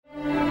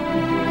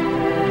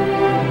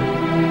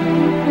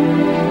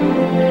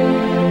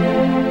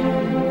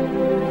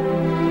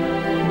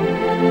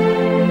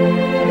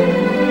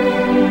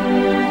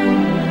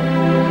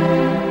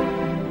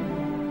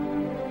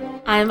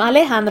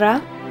Alejandra.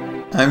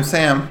 I'm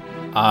Sam.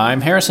 I'm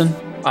Harrison.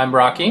 I'm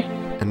Rocky.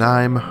 And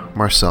I'm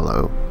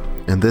Marcelo.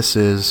 And this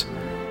is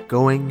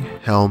Going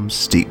Helm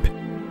Steep,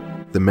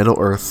 the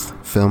Middle-earth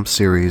film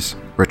series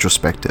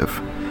retrospective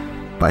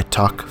by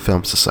Talk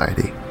Film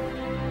Society.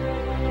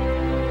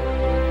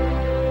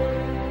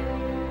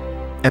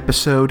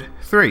 Episode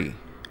 3,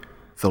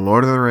 The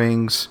Lord of the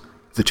Rings,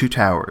 The Two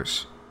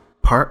Towers,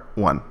 Part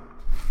 1.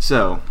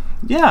 So,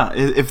 yeah,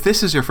 if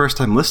this is your first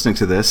time listening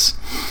to this,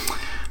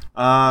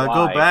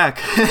 go back.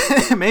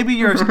 maybe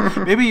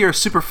you're a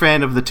super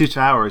fan of The Two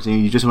Towers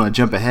and you just want to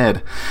jump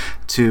ahead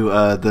to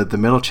the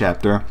middle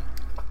chapter.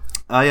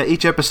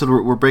 Each episode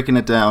we're breaking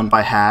it down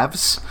by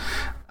halves.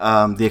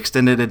 The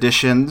extended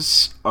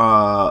editions,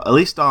 at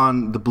least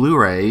on the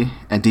Blu-ray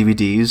and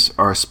DVDs,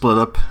 are split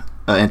up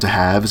into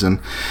halves, and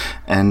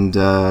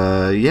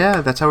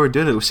that's how we're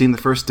doing it. We've seen the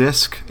first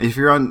disc. If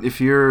you're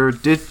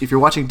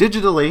watching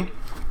digitally,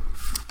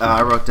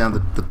 I wrote down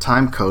the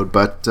time code,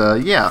 but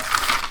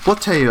we'll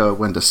tell you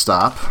when to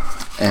stop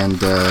and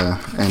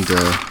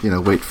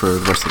wait for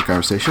the rest of the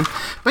conversation.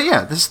 But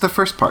yeah, this is the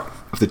first part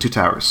of The Two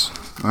Towers.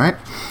 All right.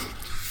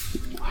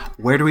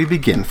 Where do we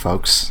begin,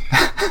 folks?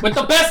 With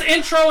the best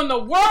intro in the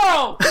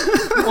world!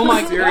 Oh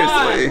my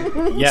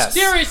god! Yes.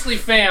 Seriously,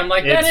 fam,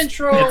 that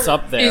intro it's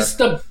up there. Is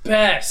the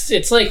best.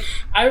 It's like,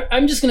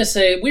 I'm just gonna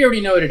say, we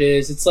already know what it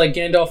is. It's like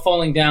Gandalf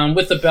falling down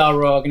with the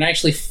Balrog and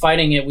actually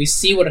fighting it. We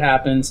see what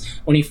happens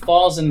when he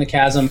falls in the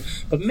chasm.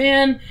 But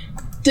man,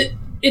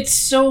 it's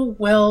so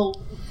well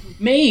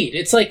made.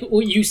 It's like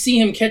you see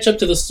him catch up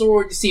to the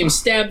sword, you see him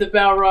stab the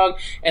Balrog,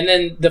 and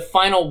then the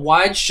final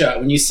wide shot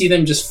when you see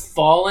them just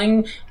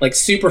falling like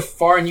super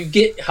far, and you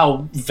get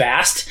how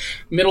vast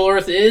Middle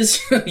Earth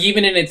is,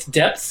 even in its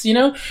depths.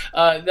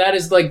 That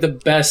is like the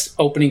best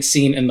opening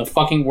scene in the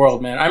fucking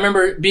world, man. I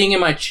remember being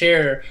in my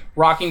chair,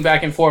 rocking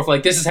back and forth,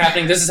 like this is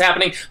happening,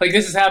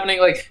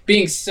 like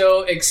being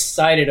so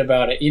excited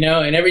about it,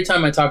 And every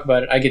time I talk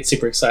about it, I get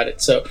super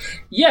excited. So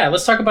yeah,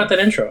 let's talk about that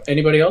intro.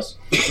 Anybody else?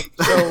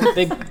 So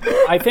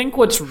I think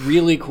what's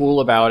really cool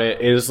about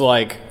it is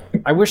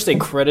I wish they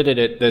credited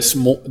it this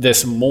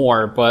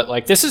more,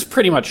 but this is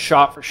pretty much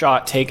shot for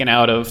shot taken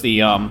out of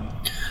the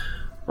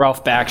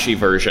Ralph Bakshi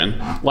version.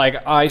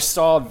 I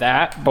saw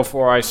that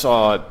before I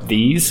saw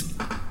these,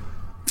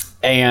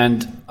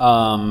 and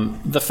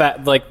the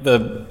fact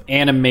the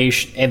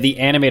animation and the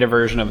animated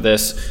version of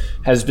this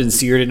has been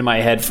seared into my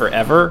head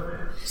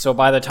forever. So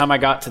by the time I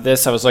got to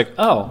this, I was like,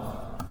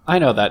 oh, I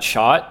know that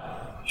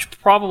shot. You should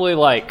probably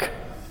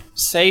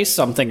say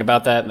something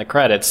about that in the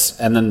credits,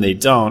 and then they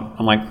don't.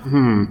 I'm like,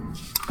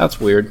 that's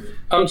weird.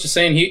 I'm just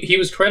saying he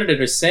was credited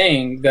as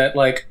saying that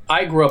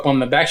I grew up on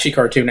the Bakshi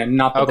cartoon and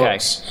not the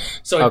books,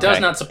 so it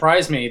does not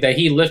surprise me that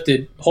he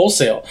lifted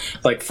wholesale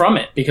from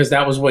it, because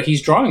that was what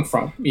he's drawing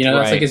from.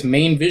 That's his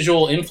main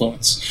visual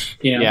influence.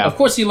 Of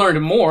course he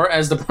learned more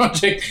as the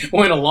project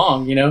went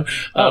along.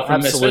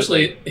 From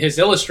especially his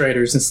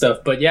illustrators and stuff.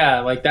 But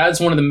yeah,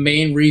 that's one of the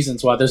main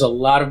reasons why there's a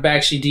lot of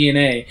Bakshi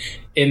DNA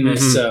in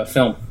this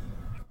film.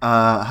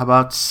 How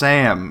about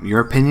Sam? Your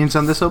opinions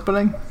on this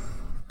opening?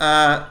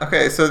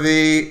 Okay, so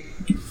the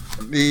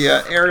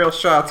aerial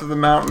shots of the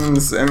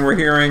mountains, and we're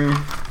hearing,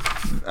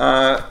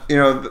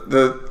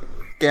 the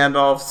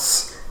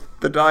Gandalf's,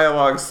 the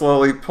dialogue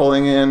slowly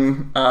pulling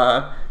in.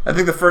 I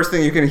think the first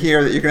thing you can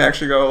hear that you can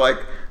actually go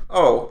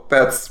oh,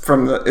 that's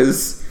from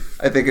is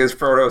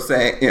Frodo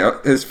saying,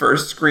 his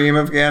first scream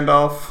of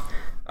Gandalf.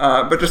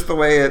 But just the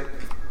way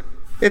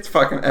it's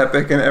fucking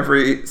epic in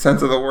every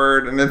sense of the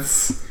word, and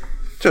it's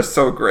just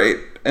so great.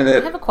 And I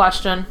have a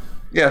question.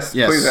 Yes,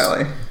 please,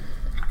 Allie.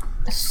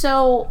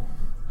 So,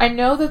 I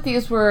know that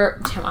these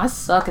were... Damn, I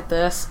suck at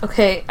this.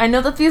 Okay, I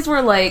know that these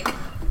were,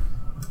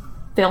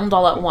 filmed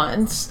all at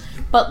once,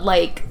 but,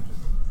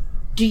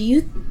 do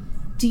you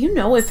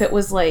know if it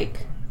was,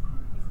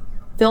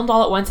 filmed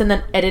all at once and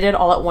then edited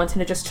all at once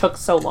and it just took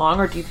so long,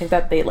 or do you think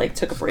that they,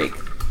 took a break?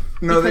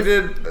 No, they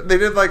did,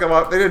 a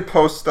lot... They did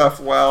post stuff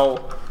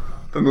while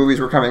the movies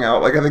were coming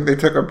out. I think they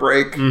took a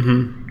break.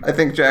 Mm-hmm. I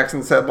think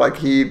Jackson said,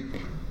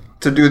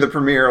 to do the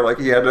premiere,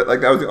 he had to,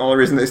 that was the only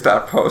reason they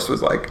stopped post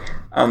was,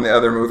 on the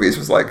other movies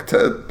was,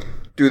 to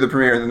do the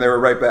premiere, and then they were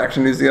right back to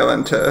New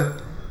Zealand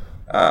to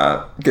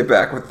get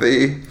back with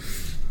the,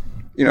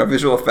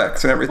 visual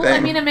effects and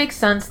everything. Well, it makes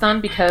sense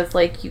then, because,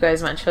 you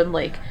guys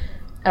mentioned,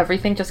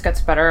 everything just gets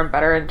better and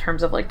better in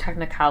terms of,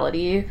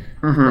 technicality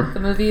with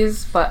the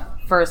movies, but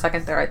for a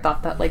second there, I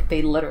thought that,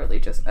 they literally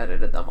just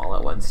edited them all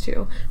at once,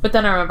 too. But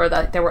then I remember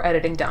that they were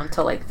editing down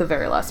to, the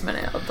very last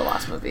minute of the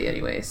last movie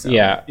anyway, so...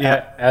 Yeah.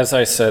 As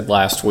I said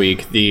last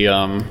week, the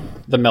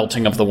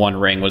melting of the One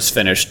Ring was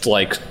finished,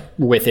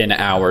 within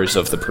hours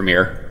of the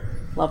premiere.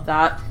 Love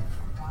that.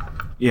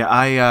 Yeah,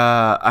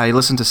 I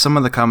listened to some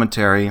of the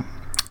commentary,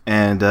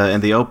 and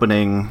in the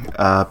opening,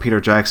 Peter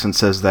Jackson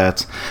says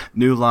that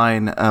New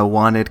Line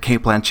wanted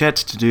Kate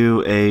Blanchett to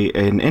do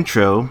an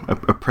intro,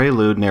 a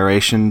prelude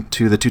narration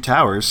to The Two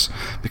Towers,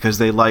 because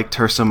they liked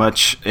her so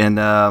much in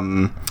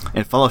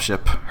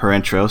Fellowship, her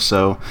intro.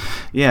 So,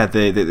 yeah,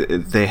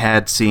 they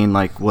had seen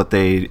what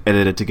they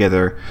edited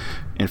together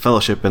in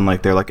Fellowship, and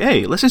like they're like,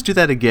 hey, let's just do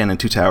that again in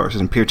Two Towers.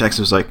 And Peter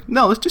Jackson was like,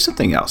 no, let's do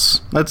something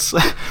else. Let's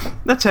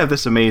have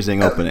this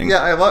amazing opening. Yeah,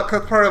 I love,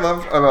 cause part I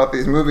love about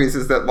these movies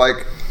is that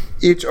like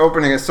each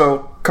opening is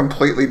so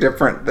completely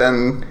different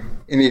than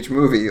in each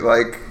movie.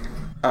 Like,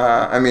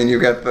 I mean, you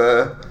get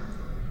the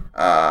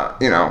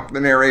the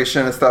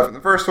narration and stuff in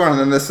the first one, and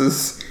then this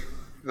is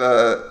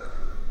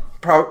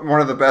probably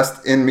one of the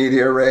best in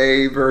media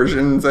ray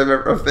versions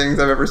of things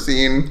I've ever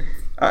seen.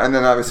 And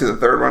then obviously the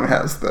third one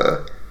has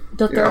the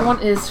third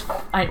one is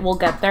we'll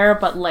get there,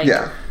 but like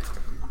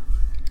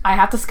I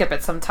have to skip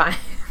it sometimes.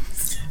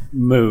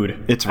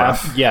 Mood. It's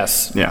rough.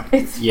 Yes. Yeah.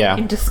 It's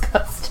fucking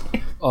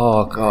disgusting.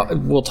 Oh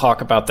god, we'll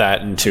talk about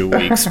that in 2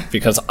 weeks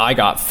because I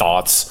got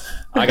thoughts.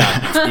 I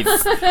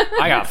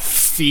got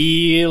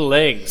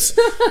feelings.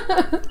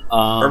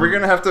 Are we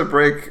gonna have to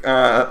break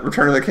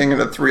Return of the King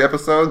into 3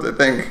 episodes? I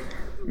think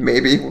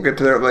maybe we'll get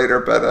to that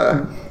later, but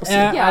we'll see.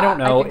 Yeah, I don't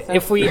know. I think so.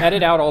 If we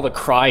edit out all the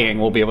crying,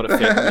 we'll be able to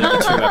fit it into 2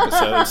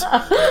 episodes.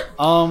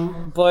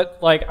 But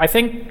like, I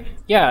think,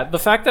 the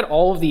fact that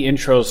all of the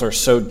intros are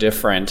so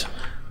different,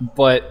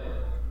 but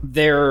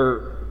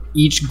they're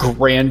each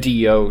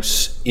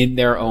grandiose in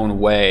their own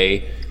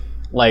way.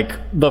 Like,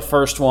 the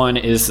first one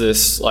is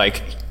this,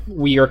 like,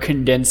 we are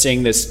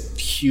condensing this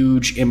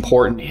huge,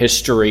 important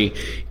history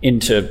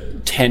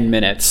into 10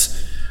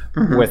 minutes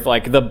with,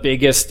 like, the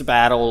biggest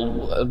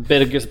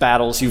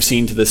battles you've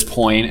seen to this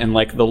point and,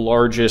 like, the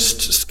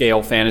largest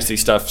scale fantasy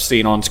stuff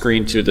seen on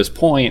screen to this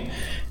point.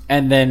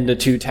 And then The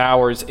Two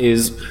Towers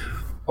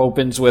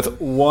opens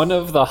with one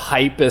of the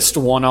hypest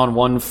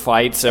one-on-one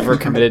fights ever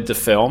committed to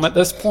film at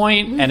this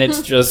point, and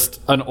it's just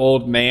an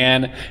old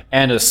man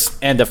and a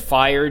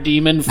fire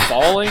demon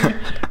falling.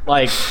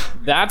 Like,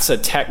 that's a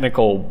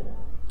technical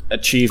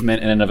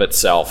achievement in and of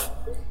itself.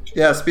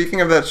 Yeah, speaking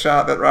of that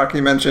shot that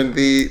Rocky mentioned,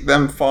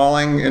 them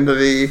falling into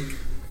the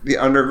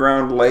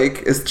underground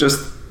lake is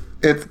just,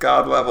 it's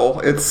god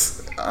level.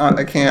 It's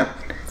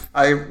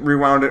I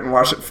rewound it and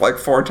watched it like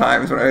 4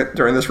 times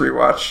during this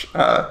rewatch.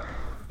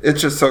 It's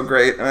just so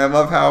great, and I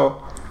love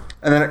how.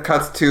 And then it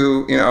cuts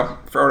to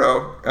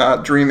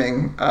Frodo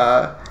dreaming,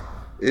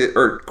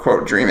 or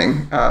quote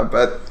dreaming,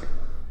 but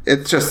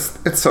it's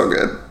so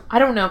good. I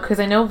don't know, because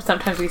I know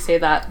sometimes we say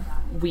that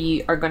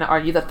we are going to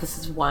argue that this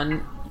is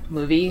one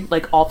movie,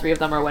 like all 3 of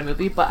them are one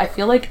movie, but I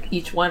feel like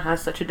each one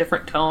has such a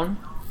different tone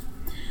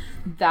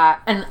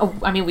that, and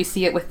I mean, we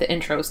see it with the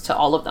intros to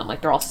all of them,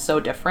 like they're all so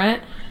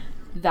different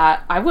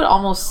that I would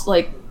almost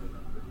like.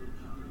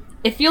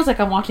 It feels like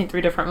I'm watching 3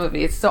 different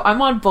movies, so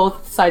I'm on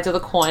both sides of the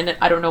coin, and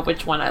I don't know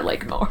which one I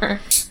like more.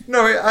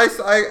 No,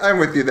 I'm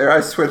with you there.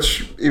 I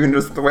switch even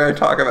just the way I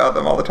talk about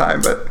them all the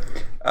time, but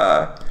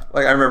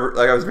like I remember,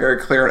 like I was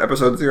very clear in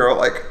episode 0,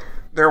 like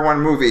they're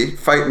one movie,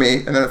 fight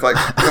me, and then it's like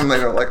then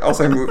later, like I'll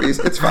say movies,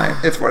 it's fine,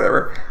 it's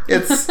whatever.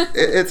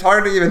 It's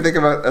hard to even think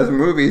about as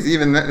movies.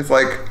 Even then, it's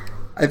like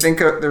I think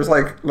there's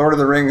like Lord of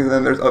the Rings, and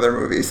then there's other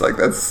movies. Like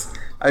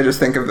I just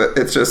think of it.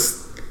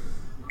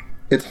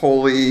 It's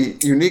wholly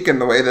unique in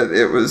the way that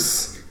it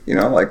was,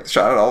 like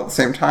shot at all at the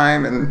same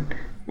time, and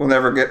we'll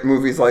never get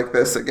movies like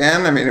this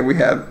again. I mean, we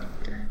had,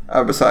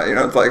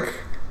 it's like,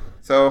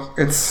 so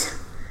it's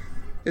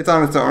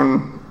on its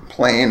own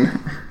plane.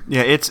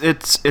 Yeah,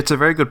 it's a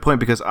very good point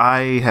because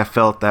I have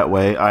felt that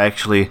way. I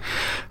actually,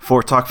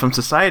 for Talk Film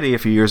Society a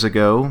few years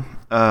ago,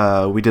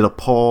 we did a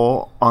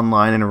poll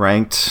online and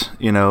ranked,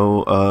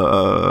 all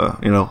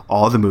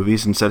the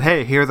movies and said,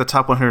 hey, here are the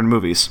top 100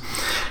 movies.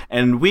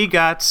 And we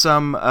got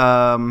some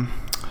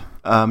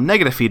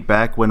negative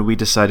feedback when I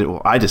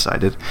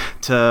decided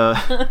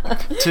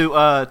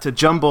to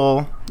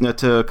jumble,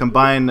 to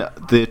combine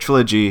the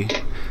trilogy,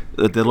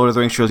 the Lord of the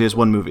Rings trilogy as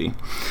one movie.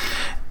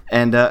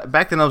 And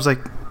back then I was like,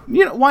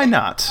 why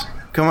not?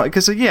 Come on,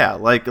 because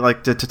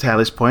like to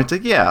Tally's point,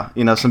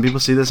 like some people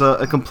see this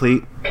a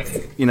complete,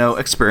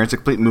 experience, a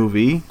complete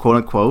movie, quote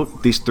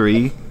unquote. These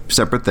 3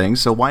 separate things,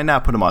 so why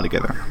not put them all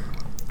together?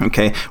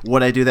 Okay,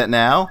 would I do that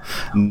now?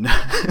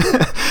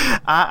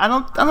 I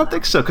don't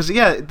think so, because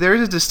there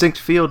is a distinct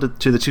feel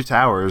to the Two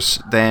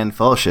Towers than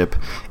Fellowship.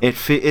 It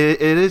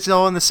is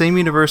all in the same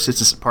universe. It's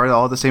just part of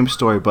all the same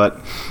story, but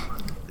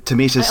to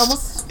me,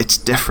 it's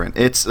different.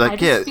 It's like I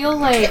just feel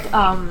like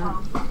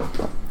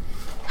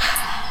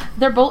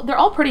they're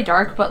all pretty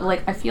dark, but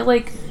like I feel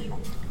like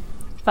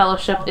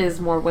Fellowship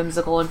is more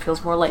whimsical and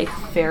feels more like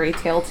fairy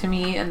tale to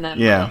me, and then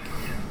like,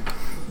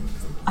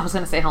 I was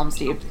gonna say Helm's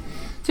Deep.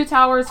 Two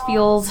Towers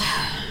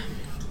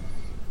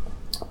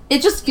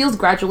it just feels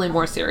gradually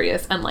more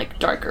serious and like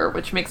darker,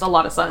 which makes a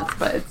lot of sense.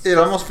 But it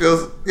almost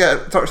feels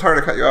it's hard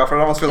to cut you off. It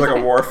almost feels like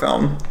a war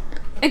film.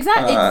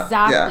 Exactly.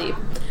 Yeah.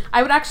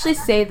 I would actually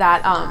say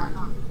that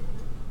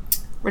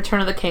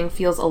Return of the King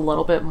feels a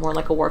little bit more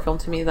like a war film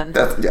to me than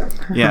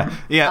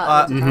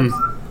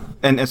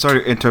And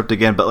sorry to interrupt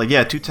again, but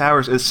like Two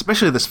Towers,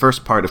 especially this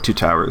first part of Two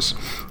Towers,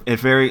 it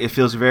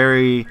feels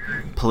very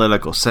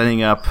political,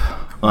 setting up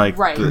like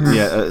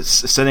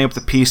setting up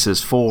the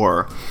pieces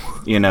for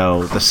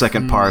the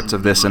second parts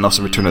of this and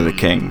also Return of the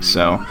King.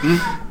 So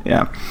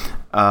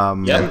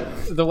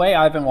the way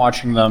I've been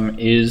watching them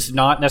is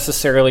not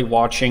necessarily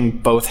watching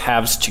both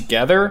halves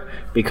together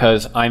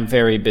because I'm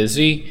very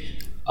busy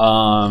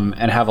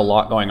and have a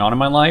lot going on in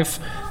my life.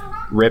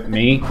 Rip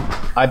me.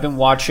 I've been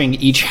watching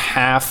each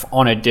half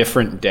on a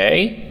different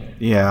day.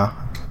 Yeah.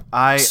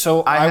 I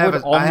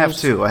have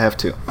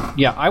two.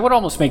 Yeah, I would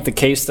almost make the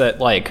case that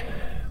like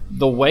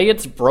the way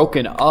it's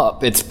broken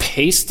up, it's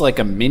paced like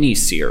a mini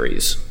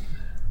series.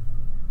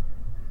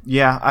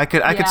 Yeah, I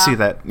could see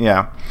that.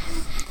 Yeah.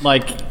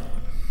 Like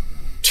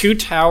Two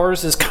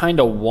Towers is kind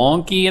of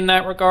wonky in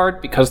that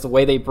regard because the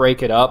way they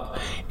break it up,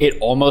 it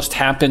almost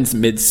happens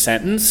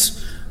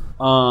mid-sentence.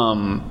 But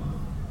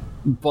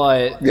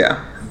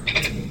yeah,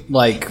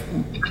 like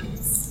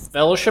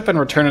Fellowship and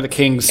Return of the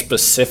King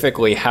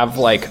specifically have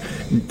like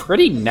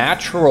pretty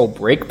natural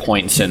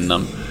breakpoints in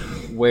them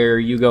where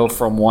you go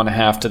from one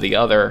half to the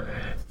other,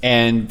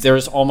 and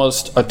there's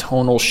almost a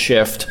tonal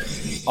shift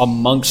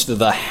amongst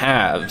the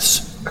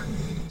halves.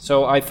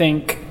 So I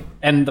think,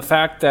 and the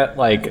fact that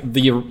like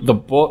the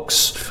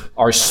books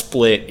are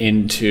split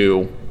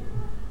into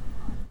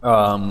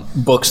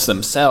books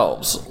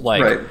themselves,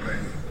 like right.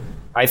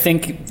 I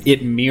think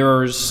it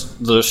mirrors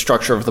the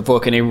structure of the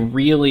book in a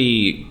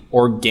really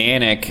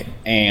organic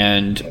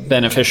and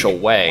beneficial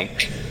way.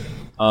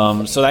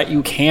 So that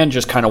you can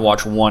just kind of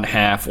watch one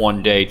half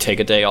one day, take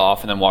a day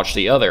off, and then watch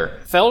the other.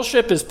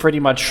 Fellowship is pretty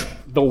much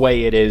the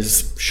way it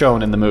is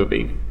shown in the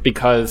movie,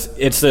 because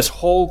it's this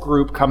whole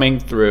group coming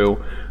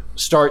through,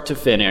 start to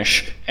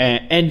finish,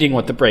 and ending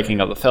with the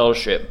breaking of the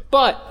Fellowship.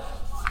 But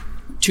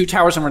Two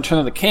Towers and Return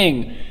of the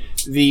King,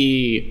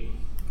 the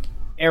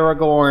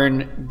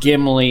Aragorn,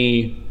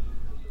 Gimli,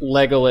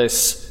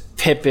 Legolas,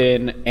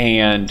 Pippin,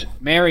 and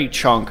Merry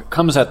Chunk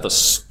comes at the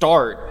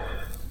start,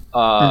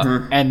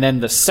 and then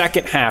the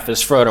second half is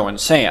Frodo and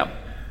Sam,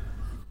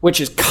 which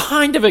is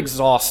kind of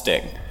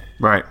exhausting.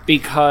 Right.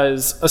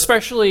 Because,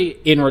 especially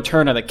in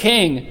Return of the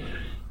King,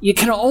 you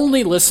can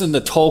only listen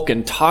to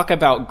Tolkien talk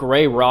about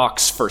gray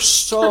rocks for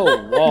so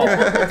long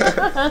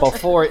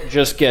before it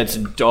just gets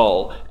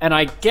dull. And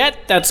I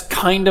get that's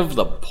kind of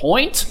the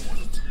point,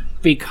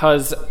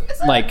 because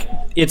like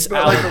it's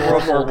like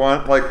World War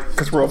One, like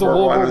because World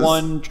War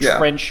One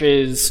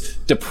trenches,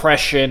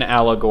 depression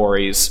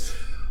allegories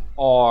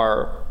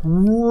are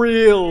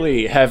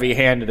really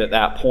heavy-handed at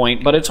that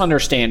point, but it's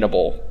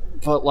understandable.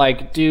 But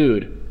like,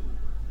 dude,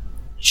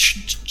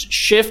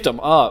 shift them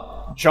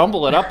up,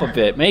 jumble it up a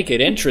bit, make it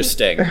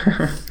interesting.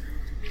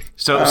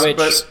 So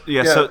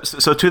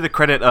to the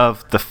credit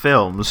of the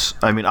films,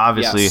 I mean,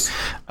 obviously,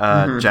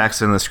 yes.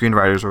 Jackson and the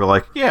screenwriters were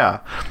like,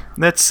 yeah,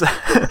 let's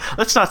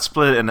not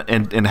split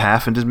it in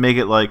half and just make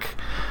it like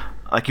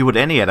you would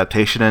any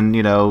adaptation, and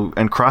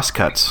and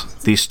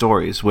crosscuts these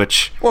stories,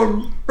 which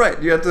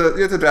right, you have to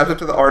adapt it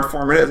to the art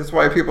form it is. That's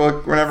why people,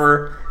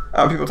 whenever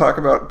people talk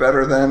about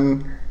better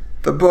than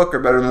the book or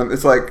better than,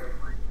 it's like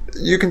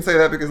you can say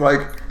that because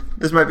like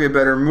this might be a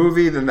better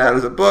movie than that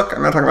as a book.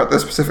 I'm not talking about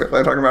this specifically.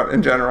 I'm talking about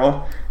in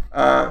general.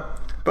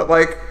 But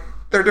like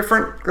they're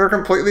different. They're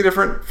completely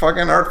different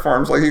fucking art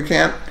forms. Like you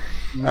can't,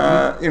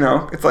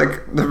 it's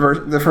like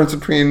the difference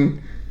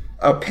between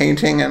a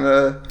painting and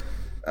a.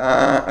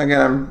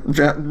 Again, I'm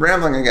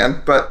rambling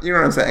again, but you know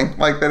what I'm saying.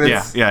 Like that.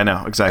 It's, I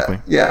know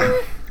exactly.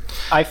 Yeah.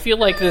 I feel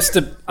like this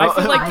debate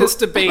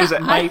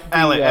might be...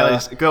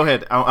 Alice, go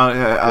ahead.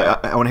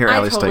 I want to hear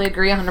Alice. I totally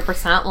agree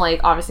 100%.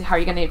 Like, obviously, how are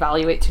you going to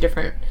evaluate two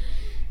different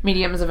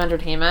mediums of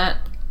entertainment?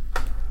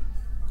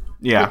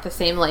 Yeah. With the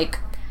same, like,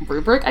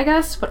 rubric, I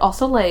guess. But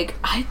also, like,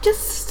 I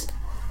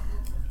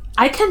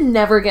can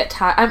never get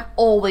tired. I'm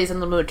always in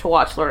the mood to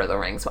watch Lord of the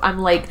Rings. But I'm,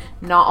 like,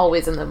 not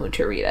always in the mood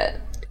to read it.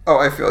 Oh,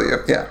 I feel you.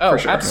 Yeah, oh, for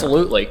sure.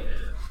 Absolutely.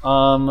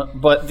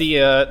 But the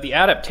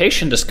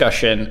adaptation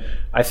discussion,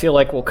 I feel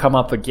like, will come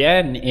up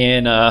again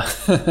in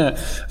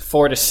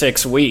 4 to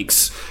 6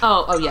 weeks.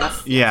 Oh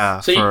yes. Yeah.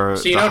 So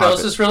you know what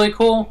else is really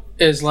cool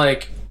is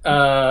like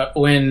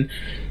when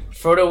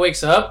Frodo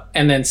wakes up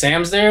and then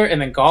Sam's there and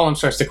then Gollum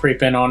starts to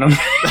creep in on him.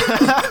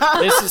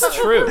 This is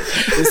true.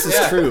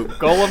 True.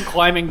 Gollum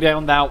climbing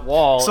down that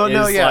wall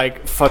is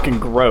like fucking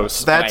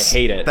gross. I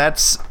hate it.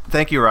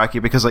 Thank you, Rocky,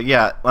 because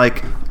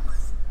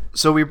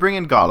so we bring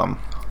in Gollum.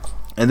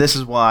 And this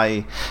is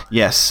why,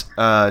 yes,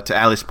 to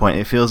Ali's point,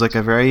 it feels like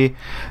a very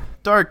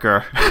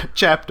darker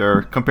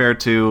chapter compared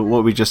to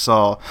what we just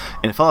saw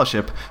in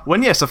Fellowship.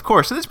 When, yes, of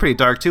course, it is pretty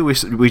dark, too.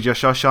 We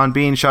just saw Sean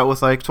Bean shot with,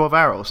 12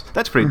 arrows.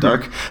 That's pretty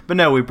dark. But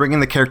no, we bring in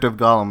the character of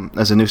Gollum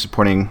as a new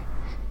supporting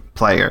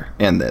player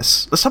in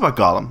this. Let's talk about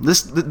Gollum.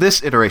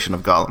 This iteration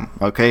of Gollum,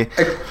 okay?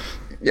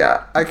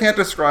 I can't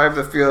describe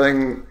the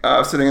feeling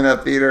of sitting in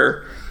that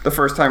theater the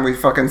first time we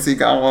fucking see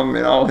Gollum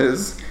in all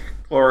his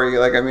glory.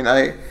 Like, I mean,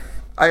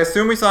 I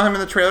assume we saw him in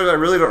the trailers. I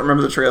really don't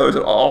remember the trailers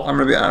at all. I'm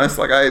gonna be honest.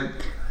 Like I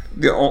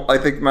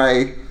think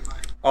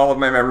all of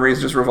my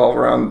memories just revolve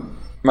around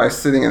my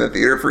sitting in the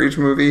theater for each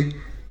movie.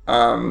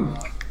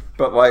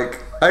 But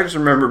like I just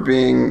remember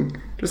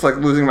being just like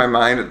losing my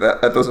mind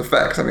at those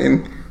effects. I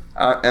mean,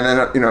 and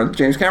then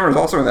James Cameron's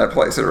also in that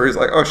place where he's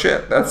like, oh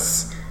shit,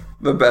 that's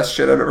the best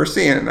shit I've ever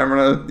seen, and I'm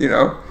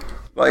gonna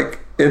like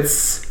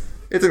it's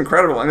it's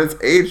incredible, and it's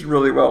aged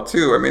really well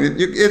too. I mean,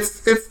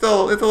 it's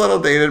still a little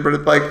dated, but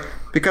it's like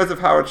because of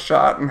how it's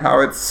shot and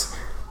how it's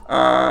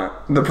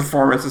the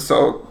performance is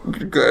so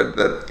good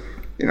that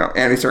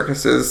Andy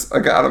Serkis is a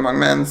god among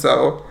men.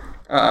 So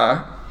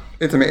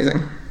it's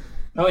amazing.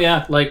 Oh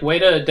yeah, like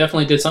Weta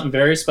definitely did something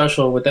very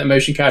special with that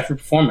motion capture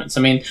performance.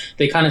 I mean,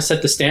 they kind of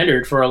set the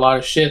standard for a lot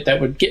of shit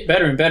that would get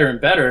better and better and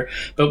better.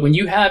 But when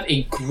you have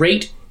a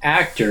great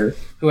actor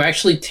who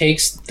actually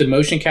takes the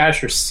motion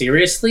capture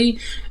seriously,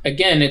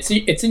 again, it's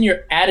in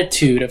your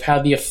attitude of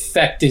how the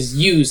effect is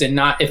used and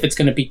not if it's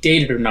going to be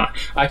dated or not.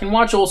 I can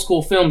watch old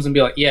school films and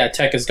be like, yeah,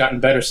 tech has gotten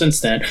better since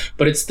then,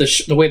 but it's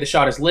the way the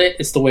shot is lit,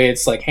 it's the way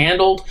it's like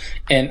handled,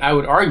 and I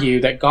would argue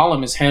that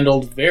Gollum is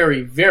handled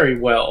very, very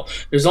well.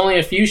 There's only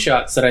a few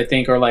shots that I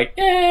think are like,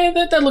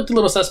 that looked a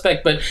little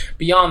suspect, but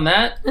beyond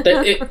that,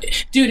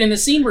 dude, in the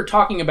scene we're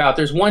talking about,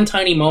 there's one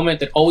tiny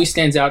moment that always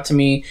stands out to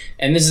me,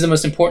 and this is the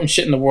most important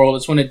shit in the world.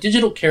 It's when a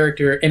digital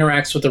character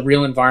interacts with a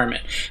real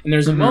environment. And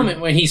there's a moment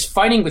when he's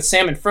fighting with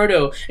Sam and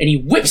Frodo and he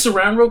whips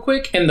around real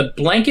quick and the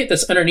blanket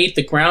that's underneath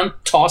the ground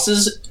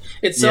tosses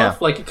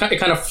itself, like it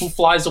kind of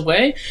flies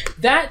away.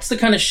 That's the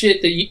kind of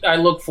shit that I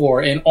look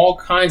for in all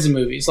kinds of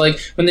movies. Like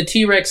when the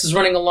T-Rex is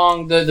running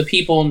along the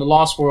people in the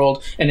Lost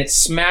World and it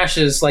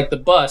smashes like the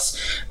bus.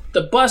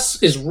 The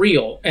bus is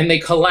real, and they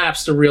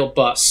collapse the real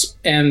bus,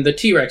 and the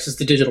T-Rex is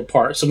the digital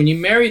part. So when you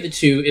marry the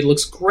two, it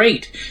looks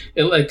great.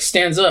 It like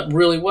stands up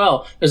really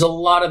well. There's a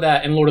lot of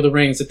that in Lord of the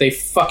Rings that they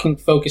fucking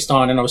focused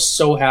on, and I was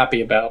so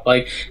happy about.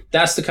 Like,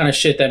 that's the kind of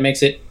shit that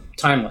makes it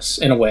timeless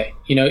in a way.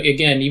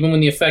 Again, even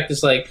when the effect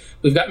is like,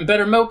 we've gotten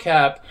better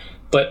mocap,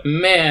 but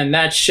man,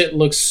 that shit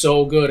looks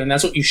so good, and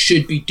that's what you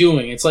should be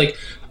doing. It's like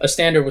a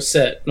standard was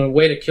set. No,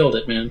 Weta killed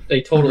it, man. They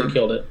totally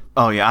killed it.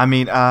 Oh yeah, I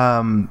mean,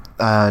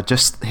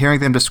 just hearing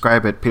them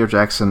describe it, Peter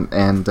Jackson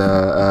and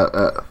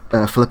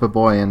Philippa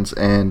Boyens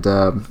and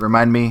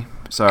remind me.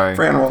 Sorry,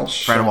 Fran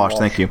Walsh.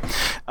 Thank you.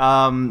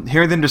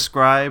 Hearing them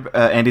describe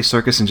Andy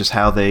Serkis and just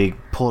how they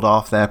pulled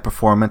off that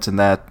performance and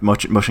that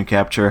motion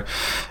capture,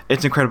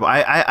 it's incredible.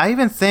 I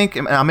even think,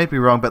 and I may be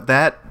wrong, but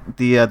that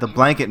the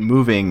blanket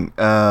moving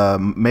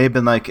may have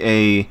been like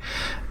a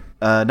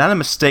not a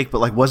mistake, but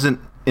like wasn't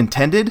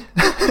intended.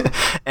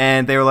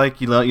 And they were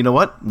like, you know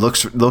what,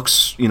 looks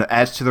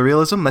adds to the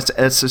realism.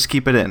 Let's just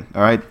keep it in.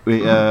 All right,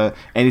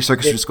 Andy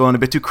Serkis was going a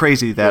bit too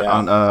crazy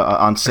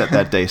on set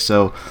that day,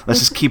 so let's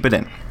just keep it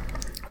in.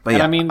 But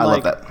yeah, I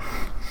love that.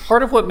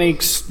 Part of what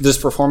makes this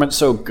performance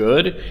so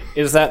good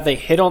is that they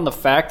hit on the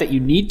fact that you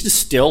need to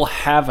still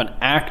have an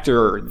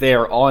actor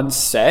there on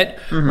set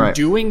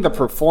doing the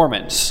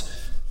performance.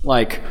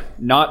 Like,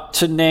 not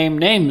to name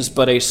names,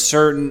 but a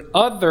certain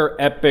other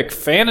epic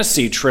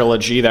fantasy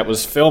trilogy that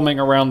was filming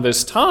around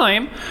this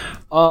time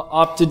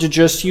opted to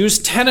just use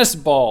tennis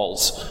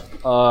balls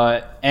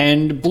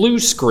and blue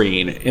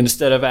screen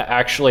instead of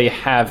actually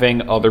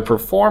having other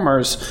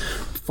performers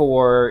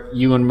for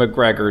Ewan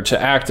McGregor to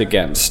act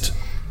against.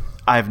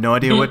 I have no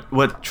idea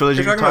what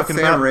trilogy you're talking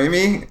about. Sam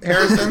Raimi,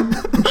 Harrison?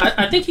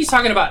 I think he's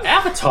talking about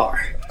Avatar.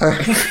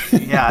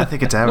 Yeah, I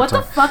think it's Avatar. What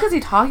the fuck is he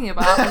talking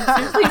about? I'm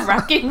seriously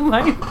wrecking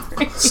my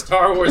brain.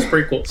 Star Wars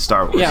prequels.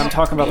 Star Wars. Yeah, I'm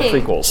talking about the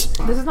prequels.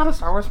 This is not a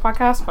Star Wars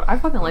podcast, but I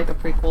fucking like the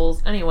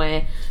prequels.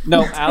 Anyway.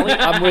 No, Allie,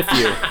 I'm with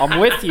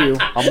you.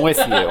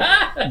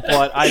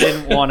 But I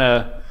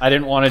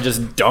didn't want to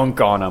just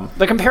dunk on them.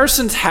 The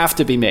comparisons have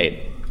to be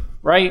made,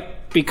 right?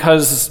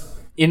 Because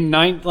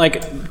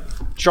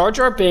Jar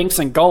Jar Binks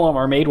and Gollum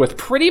are made with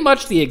pretty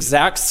much the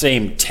exact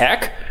same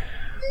tech,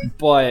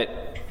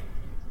 but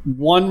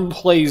one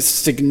plays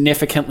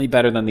significantly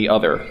better than the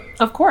other.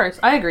 Of course,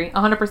 I agree,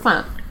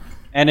 100%.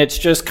 And it's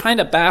just kind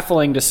of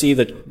baffling to see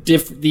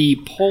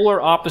the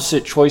polar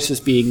opposite choices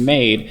being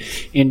made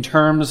in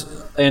terms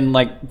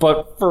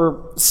but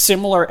for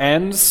similar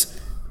ends,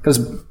 because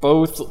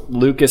both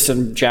Lucas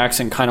and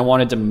Jackson kind of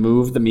wanted to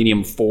move the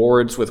medium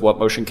forwards with what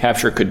motion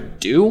capture could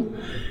do.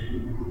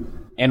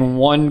 And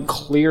one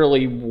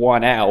clearly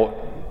won out,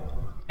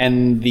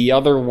 and the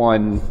other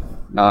one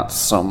not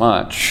so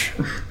much.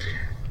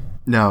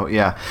 No,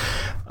 yeah.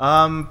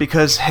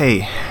 Because,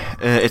 hey,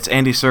 it's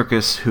Andy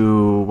Serkis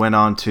who went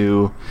on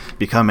to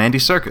become Andy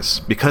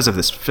Serkis because of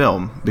this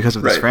film, because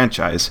of this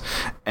franchise.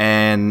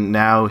 And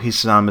now he's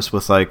synonymous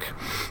with, like,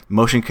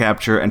 motion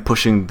capture and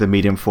pushing the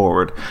medium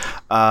forward.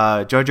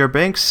 Jar Jar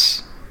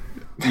Binks...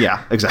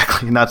 Yeah,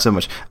 exactly. Not so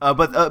much.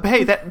 But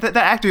hey, that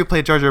actor who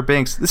played Jar Jar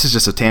Binks, this is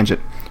just a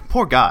tangent.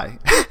 Poor guy.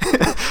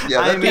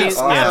 Yeah, that dude's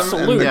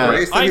awesome. Absolutely.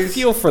 I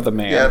feel for the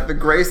man. Yeah, the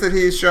grace that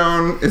he's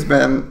shown it's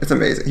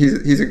amazing.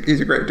 He's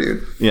a great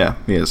dude. Yeah,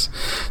 he is.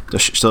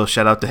 So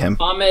shout out to him.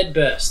 Ahmed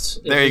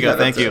Best. There you go.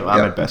 Thank you,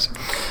 Ahmed Best.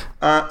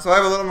 So I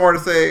have a little more to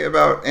say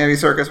about Andy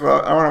Serkis,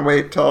 but I want to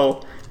wait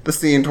till the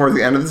scene towards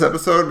the end of this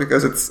episode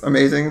because it's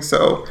amazing.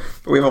 But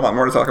we have a lot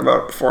more to talk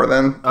about before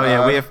then. Oh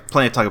yeah, we have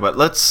plenty to talk about.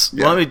 Why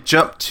don't we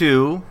jump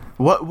to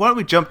why don't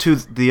we jump to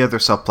the other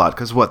subplot?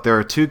 Because there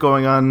are two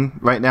going on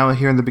right now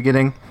here in the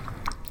beginning.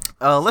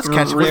 Let's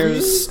catch up.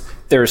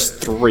 There's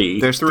three.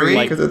 There's three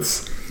because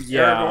it's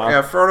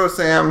Frodo,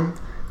 Sam,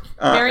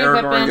 Merry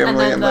Aragorn, Pippin,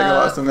 Gimli, and and then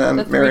Legolas, and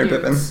then Merry and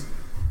Pippin.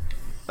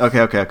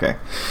 Okay.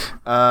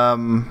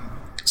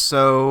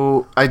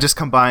 So I just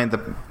combined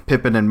the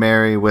Pippin and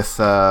Merry with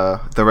the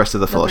rest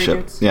of the Fellowship.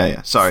 dudes.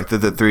 Yeah. Sorry,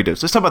 the three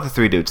dudes. Let's talk about the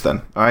three dudes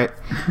then. All right.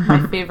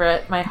 My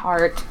favorite, my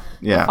heart.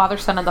 Yeah. The Father,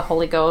 Son, and the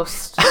Holy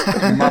Ghost.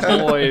 My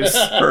boys.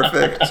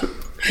 Perfect.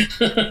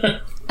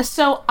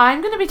 So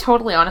I'm gonna be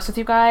totally honest with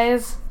you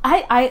guys.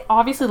 I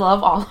obviously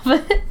love all of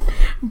it,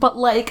 but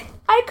like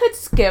I could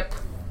skip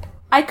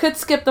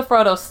the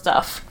Frodo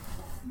stuff.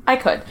 I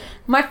could.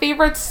 My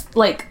favorite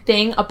like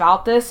thing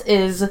about this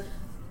is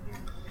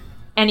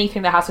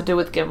anything that has to do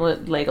with Gimli,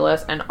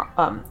 Legolas, and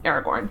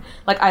Aragorn.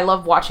 Like I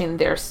love watching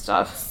their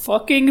stuff.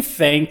 Fucking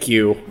thank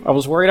you. I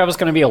was worried I was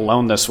going to be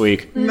alone this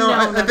week. No,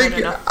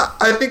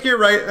 I think you're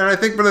right, and I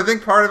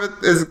think part of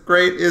it is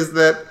great is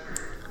that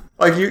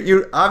like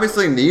you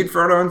obviously need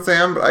Frodo and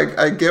Sam, but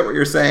I get what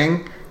you're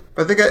saying.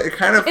 But I think it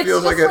kind of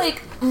feels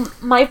like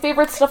my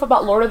favorite stuff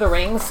about Lord of the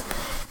Rings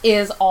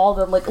is all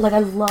the like I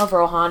love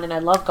Rohan and I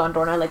love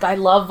Gondor and I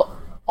love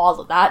all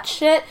of that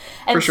shit,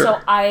 and For sure.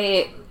 so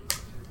I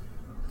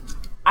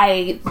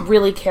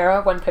really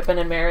care when Pippin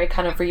and Merry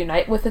kind of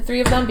reunite with the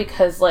three of them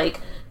because like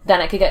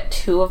then I could get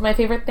two of my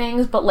favorite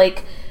things, but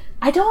like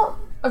I don't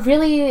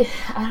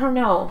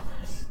know.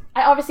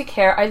 I obviously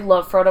care. I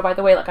love Frodo, by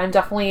the way. Like I'm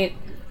definitely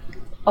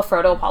a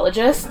Frodo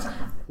apologist.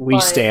 We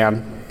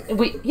stan.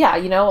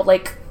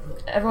 Like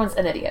everyone's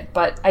an idiot,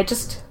 but I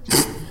just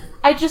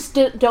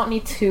don't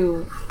need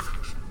to.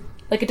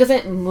 Like it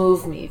doesn't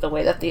move me the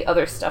way that the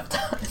other stuff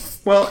does.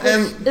 well,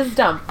 and It's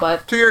dumb,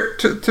 but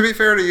to be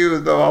fair to you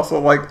though, also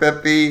like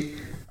that the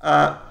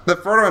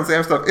Frodo and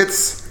Sam stuff,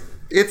 it's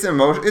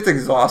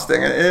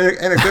exhausting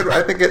and a good.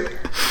 I think it.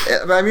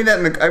 I mean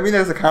that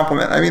as a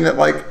compliment. I mean that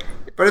like,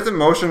 but it's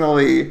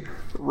emotionally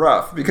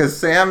rough because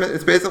Sam.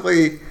 It's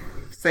basically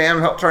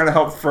Sam trying to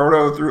help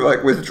Frodo through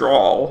like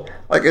withdrawal.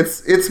 Like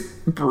it's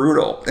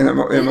brutal and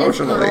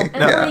emotionally.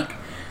 And like,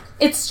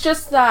 it's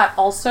just that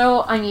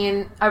also, I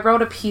mean, I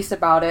wrote a piece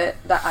about it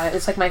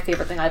it's like my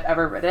favorite thing I've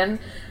ever written.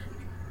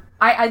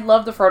 I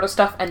love the Frodo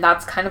stuff, and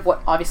that's kind of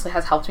what obviously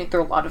has helped me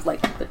through a lot of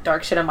like the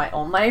dark shit in my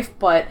own life,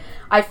 but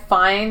I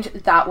find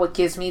that what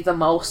gives me the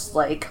most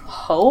like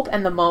hope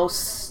and the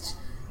most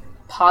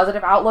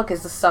positive outlook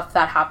is the stuff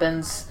that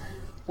happens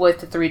with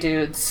the three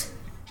dudes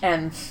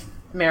and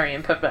Merry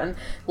and Pippin.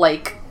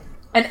 Like,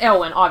 and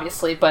Eowyn,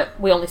 obviously, but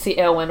we only see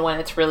Eowyn when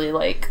it's really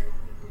like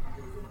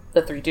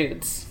the three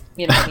dudes.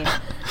 You know what I mean?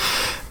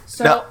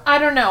 So, No. I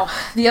don't know.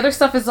 The other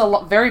stuff is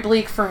very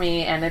bleak for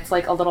me, and it's,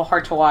 like, a little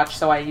hard to watch,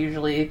 so I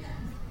usually,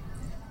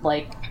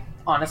 like,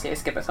 honestly, I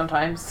skip it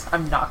sometimes.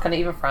 I'm not going to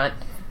even front.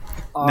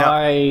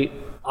 I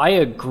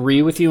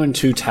agree with you in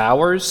Two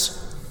Towers.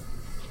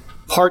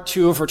 Part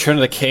 2 of Return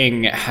of the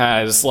King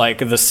has, like,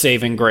 the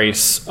saving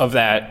grace of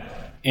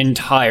that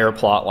entire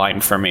plot line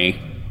for me.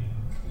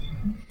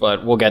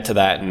 But we'll get to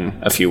that in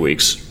a few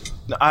weeks.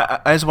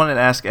 I just wanted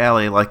to ask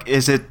Allie, like,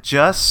 is it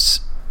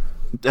just...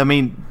 I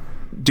mean,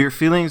 do your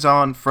feelings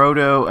on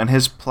Frodo and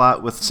his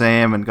plot with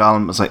Sam and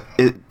Gollum is like,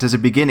 does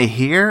it begin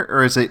here,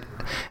 or is it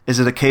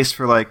a case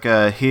for like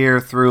here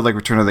through like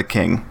Return of the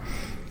King?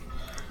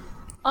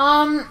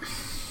 I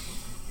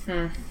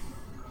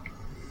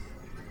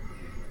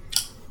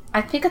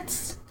think it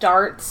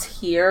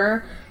starts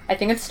here. I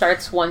think it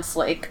starts once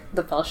like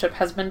the Fellowship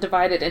has been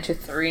divided into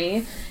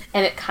 3,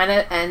 and it kind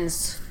of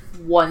ends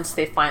once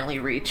they finally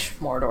reach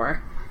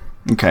Mordor.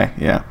 Okay,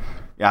 yeah.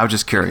 Yeah, I was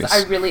just curious.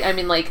 I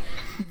mean, like,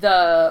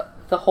 the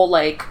whole,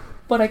 like,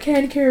 but I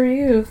can't carry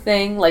you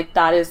thing, like,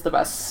 that is the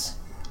best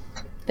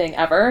thing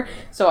ever.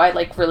 So I,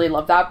 like, really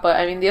love that. But,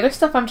 I mean, the other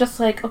stuff, I'm just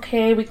like,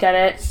 okay, we get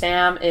it.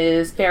 Sam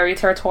is very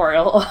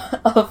territorial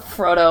of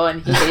Frodo,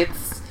 and he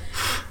hates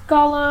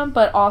Gollum.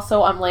 But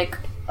also, I'm, like,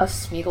 a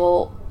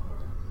Smeagol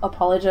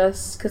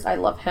apologist, because I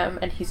love him,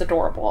 and he's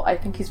adorable. I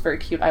think he's very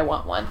cute. I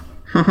want one.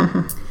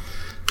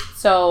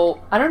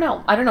 So, I don't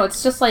know.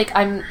 It's just, like,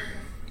 I've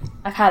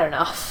had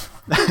enough.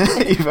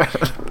 It's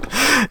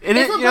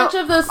a bunch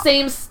of the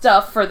same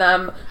stuff for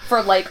them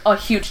for like a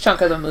huge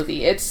chunk of the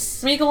movie. It's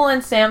Smeagol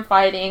and Sam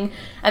fighting,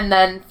 and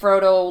then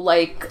Frodo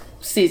like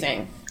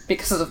seizing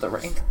because of the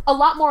ring. A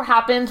lot more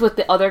happens with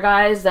the other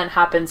guys than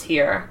happens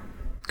here.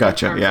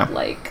 Gotcha. In terms Yeah. of,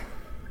 like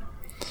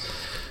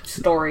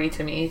story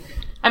to me.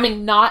 I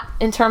mean, not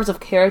in terms of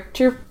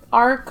character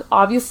arc.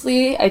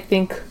 Obviously, I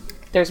think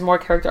there's more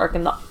character arc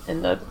in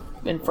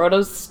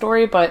Frodo's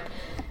story, but.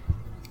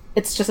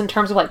 It's just in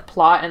terms of, like,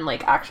 plot and,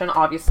 like, action,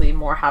 obviously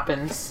more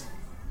happens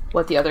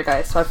with the other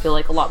guys, so I feel,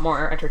 like, a lot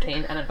more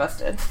entertained and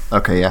invested.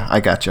 Okay, yeah, I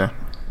gotcha.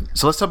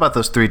 So let's talk about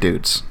those 3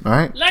 dudes, all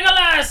right?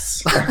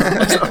 Legolas!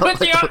 With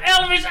your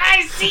elvish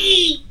I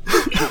see!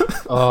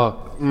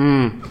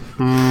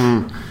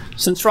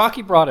 Since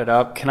Rocky brought it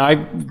up, can I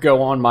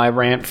go on my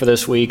rant for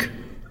this week?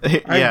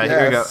 Yeah,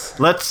 here we go. guess.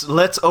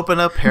 Let's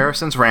open up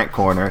Harrison's rant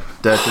corner.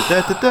 Da, da,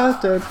 da,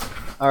 da, da, da.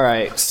 All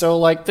right, so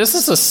like this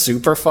is a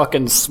super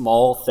fucking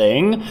small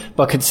thing,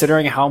 but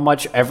considering how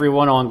much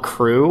everyone on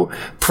crew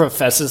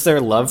professes their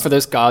love for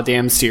this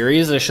goddamn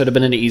series, it should have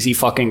been an easy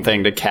fucking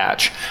thing to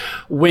catch.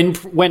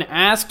 When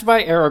asked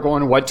by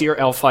Aragorn, "What do your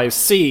elf eyes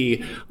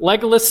see?"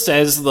 Legolas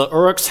says the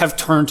Uruks have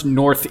turned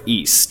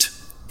northeast.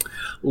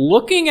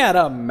 Looking at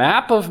a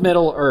map of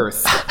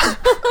Middle-earth,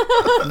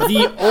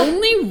 the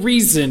only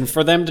reason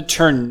for them to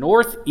turn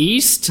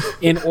northeast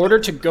in order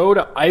to go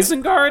to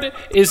Isengard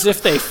is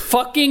if they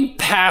fucking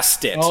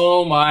passed it.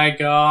 Oh my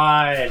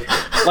god.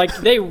 Like,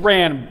 they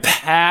ran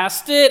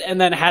past it and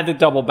then had to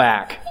double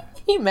back.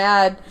 He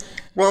mad.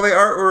 Well, they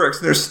are Uruks.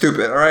 They're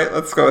stupid. All right,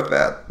 let's go with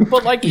that.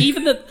 But, like,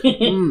 even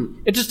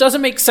it just doesn't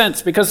make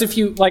sense, because if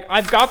you, like,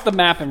 I've got the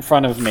map in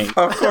front of me.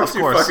 Of course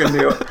you fucking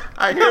do.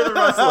 I hear the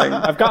rustling.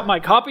 I've got my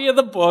copy of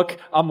the book.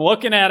 I'm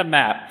looking at a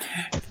map.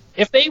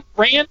 If they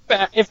ran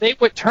back, if they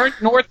would turn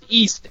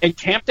northeast and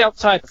camped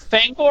outside of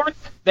Fangorn,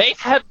 they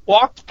had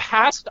walked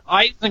past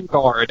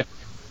Isengard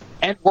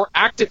and were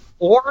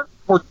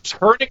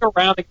turning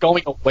around and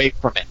going away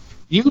from it.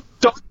 You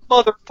dumb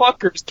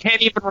motherfuckers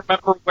can't even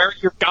remember where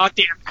your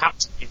goddamn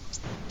house is.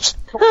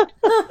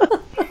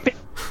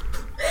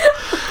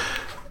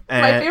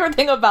 My favorite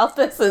thing about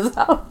this is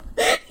how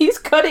he's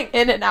cutting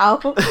in and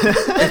out. And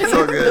he's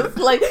so good. just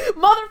like,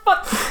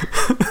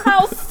 motherfucker,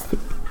 house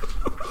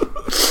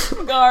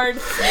guard.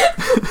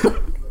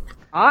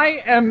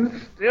 I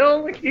am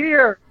still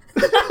here.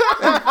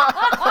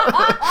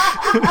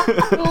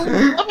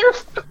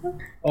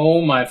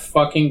 Oh my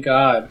fucking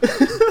god.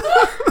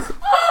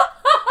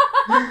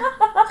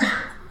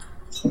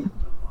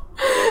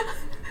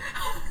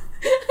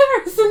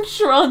 Harrison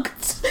shrunk.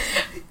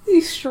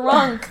 He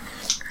shrunk.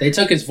 They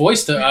took his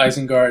voice to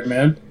Isengard,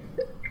 man.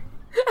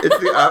 It's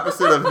the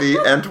opposite of the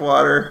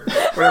Entwater.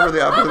 Whatever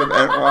the opposite of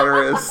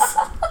Entwater is.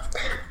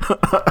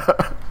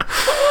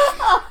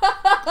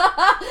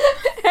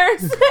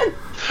 Harrison,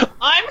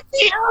 I'm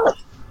here.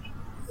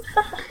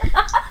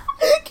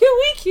 can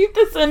we keep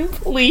this in,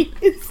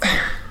 please?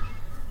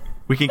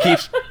 We can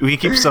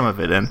keep some of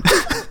it in.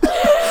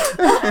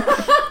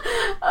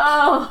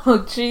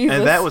 Oh, Jesus.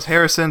 And that was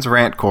Harrison's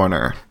rant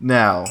corner.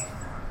 Now,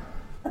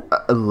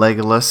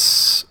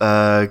 Legolas,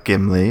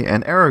 Gimli,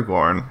 and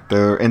Aragorn.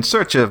 They're in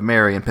search of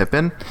Merry and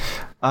Pippin.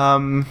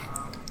 And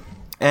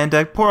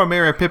poor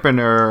Merry and Pippin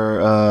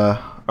are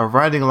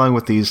riding along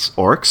with these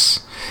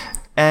orcs.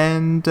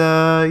 And,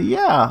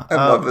 yeah. I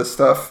love this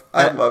stuff.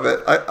 I love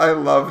it. I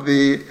love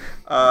the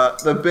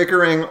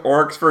bickering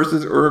orcs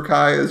versus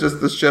Uruk-hai is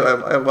just the shit.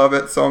 I love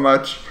it so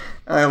much.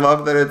 And I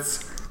love that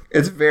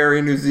it's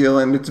very New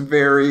Zealand. It's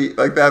very,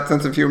 like, that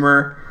sense of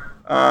humor.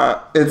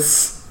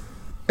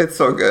 It's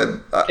so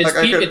good.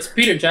 It's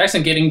Peter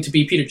Jackson getting to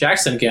be Peter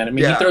Jackson again. I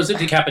mean, Yeah. he throws a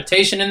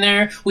decapitation in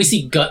there. We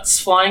see guts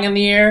flying in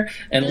the air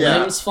and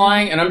limbs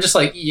flying, and I'm just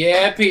like,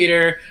 yeah,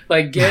 Peter,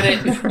 like, get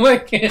it,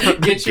 like,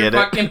 get your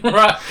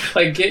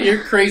get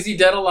your crazy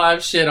dead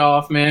alive shit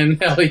off, man.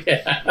 Hell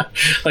yeah,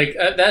 like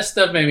that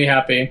stuff made me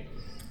happy.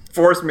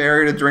 Force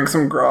Mary to drink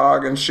some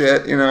grog and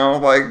shit, you know,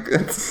 like,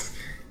 it's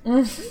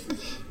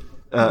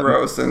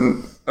gross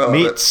and I love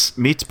it.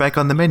 Meat's back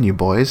on the menu,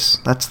 boys.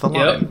 That's the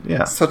line.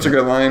 Yeah. Such a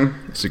good line.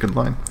 It's a good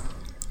line.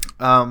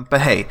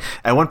 But hey,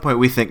 at one point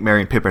we think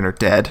Merry and Pippin are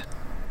dead.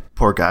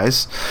 Poor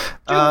guys.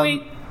 Well,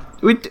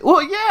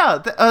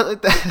 yeah.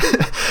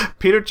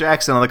 Peter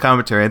Jackson on the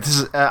commentary. This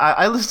is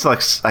I listened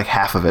to like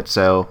half of it,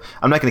 so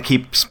I'm not going to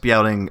keep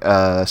spewing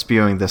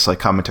this like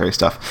commentary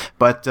stuff.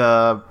 But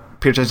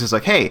Peter Jackson's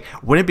like, hey,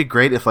 wouldn't it be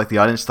great if like the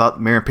audience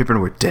thought Merry and Pippin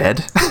were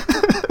dead?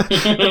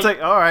 It's like,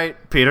 all right,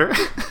 Peter.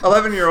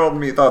 11-year-old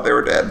me thought they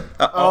were dead.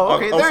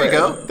 Okay,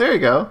 there you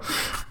go.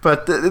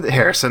 But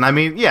Harrison, I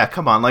mean, yeah,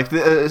 come on, like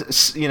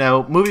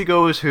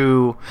moviegoers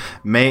who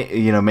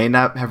may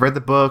not have read the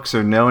books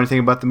or know anything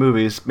about the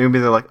movies, maybe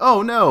they're like,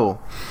 oh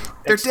no,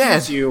 they're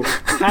dead. You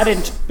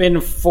hadn't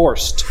been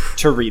forced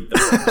to read the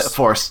books.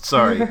 Forced,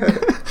 sorry.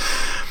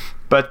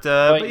 but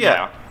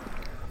yeah.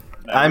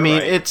 I mean,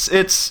 right.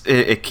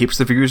 it keeps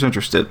the viewers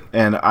interested,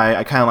 and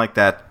I kind of like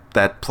that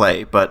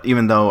play. But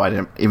even though I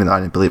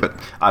didn't believe it,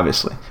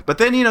 obviously. But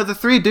then the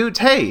three dudes,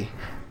 hey,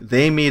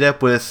 they meet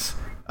up with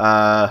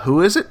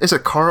who is it? Is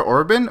it Carl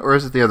Urban or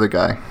is it the other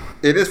guy?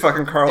 It is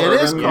fucking Carl Urban.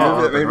 It is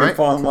Carl that made Urban, me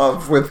fall in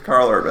love with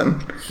Carl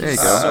Urban. There you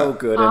go. So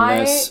good in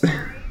this.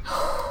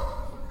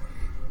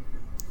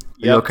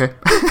 You okay?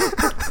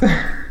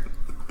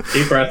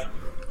 Deep breath.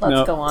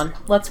 Let's go on.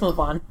 Let's move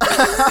on.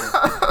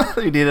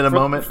 You needed a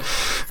moment.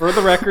 For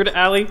the record,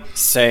 Allie,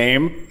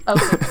 same.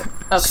 Okay.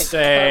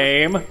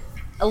 Same.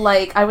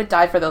 Like, I would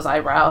die for those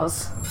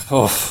eyebrows.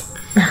 Oh.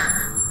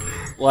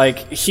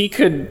 Like, he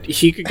could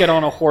get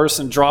on a horse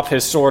and drop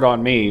his sword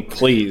on me,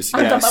 please. I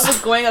thought Yes. that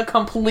was going a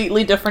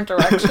completely different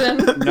direction.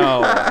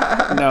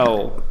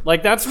 No.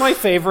 Like, that's my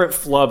favorite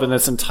flub in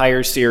this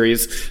entire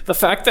series. The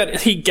fact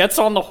that he gets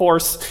on the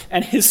horse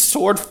and his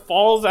sword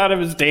falls out of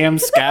his damn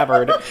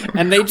scabbard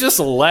and they just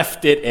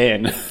left it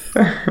in.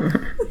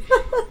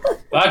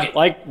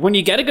 Like, when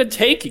you get a good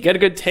take, you get a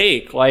good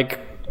take. Like,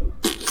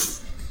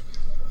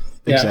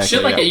 Yeah, Exactly,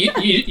 shit like yeah.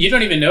 it, you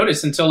don't even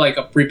notice until like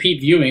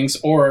repeat viewings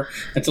or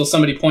until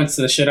somebody points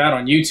to the shit out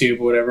on YouTube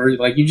or whatever.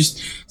 Like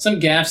some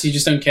gaps you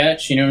just don't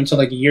catch, until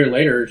like a year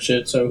later or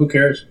shit. So who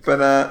cares?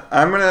 But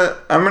I'm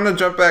gonna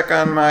jump back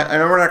on my. I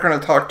know we're not gonna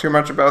talk too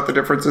much about the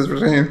differences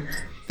between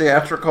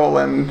theatrical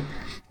and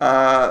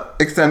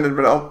extended,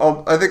 but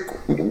I think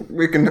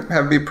we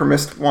can be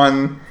permissed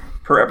one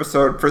per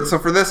episode. So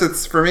for this,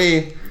 it's for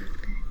me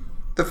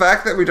the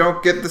fact that we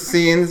don't get the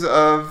scenes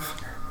of.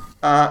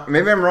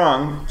 Maybe I'm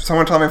wrong.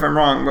 Someone tell me if I'm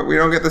wrong, but we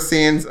don't get the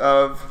scenes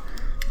of.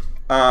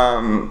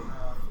 Oh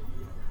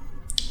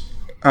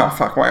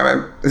fuck! Why am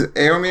I? Is it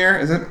Eomir?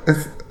 Is it?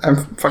 I'm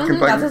fucking blanking.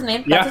 That's his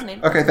name. Yeah. That's his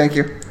name. Okay, thank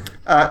you.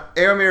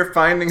 Eomir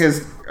finding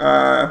his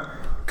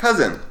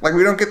cousin. Like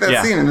we don't get that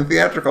Yeah. scene in the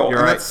theatrical, You're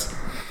and right. that's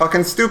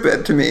fucking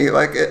stupid to me.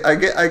 Like I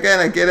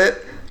get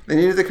it. They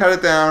needed to cut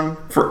it down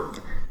for.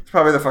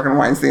 Probably the fucking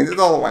Weinstein's.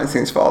 It's all the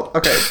Weinstein's fault.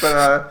 Okay,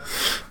 but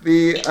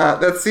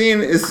that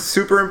scene is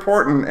super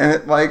important, and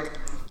it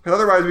because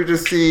otherwise we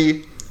just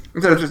see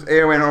instead of just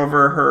AOing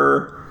over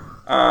her,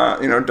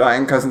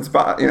 dying cousin's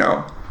body,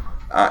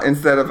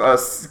 instead of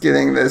us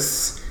getting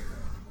this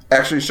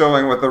actually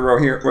showing what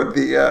what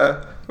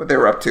they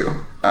were up to.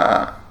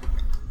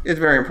 It's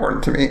very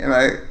important to me, and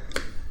I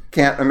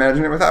can't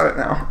imagine it without it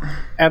now.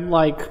 And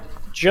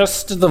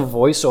just the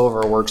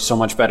voiceover works so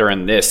much better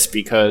in this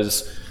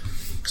because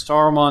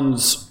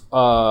Saruman's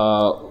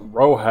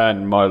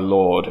Rohan, my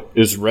lord,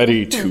 is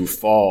ready to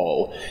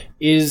fall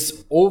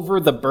is over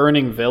the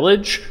burning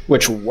village,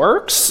 which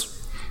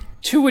works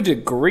to a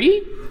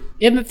degree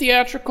in the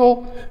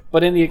theatrical,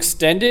 but in the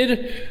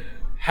extended,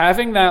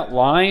 having that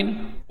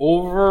line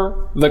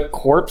over the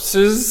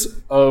corpses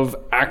of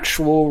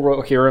actual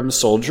Rohirrim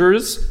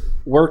soldiers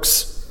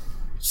works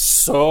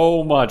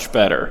so much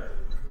better.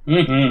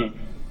 Mm-hmm.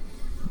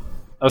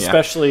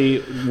 Especially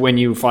when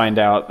you find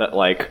out that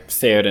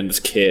Theoden's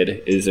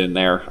kid is in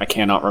there. I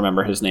cannot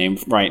remember his name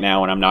right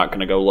now, and I'm not going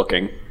to go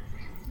looking.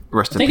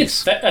 Rest I in think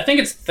peace. I think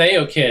it's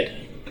Theo Kid,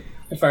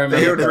 if I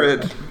remember.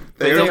 Theodred.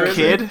 Theo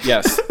Kid?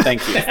 Yes,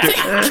 thank you.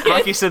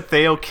 Rocky said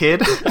Theo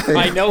Kid.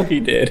 I know he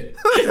did.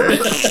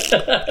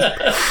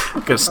 Gotta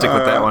stick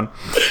with that one.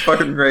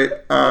 Fucking great.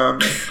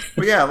 But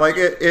yeah,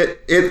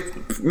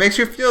 it makes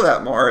you feel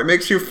that more. It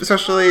makes you,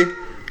 especially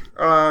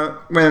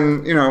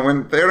when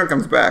Theoden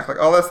comes back,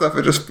 all that stuff.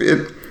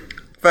 The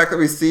fact that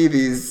we see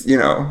these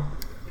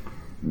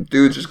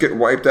dudes just get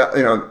wiped out.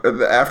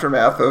 The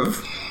aftermath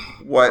of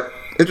what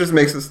it just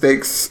makes the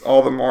stakes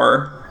all the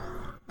more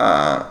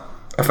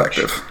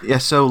effective. Yeah,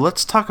 so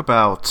let's talk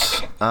about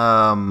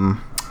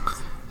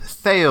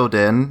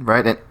Theoden,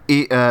 right? And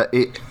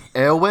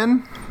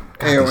Eowyn.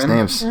 God, these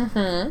names.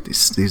 Mm-hmm.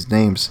 These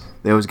names.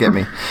 They always get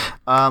me.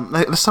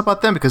 Let's talk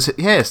about them because,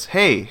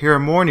 here are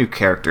more new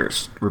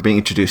characters we're being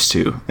introduced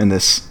to in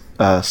this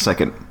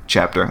second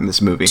chapter in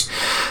this movie.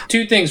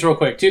 Two things real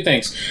quick.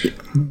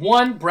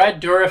 One,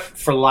 Brad Dourif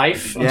for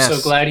life. I'm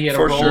so glad he had a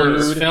for role sure. in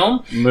this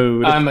film.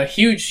 Mood. I'm a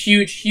huge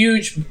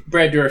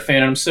Brad Dourif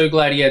fan. I'm so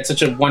glad he had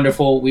such a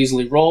wonderful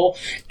Weasley role.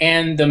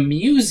 And the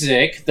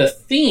music, the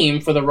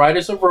theme for the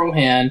Riders of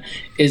Rohan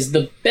is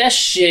the best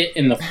shit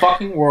in the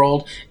fucking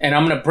world. And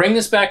I'm going to bring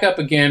this back up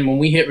again when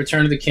we hit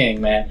Return of the King,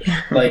 man.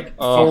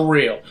 For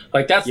real.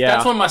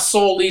 That's when my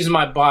soul leaves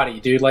my body,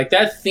 dude.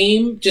 That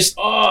theme just,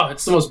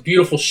 it's the most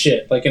beautiful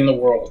shit, in the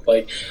world.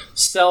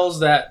 Sells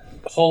that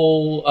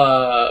whole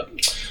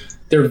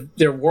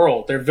their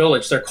world, their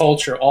village, their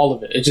culture, all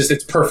of it.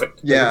 It's perfect.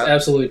 Yeah, it's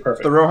absolutely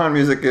perfect. The Rohan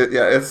music,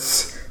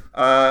 it's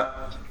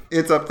up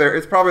there.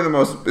 It's probably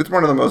it's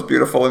one of the most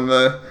beautiful in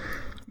the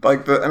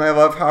and I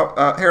love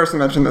how Harrison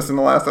mentioned this in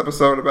the last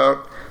episode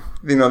about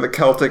the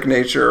Celtic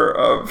nature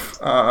of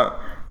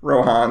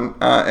Rohan,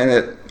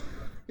 and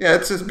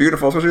it's just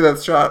beautiful, especially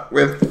that shot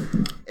with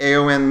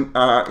Eowyn,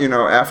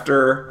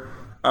 after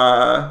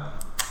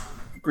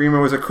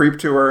Grima was a creep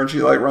to her, and she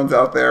runs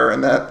out there,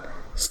 and that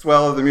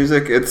swell of the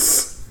music,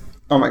 it's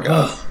oh my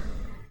god,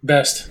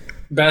 best.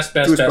 Yeah,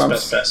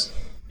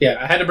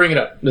 I had to bring it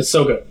up. It's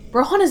so good.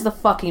 Rohan is the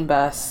fucking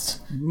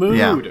best. Mood.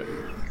 Yeah.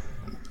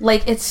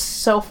 It's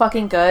so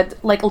fucking good.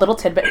 A little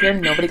tidbit here,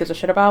 nobody gives a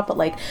shit about, but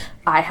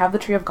I have the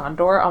Tree of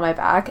Gondor on my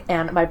back,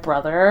 and my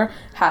brother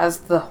has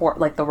the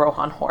the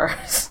Rohan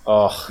horse.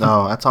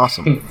 Oh, that's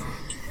awesome.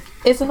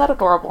 Isn't that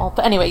adorable?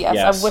 But anyway, yes.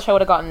 Yes. I wish I would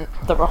have gotten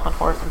the Rohan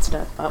horse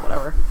instead, but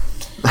whatever.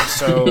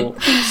 So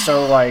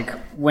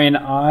when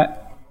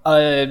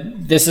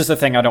this is the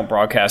thing I don't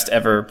broadcast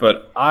ever,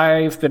 but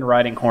I've been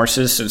riding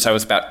horses since I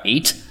was about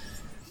 8.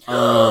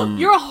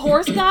 You're a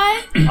horse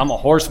guy? I'm a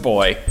horse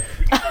boy.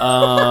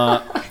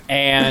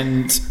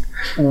 And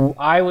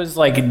I was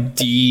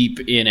deep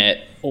in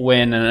it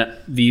when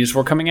these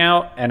were coming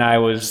out, and I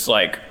was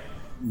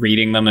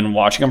reading them and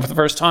watching them for the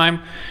first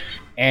time.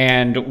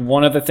 And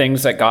one of the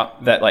things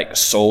that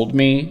sold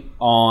me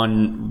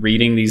on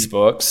reading these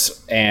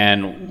books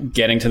and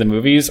getting to the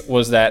movies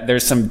was that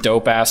there's some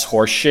dope ass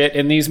horse shit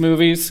in these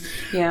movies.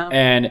 Yeah.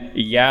 And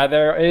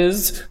there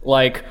is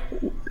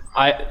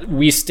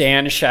We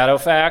stand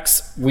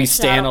Shadowfax. We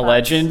stand a Shadowfax,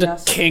 legend.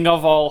 yes. King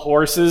of all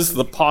horses.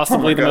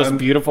 Possibly the most God.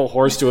 beautiful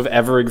horse to have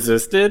ever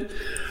existed.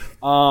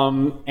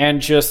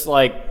 And just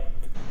like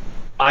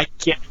I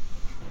get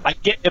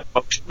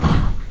emotional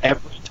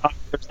every time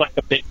there's like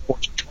a big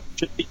horse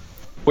tragedy,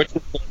 which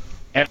is like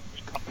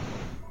every couple.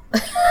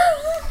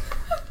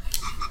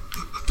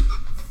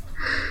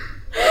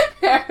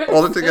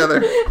 Hold it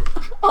together.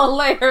 All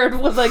I heard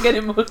was I get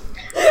emotional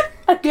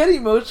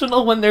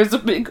when there's a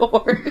big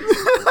horse.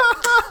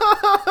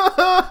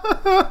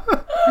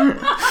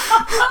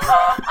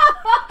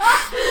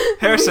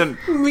 Harrison,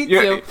 Me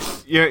too.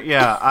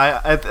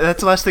 that's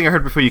the last thing I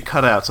heard before you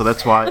cut out, so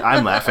that's why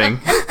I'm laughing.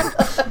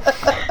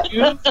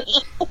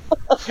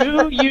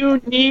 Do you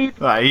need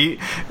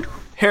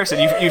Harrison,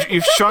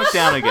 you've shrunk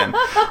down again.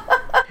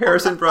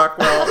 Harrison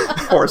Brockwell,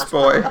 horse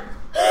boy.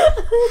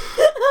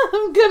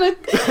 I'm gonna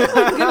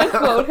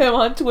quote him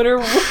on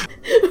Twitter.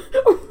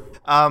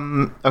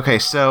 Okay,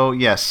 so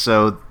yes,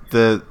 so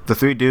the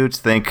three dudes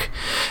think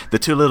the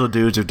two little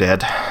dudes are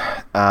dead.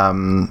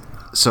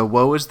 So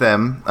woe is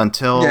them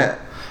until Yeah,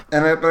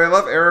 but I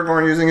love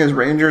Aragorn using his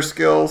ranger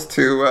skills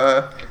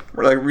to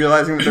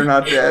realizing that they're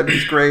not dead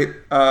is great.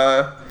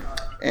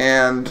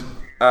 And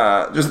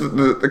just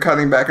the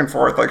cutting back and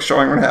forth, like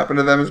showing what happened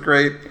to them is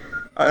great.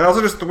 And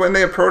also just when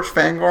they approach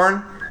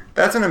Fangorn,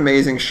 that's an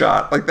amazing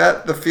shot. Like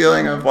that, the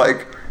feeling of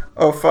like,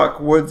 oh fuck,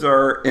 woods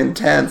are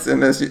intense in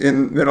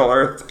Middle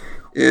Earth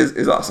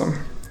is awesome.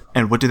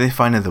 And what do they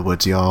find in the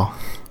woods, y'all?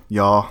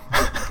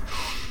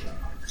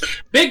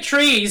 Big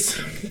trees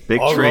Big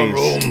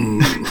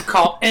trees.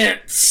 called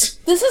ants.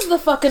 This is the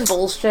fucking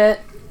bullshit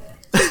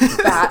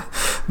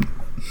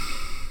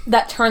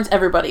that turns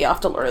everybody off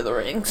to Lord of the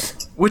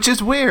Rings. Which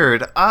is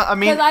weird. I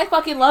mean, Because I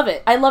fucking love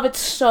it. I love it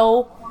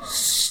so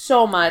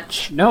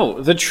much.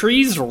 no, the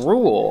trees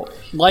rule.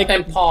 Like,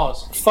 And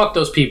pause. Fuck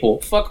those people.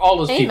 Fuck all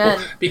those Amen.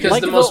 people. Because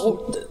Like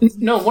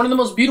one of the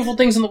most beautiful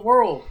things in the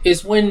world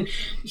is when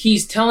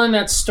he's telling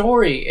that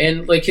story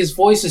and like his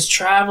voice is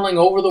traveling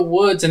over the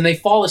woods and they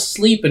fall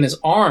asleep in his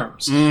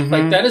arms.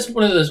 Like that is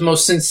one of the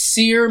most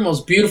sincere,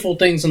 most beautiful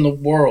things in the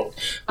world.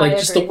 Like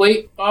just the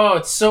agree. way,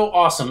 it's so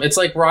awesome. It's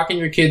like rocking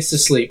your kids to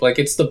sleep. Like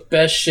it's the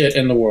best shit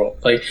in the world.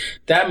 Like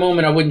that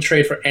moment I wouldn't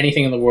trade for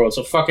anything in the world.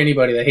 So fuck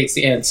anybody that hates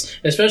the Ents.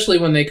 Especially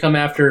when they come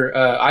after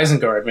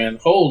Isengard, man.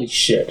 Holy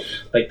shit.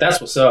 Like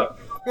that's what's up.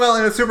 Well,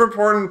 and it's super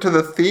important to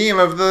the theme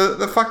of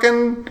the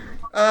fucking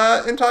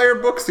entire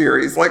book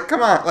series. Like,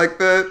 come on, like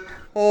the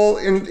whole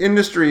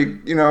industry,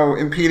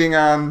 impeding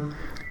on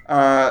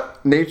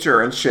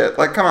nature and shit.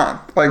 Like, come on,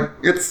 like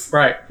it's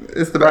Right.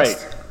 It's the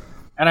best. Right.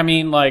 And I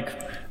mean, like,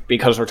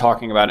 because we're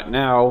talking about it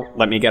now,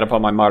 let me get up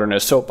on my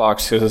modernist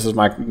soapbox because this is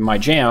my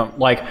jam.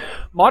 Like,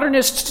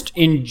 modernists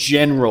in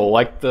general,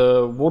 like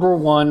the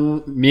World War I,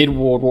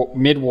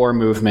 mid-war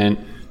movement,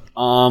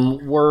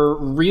 were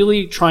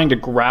really trying to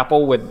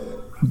grapple with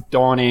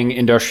dawning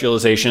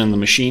industrialization in the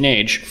machine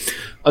age,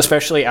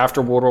 especially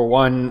after World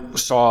War I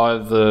saw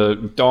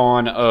the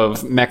dawn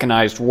of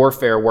mechanized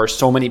warfare where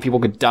so many people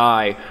could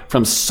die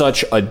from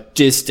such a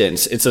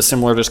distance. It's a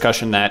similar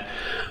discussion that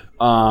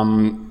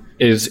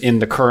is in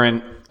the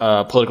current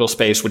political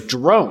space with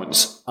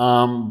drones.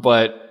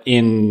 But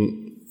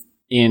in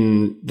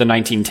the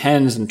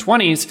 1910s and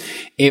 20s,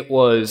 it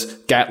was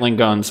Gatling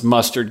guns,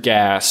 mustard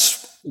gas,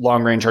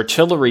 long-range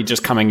artillery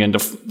just coming into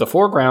the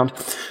foreground.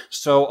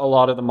 So a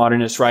lot of the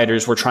modernist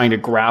writers were trying to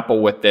grapple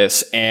with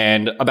this,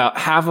 and about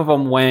half of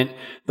them went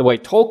the way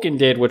Tolkien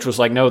did, which was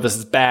like, no, this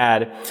is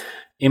bad.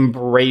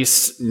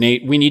 Embrace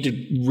we need to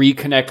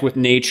reconnect with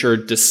nature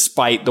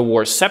despite the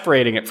war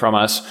separating it from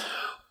us.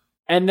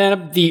 And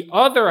then the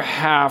other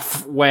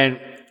half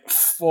went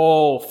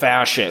full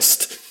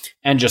fascist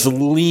and just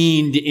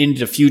leaned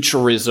into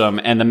futurism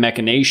and the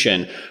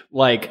machination.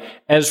 Like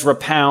Ezra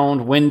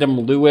Pound, Wyndham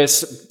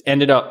Lewis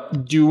ended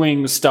up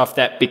doing stuff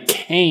that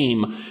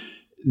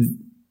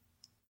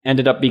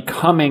ended up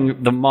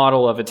becoming the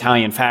model of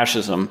Italian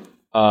fascism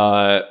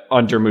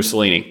under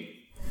Mussolini.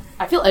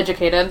 I feel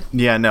educated.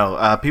 yeah,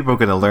 no, people are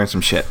going to learn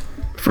some shit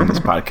from this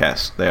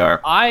podcast. They are.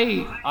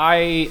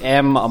 I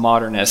am a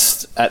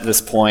modernist at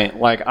this point.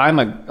 Like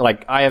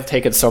I have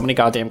taken so many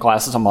goddamn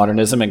classes on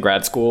modernism in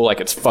grad school.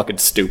 Like it's fucking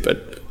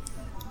stupid.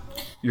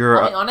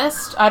 You're I'll be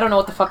honest, I don't know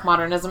what the fuck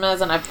modernism is,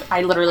 and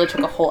I literally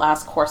took a whole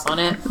ass course on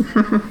it.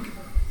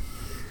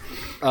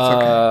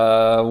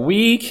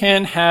 We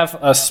can have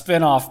a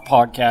spin-off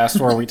podcast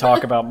where we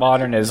talk about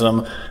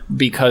modernism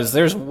because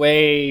there's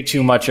way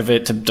too much of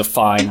it to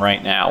define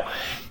right now.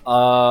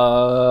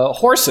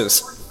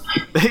 Horses.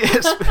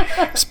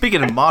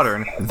 Speaking of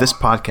modern, this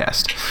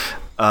podcast.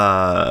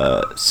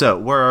 So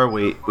where are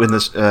we in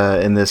this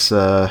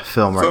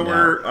film right So now?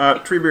 we're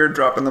Treebeard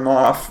dropping them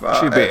off.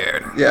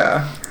 Treebeard.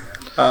 Yeah.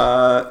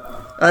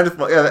 I just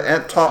the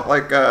Ent taught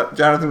like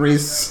Jonathan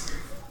Rhys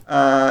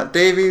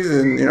Davies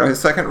in his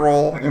second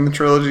role in the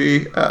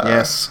trilogy.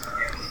 Yes.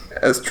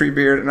 As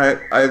Treebeard, and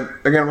I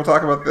again we'll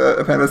talk about the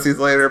appendices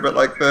later, but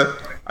like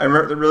I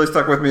remember that really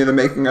stuck with me. The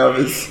making of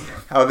is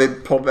how they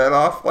pulled that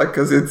off, like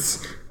because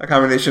it's a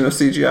combination of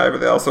CGI, but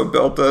they also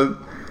built a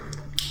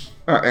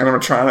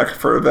animatronic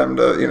for them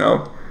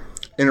to,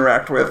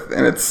 interact with,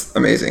 and it's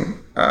amazing.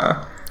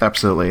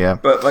 Absolutely, yeah.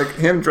 But like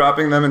him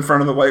dropping them in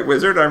front of the White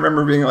Wizard, I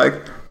remember being like,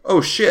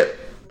 "Oh shit!"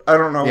 I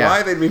don't know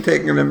why they'd be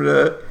taking him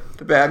to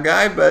the bad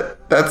guy,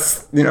 but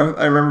that's I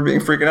remember being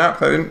freaking out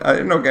because I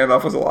didn't know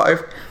Gandalf was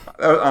alive.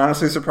 That was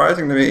honestly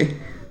surprising to me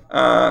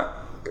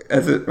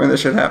when this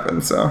shit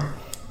happened.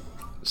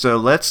 So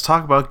let's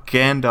talk about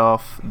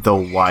Gandalf the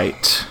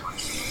White.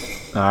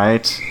 All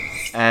right,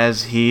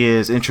 as he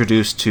is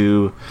introduced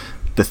to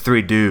the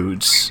three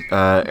dudes,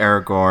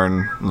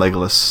 Aragorn,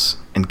 Legolas,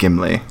 and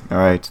Gimli. All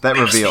right, that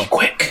reveal.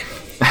 Quick.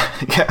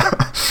 Yeah,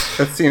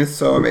 that scene is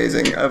so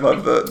amazing. I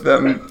love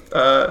them.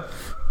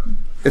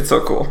 It's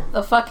so cool.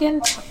 The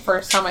fucking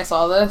first time I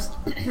saw this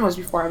was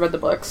before I read the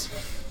books.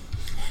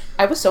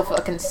 I was so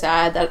fucking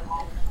sad that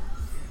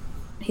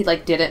he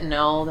didn't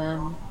know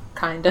them,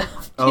 kind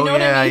of. Oh, you know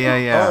what I mean?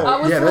 yeah.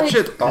 Oh, yeah, that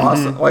shit's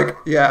awesome.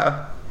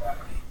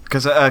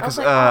 Because that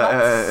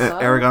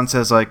Aragorn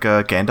says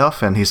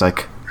Gandalf, and he's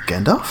like,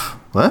 Gandalf?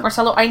 What?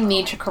 Marcelo, I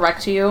need to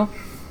correct you.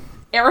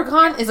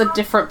 Aragon is a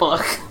different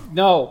book.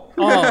 No.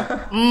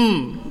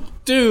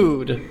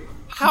 Dude,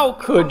 how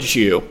could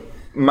you?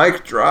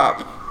 Mic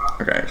drop.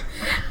 Okay.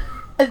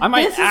 I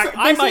might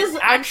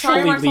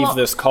actually leave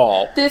this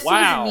call. This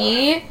wow. was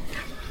me.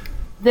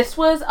 This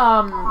was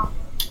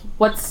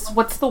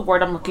what's the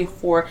word I'm looking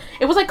for?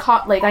 It was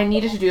I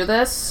needed to do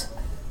this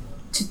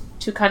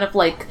to kind of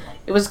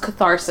it was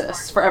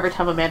catharsis for every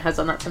time a man has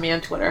done that to me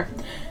on Twitter.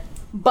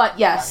 But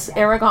yes,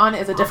 Aragon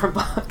is a different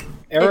book.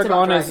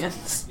 Aragon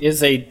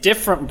is a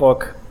different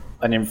book,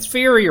 an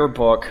inferior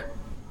book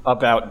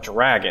about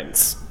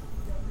dragons.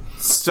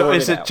 So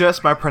is it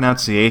just my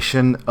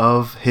pronunciation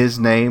of his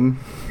name?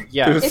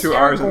 Yeah. There's two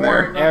R's in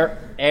there.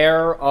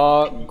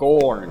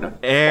 Aragorn.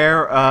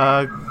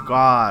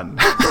 Aragon.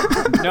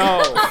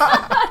 No.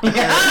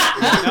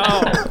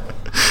 No.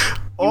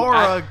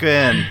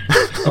 Oregon.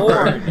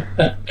 Orn.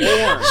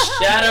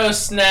 Shadow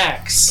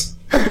snacks.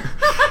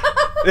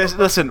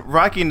 Listen,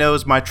 Rocky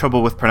knows my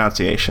trouble with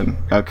pronunciation,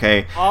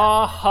 okay?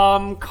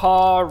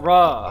 Ahamkara.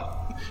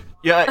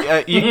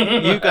 Yeah,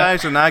 you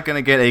guys are not going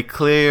to get a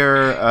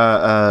clear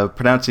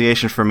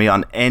pronunciation from me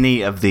on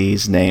any of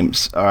these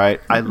names, all right?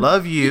 I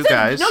love you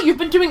guys. No, you've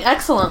been doing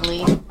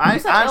excellently.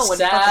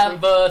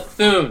 Sabathun.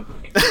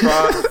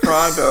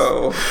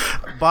 Frodo.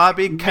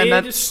 Bobby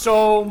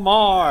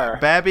Midsommar.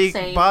 Bobby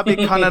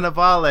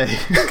Cannavale.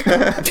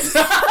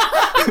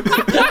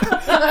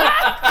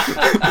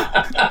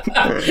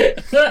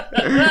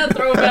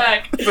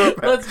 Throwback.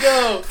 Let's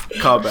go.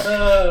 Callback.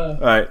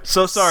 All right.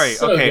 So sorry.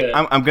 So okay, good.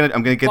 I'm gonna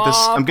get this.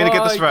 I'm gonna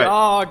get this right.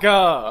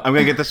 Yaga. I'm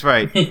gonna get this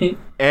right.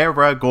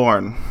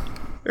 Aragorn.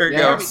 There you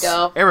There go. we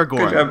go.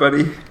 Aragorn. Good job,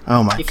 buddy.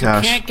 Oh my If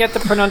gosh. you can't get the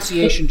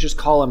pronunciation, just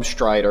call him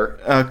Strider.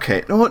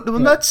 Okay. No,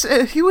 that's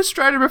he was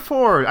Strider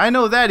before. I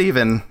know that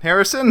even.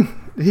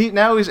 Harrison. He's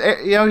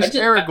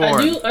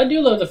Aragorn. I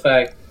do love the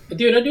fact,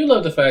 dude. I do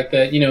love the fact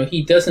that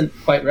he doesn't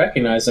quite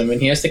recognize him,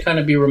 and he has to kind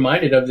of be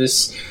reminded of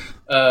this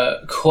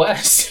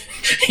quest.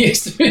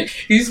 He's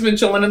been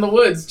chilling in the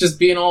woods, just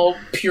being all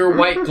pure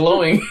white,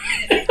 glowing,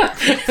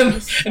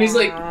 and he's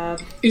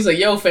like,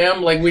 "Yo,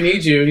 fam, we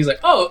need you." And he's like,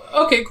 "Oh,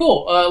 okay,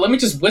 cool. Let me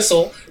just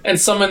whistle and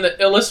summon the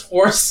illest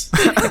horse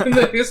in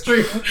the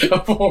history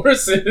of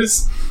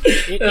horses."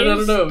 I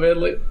don't know,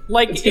 man.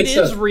 It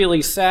is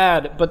really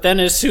sad, but then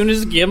as soon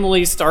as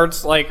Gimli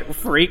starts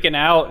freaking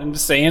out and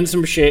saying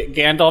some shit,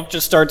 Gandalf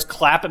just starts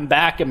clapping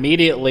back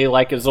immediately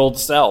like his old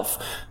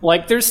self.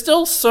 There's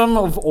still some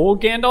of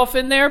old Gandalf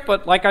in there,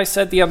 but like I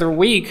said the other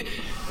week,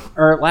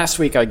 or last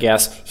week I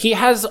guess, he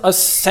has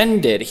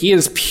ascended. He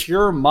is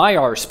pure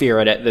Maiar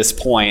spirit at this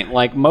point.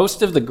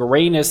 Most of the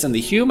grayness in the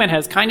human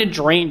has kind of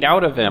drained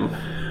out of him,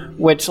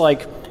 which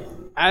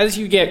as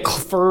you get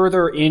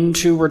further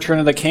into Return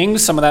of the King,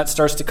 some of that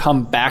starts to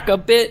come back a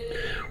bit,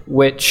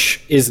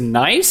 which is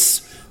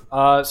nice.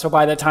 So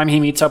by the time he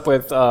meets up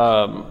with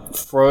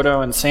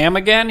Frodo and Sam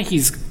again,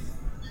 he's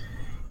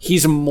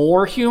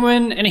more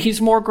human and he's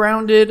more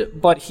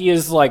grounded, but he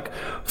is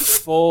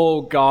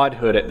full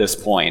godhood at this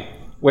point,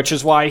 which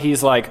is why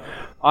he's I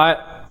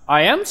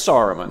am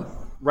Saruman,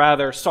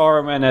 rather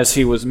Saruman as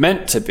he was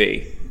meant to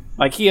be.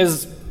 He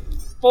has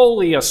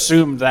fully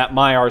assumed that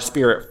Maiar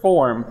spirit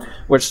form,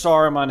 which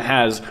Saruman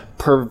has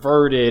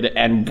perverted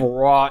and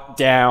brought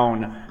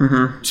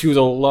down to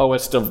the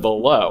lowest of the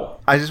low.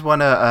 I just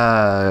want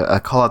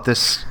to call out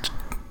this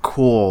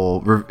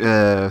cool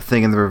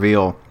thing in the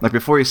reveal.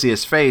 Before you see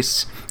his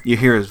face, you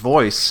hear his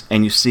voice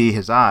and you see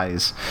his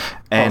eyes,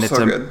 and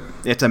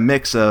it's a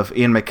mix of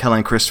Ian McKellen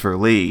and Christopher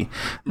Lee.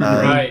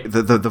 Right.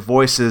 The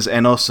voices,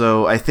 and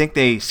also I think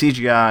they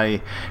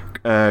CGI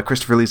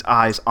Christopher Lee's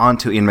eyes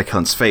onto Ian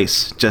McKellen's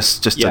face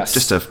just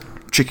to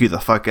trick you the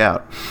fuck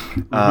out.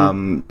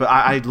 But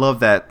I love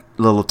that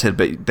little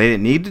tidbit. They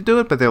didn't need to do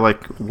it, but they're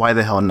like, why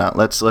the hell not?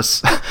 Let's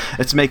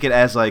let's make it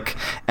as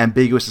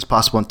ambiguous as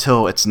possible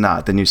until it's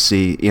not. Then you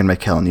see Ian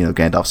McKellen,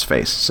 Gandalf's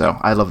face. So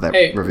I love that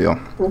reveal.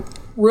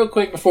 Real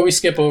quick before we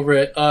skip over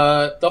it,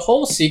 the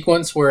whole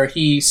sequence where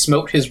he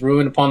smoked his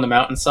ruin upon the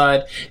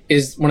mountainside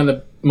is one of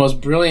the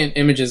most brilliant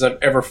images I've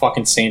ever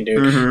fucking seen,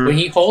 dude. When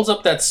he holds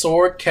up that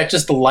sword,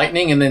 catches the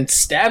lightning, and then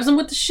stabs him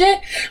with the shit,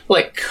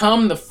 like,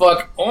 come the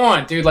fuck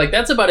on, dude. Like,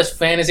 that's about as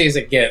fantasy as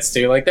it gets,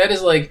 dude. Like, that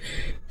is like,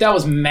 that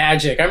was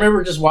magic. I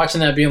remember just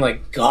watching that being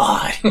like,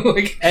 God.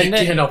 Like, and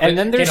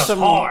then there's some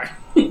hard.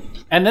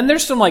 And then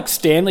there's some like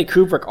Stanley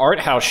Kubrick art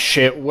house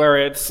shit where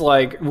it's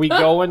like we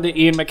go into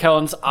Ian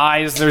McKellen's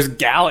eyes, there's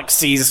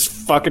galaxies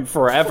fucking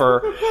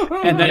forever,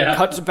 and then it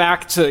cuts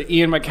back to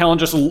Ian McKellen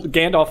just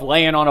Gandalf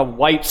laying on a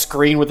white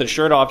screen with his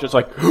shirt off, just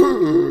like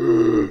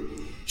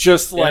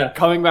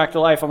coming back to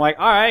life. I'm like,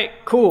 all right,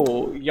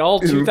 cool, y'all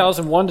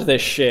 2001 to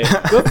this shit.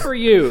 Good for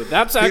you.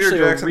 That's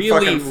actually a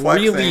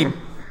really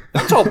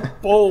that's a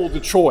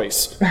bold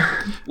choice.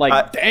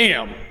 Like,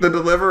 damn. The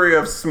delivery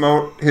of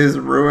 "Smote his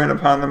ruin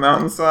upon the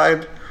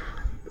mountainside,"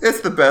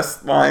 it's the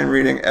best line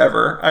reading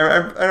ever.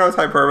 I know it's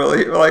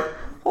hyperbole, but like,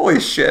 holy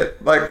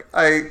shit. Like,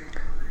 I'm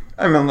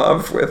in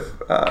love with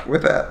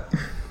that.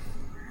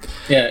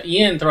 Yeah,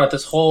 Ian throughout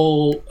this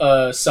whole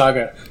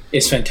saga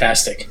is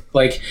fantastic.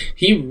 Like,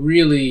 he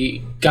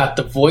really got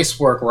the voice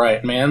work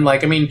right, man.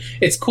 Like, I mean,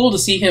 it's cool to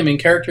see him in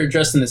character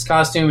dressed in this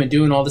costume and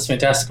doing all this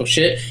fantastical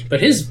shit,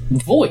 but his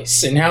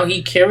voice and how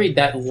he carried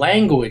that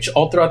language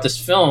all throughout this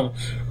film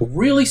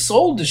really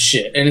sold the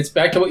shit. And it's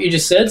back to what you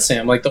just said,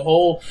 Sam. Like,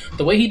 the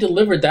way he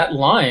delivered that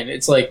line,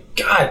 it's like,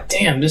 God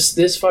damn,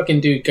 this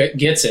fucking dude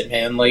gets it,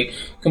 man. Like,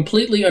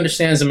 completely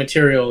understands the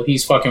material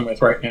he's fucking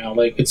with right now.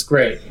 Like, it's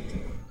great.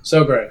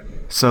 So great.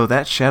 So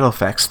that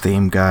Shadowfax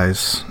theme,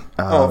 guys.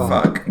 Oh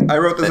fuck! I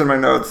wrote this in my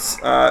notes.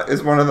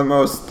 Is one of the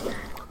most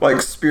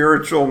like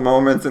spiritual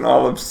moments in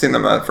all of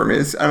cinema for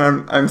me.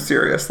 And I'm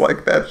serious.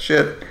 Like, that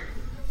shit,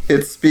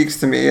 it speaks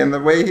to me. And the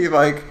way he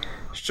like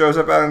shows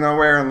up out of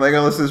nowhere and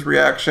Legolas's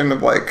reaction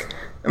of like,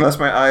 unless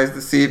my eyes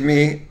deceive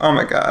me. Oh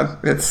my god,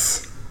 it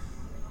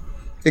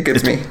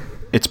gets me.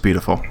 It's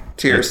beautiful.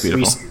 Tears. It's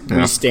beautiful.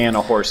 We stand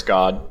a horse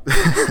god.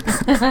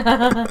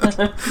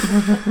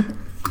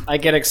 I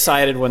get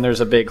excited when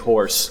there's a big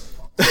horse.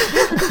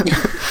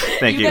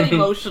 Thank you. You get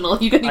emotional.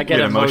 I get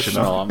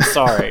emotional. I'm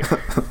sorry.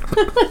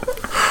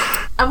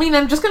 I mean,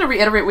 I'm just going to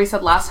reiterate what we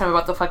said last time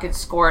about the fucking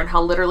score and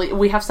how literally,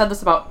 we have said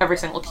this about every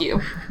single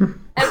cue.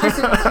 Every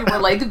single cue, we're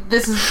like,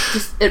 this is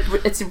just,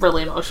 it's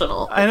really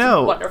emotional. I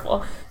know. It's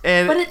wonderful.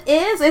 But it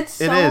is. It's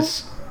so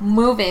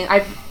moving.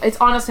 It's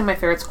honestly my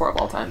favorite score of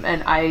all time,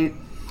 and I'm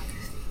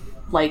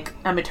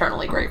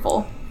eternally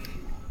grateful.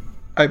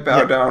 I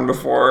bow down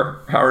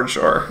before Howard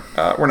Shore.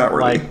 We're not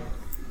worthy.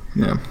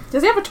 Yeah.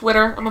 Does he have a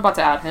Twitter? I'm about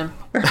to add him.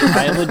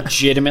 I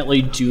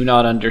legitimately do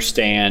not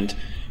understand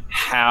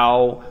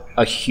how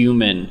a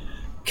human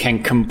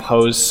can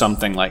compose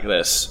something like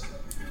this.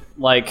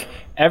 Like,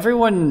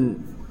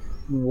 everyone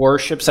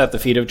worships at the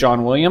feet of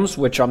John Williams,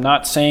 which I'm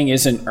not saying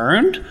isn't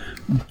earned,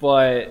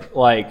 but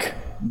like,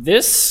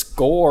 this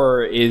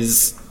score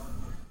is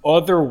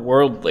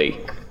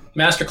otherworldly.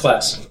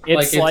 Masterclass.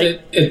 It's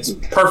it's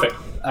perfect.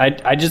 I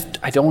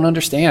don't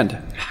understand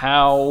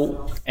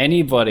how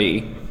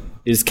anybody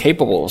is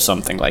capable of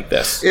something like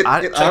this. It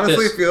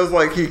honestly feels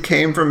like he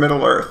came from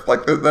Middle Earth.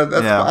 Like that's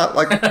not,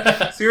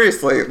 like,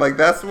 seriously, like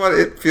that's what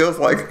it feels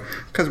like.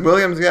 Because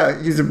Williams,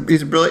 he's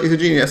a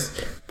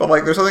genius. But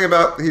like, there's something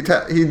about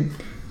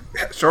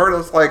Shore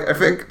is like, I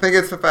think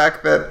it's the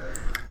fact that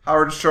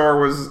Howard Shore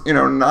was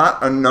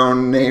not a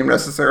known name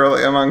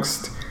necessarily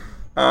amongst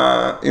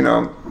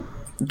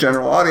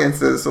general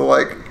audiences. So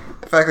like,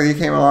 the fact that he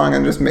came along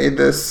and just made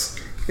this,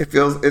 it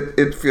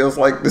feels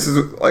like this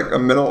is like a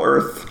Middle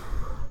Earth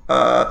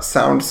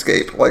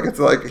soundscape. Like, it's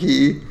like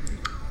he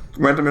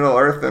went to Middle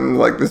Earth and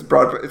like this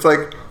broad. It's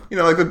like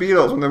like the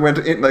Beatles when they went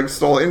to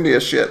stole India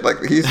shit.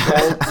 Like, he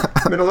stole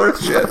Middle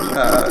Earth shit.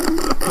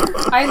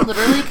 I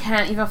literally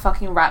can't even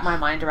fucking wrap my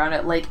mind around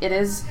it. Like, it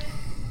is.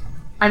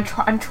 I'm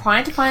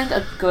trying to find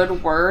a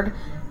good word,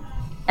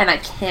 and I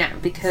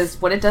can't,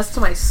 because what it does to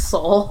my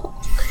soul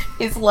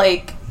is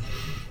like,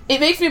 it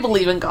makes me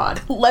believe in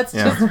God. Let's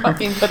just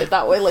fucking put it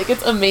that way. Like,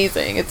 it's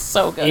amazing. It's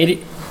so good.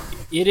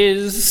 It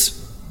is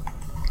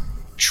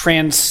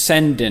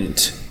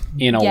transcendent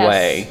in a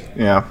way.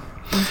 Yeah.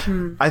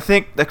 Mm-hmm. I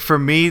think, like, for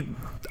me,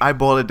 I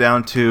boiled it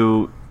down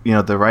to,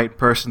 the right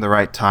person, the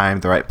right time,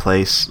 the right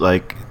place.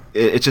 Like,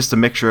 it's just a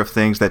mixture of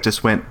things that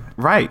just went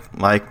right.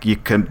 Like, you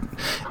could,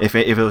 if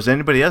it was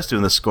anybody else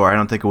doing the score, I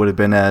don't think it would have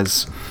been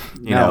as,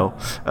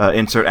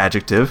 insert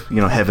adjective,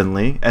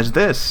 heavenly as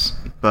this.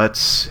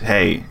 But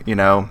hey,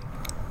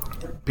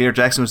 Peter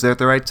Jackson was there at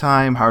the right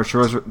time. Howard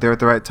Shore was there at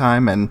the right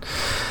time, and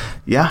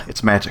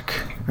it's magic.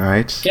 All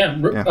right.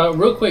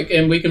 Real quick,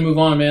 and we can move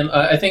on, man.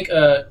 I think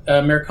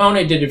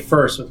Morricone did it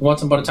first with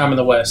Once Upon a Time in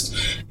the West.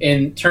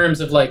 In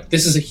terms of, like,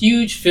 this is a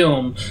huge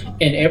film,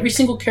 and every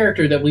single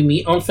character that we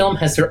meet on film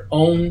has their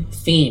own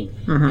theme,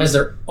 has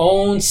their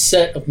own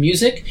set of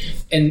music,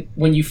 and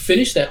when you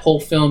finish that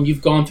whole film,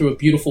 you've gone through a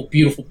beautiful,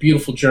 beautiful,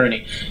 beautiful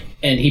journey.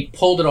 And he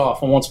pulled it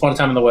off on Once Upon a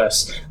Time in the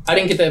West. I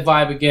didn't get that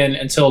vibe again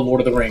until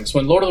Lord of the Rings.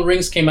 When Lord of the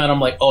Rings came out,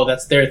 I'm like, oh,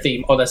 that's their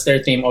theme. Oh, that's their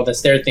theme. Oh,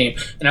 that's their theme.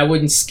 And I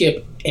wouldn't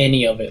skip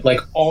any of it.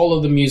 Like, all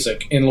of the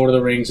music in Lord of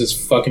the Rings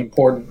is fucking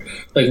important.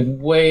 Like,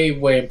 way,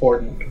 way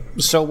important.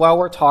 So while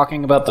we're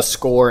talking about the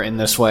score in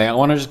this way, I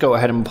want to just go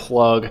ahead and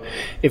plug.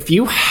 If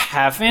you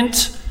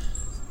haven't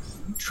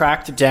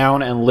tracked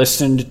down and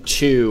listened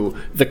to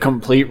the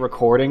complete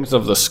recordings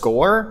of the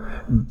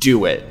score,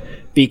 do it.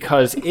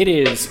 Because it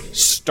is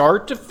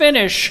start to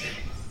finish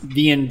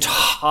the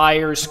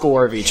entire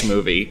score of each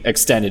movie,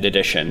 extended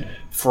edition,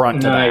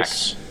 front to back.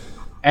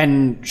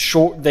 And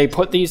they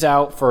put these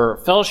out for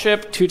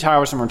Fellowship, Two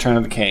Towers, and Return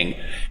of the King.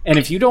 And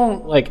if you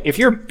don't, like, if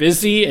you're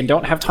busy and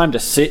don't have time to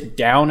sit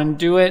down and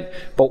do it,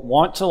 but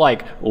want to,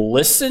 like,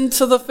 listen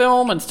to the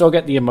film and still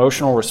get the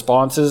emotional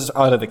responses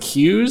out of the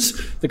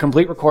cues, the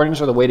complete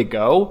recordings are the way to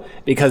go,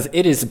 because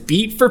it is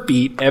beat for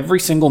beat every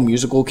single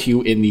musical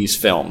cue in these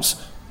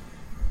films.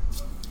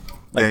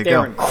 Like,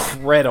 they're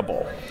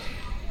incredible.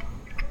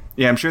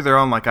 Yeah, I'm sure they're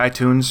on, like,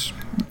 iTunes,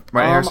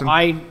 right, Harrison?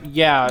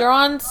 They're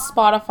on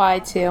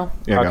Spotify too.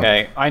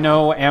 Okay, I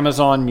know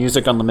Amazon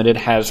Music Unlimited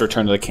has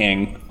Return of the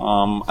King.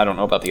 I don't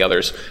know about the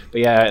others,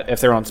 but yeah,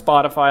 if they're on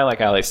Spotify, like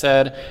Ali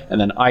said,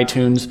 and then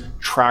iTunes,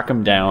 track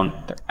them down.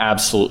 They're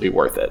absolutely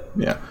worth it.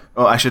 Yeah.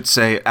 Oh, I should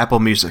say Apple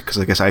Music, because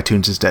I guess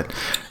iTunes is dead.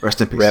 Rest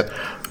in peace. Rip.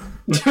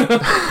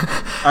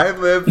 I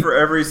live for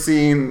every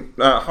scene.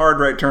 Hard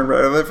right turn,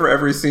 but I live for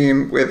every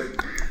scene with.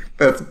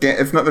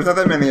 There's not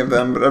that many of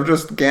them, but of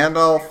just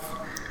Gandalf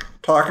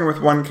talking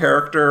with one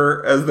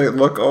character as they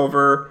look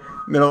over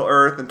Middle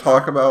Earth and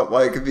talk about,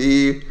 like,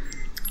 the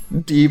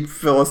deep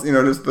just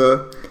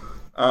the.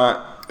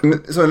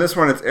 So in this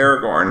one, it's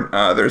Aragorn.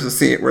 There's a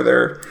scene where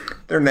they're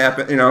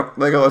napping.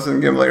 Legolas and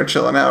Gimli are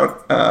chilling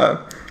out,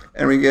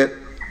 and we get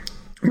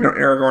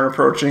Aragorn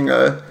approaching,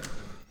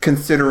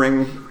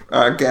 considering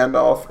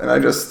Gandalf, and I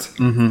just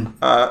and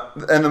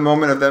the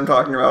moment of them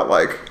talking about,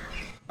 like.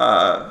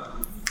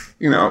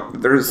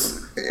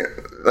 There's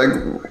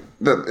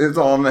it's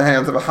all in the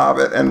hands of a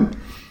hobbit, and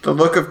the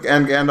look of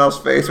Gandalf's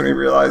face when he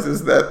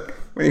realizes that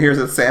when he hears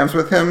that Sam's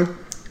with him,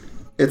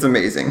 it's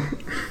amazing.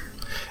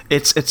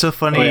 It's so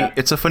funny. Oh, yeah.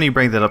 It's so funny you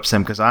bring that up,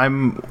 Sam, because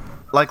I'm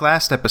like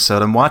last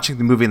episode. I'm watching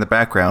the movie in the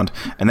background,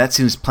 and that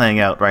scene's playing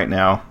out right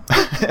now.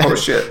 Oh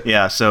shit!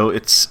 Yeah, so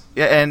it's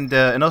and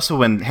also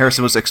when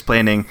Harrison was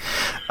explaining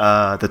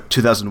the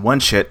 2001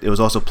 shit, it was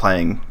also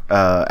playing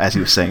as he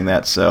was saying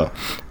that. So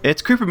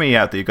it's creeping me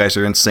out that you guys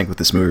are in sync with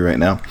this movie right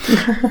now.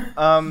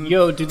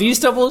 Yo, do these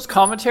double as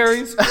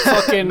commentaries?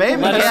 Fucking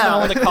Maybe, let us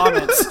know in the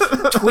comments.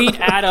 Tweet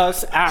at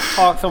us at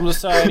Talk Film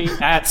Society,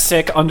 at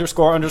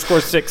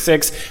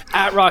sick__66,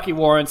 at Rocky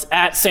Warrants,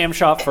 at Sam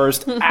Shot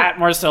First, at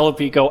Marcelo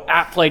Pico,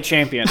 at Play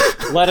Champion.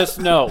 Let us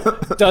know.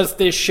 Does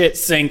this shit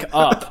sync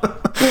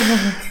up?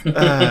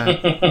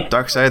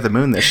 Dark Side of the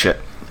Moon, this shit.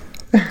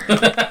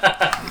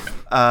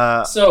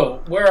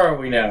 So where are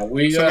we now?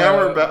 So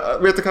now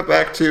we have to cut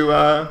back to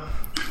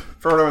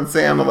Frodo and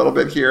Sam a little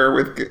bit here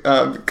with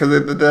because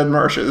of the dead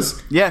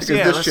marshes. Yes,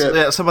 let's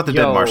talk about the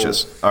dead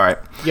marshes. All right.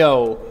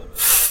 Yo,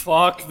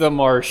 fuck the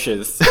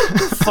marshes.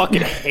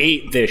 Fucking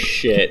hate this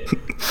shit.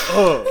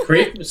 So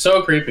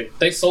creepy.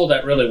 They sold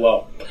that really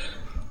well.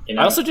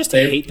 I also just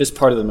hate this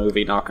part of the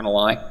movie. Not gonna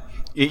lie.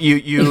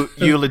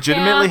 You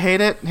legitimately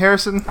hate it,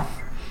 Harrison?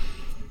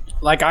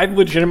 Like, I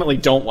legitimately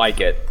don't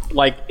like it.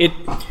 Like, it.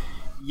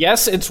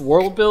 Yes, it's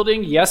world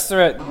building. Yes, they're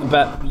at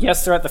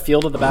the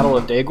field of the Battle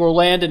of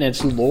Dagorland, and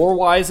it's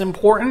lore-wise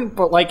important.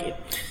 But like,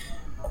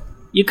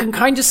 you can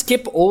kind of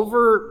skip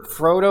over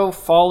Frodo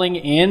falling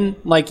in.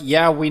 Like,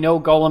 yeah, we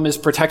know Gollum is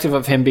protective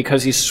of him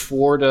because he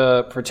swore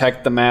to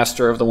protect the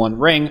Master of the One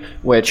Ring.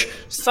 Which,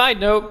 side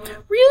note,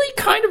 really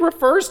kind of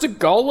refers to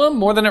Gollum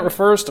more than it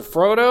refers to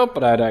Frodo.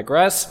 But I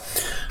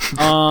digress.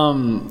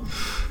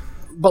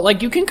 But,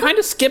 like, you can kind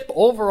of skip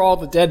over all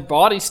the dead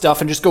body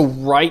stuff and just go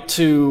right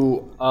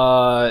to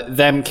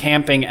them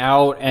camping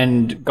out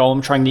and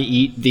Gollum trying to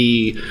eat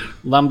the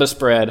lembas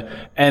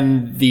bread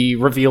and the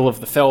reveal of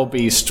the Fell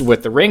Beast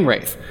with the Ring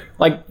Wraith.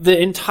 Like, the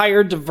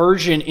entire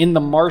diversion in the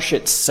marsh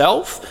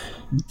itself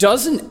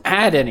doesn't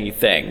add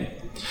anything.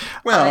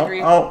 Well,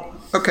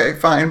 okay,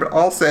 fine, but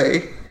I'll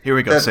say... Here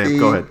we go, Sam,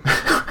 go ahead.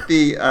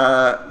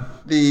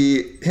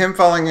 Him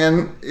falling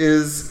in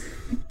is,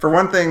 for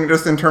one thing,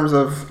 just in terms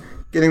of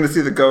getting to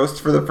see the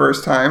ghost for the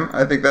first time,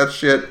 I think that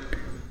shit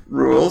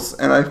rules.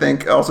 And I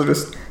think also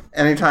just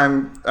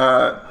anytime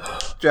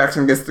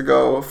Jackson gets to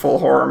go full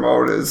horror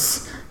mode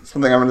is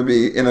something I'm going to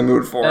be in the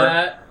mood for.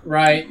 That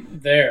right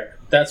there.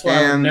 That's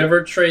why I would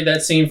never trade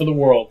that scene for the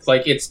world.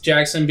 Like, it's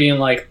Jackson being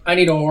like, I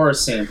need a horror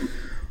scene.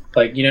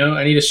 Like,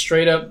 I need a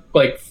straight up,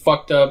 like,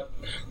 fucked up,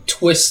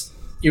 twist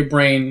your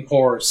brain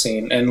horror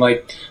scene. And,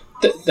 like,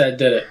 that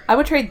did it. I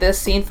would trade this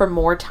scene for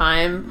more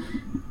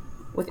time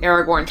with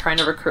Aragorn trying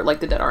to recruit,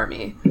 like, the dead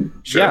army.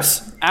 Sure.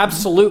 Yes,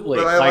 absolutely.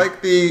 But I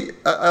like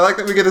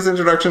that we get this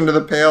introduction to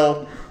the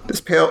pale,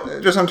 just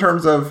in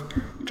terms of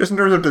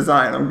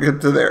design. I'm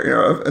good to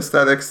there, of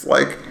aesthetics,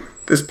 like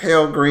this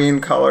pale green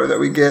color that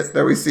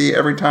we see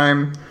every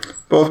time,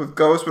 both with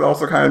ghosts, but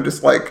also kind of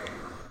just like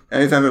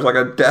anytime there's like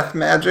a death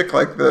magic,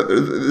 like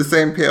the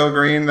same pale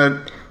green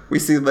that we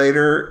see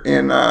later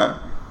in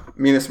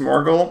Minas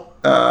Morgul.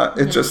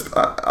 It just,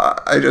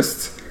 I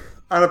just,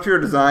 on a pure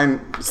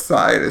design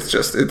side,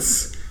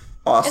 it's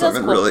awesome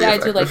and cool. really Yeah,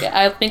 effective. I do like it.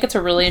 I think it's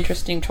a really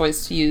interesting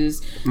choice to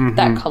use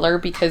that color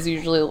because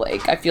usually,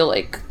 like, I feel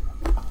like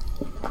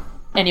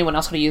anyone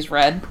else would use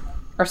red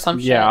or some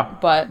shit.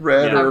 But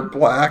red or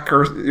black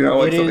or,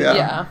 like, something.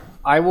 yeah.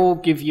 I will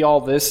give y'all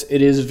this.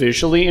 It is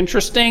visually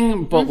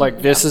interesting, but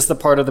like this is the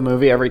part of the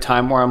movie every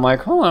time where I'm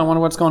like, oh, I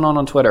wonder what's going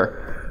on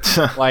Twitter.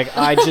 Like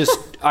I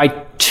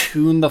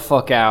tune the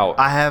fuck out.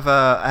 I have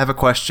a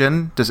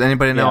question. Does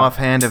anybody know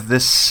offhand if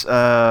this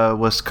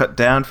was cut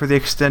down for the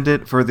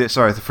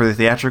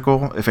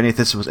theatrical? If any of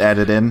this was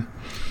added in?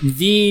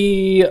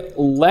 The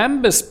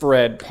lembas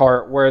bread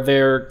part where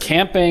they're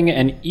camping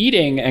and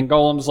eating, and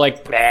Golem's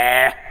like,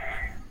 bah,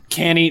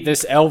 can't eat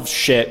this elf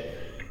shit.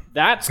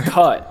 That's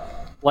cut.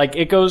 Like,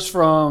 it goes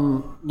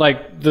from,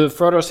 like, the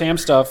Frodo Sam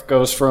stuff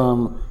goes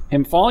from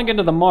him falling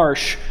into the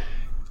marsh,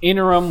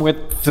 interim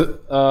with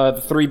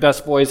the three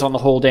best boys on the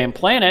whole damn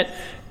planet,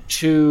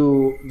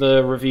 to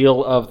the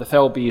reveal of the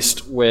Fell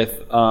Beast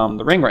with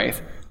the Ring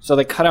Wraith. So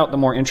they cut out the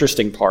more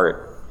interesting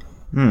part.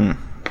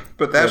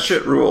 But that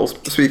shit rules.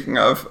 Speaking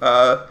of,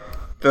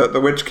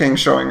 the Witch King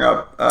showing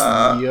up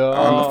on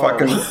the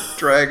fucking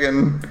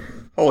dragon.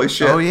 Holy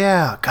shit. Oh,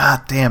 yeah.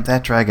 God damn,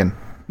 that dragon.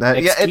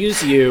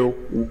 Excuse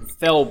you,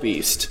 Fell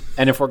Beast.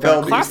 And if we're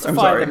going to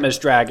classify them as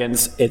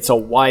dragons, it's a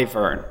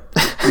wyvern.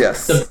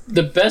 Yes.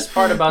 The best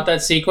part about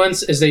that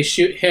sequence is they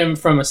shoot him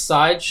from a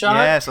side shot.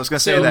 Yes, I was going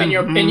to say that. In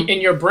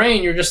your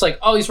brain, you're just like,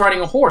 oh, he's riding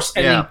a horse.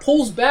 And then he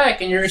pulls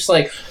back, and you're just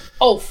like,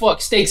 oh,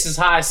 fuck, stakes is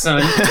high,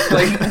 son.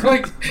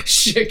 like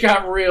shit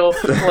got real.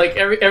 Like,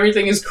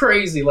 everything is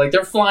crazy. Like,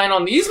 they're flying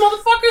on these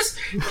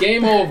motherfuckers.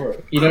 Game over.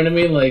 You know what I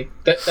mean? Like,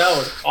 that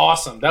was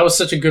awesome. That was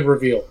such a good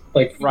reveal.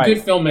 Like, good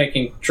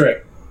filmmaking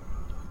trick.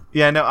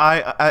 Yeah, no,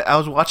 I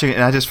was watching it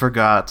and I just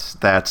forgot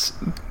that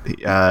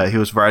he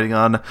was riding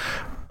on.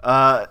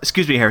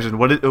 Excuse me, Harrison.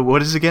 What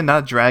is it again?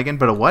 Not a dragon,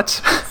 but a what?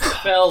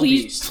 Fell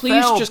Beast.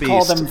 Please just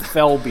call them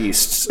Fell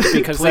Beasts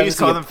because that is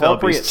the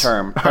appropriate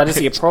term. That is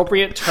the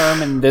appropriate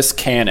term in this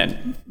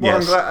canon. Well,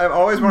 yes. I've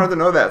always wanted to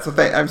know that. So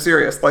I'm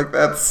serious. Like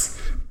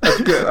that's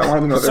good. I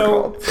wanted to know what they're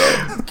called.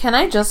 So. Can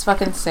I just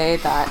fucking say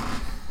that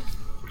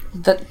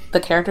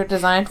the character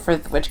design for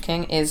the Witch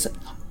King is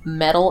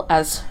metal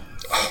as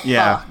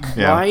yeah.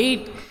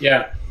 Right?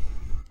 Yeah.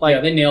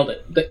 They nailed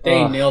it.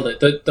 They nailed it.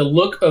 The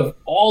look of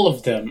all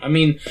of them. I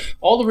mean,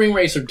 all the ring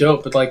wraiths are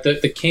dope, but like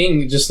the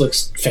king just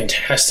looks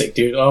fantastic,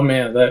 dude. Oh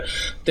man,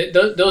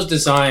 those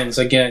designs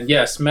again.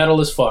 Yes,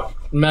 metal as fuck.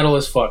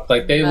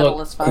 Like they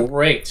look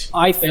great.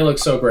 They look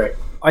so great.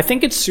 I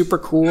think it's super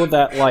cool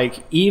that,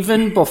 like,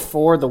 even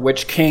before the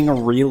Witch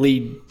King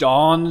really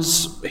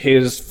dons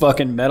his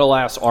fucking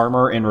metal-ass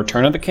armor in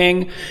Return of the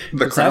King,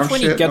 that's when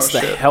he gets the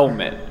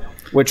helmet,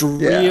 which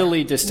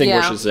really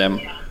distinguishes him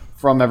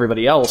from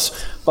everybody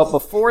else. But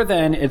before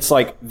then, it's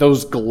like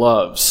those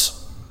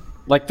gloves.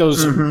 Like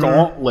those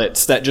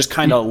gauntlets that just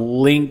kind of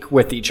link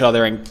with each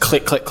other and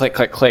click, click, click,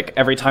 click, click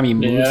every time he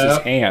moves his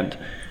hand.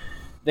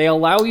 They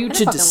allow you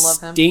to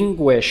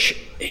distinguish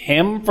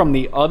him from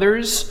the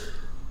others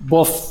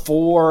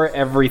before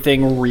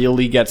everything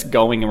really gets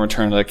going in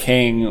Return of the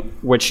King,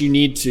 which you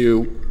need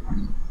to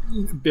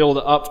build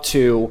up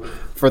to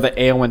for the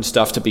Eowyn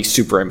stuff to be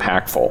super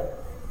impactful.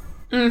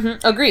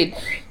 Agreed.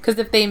 Because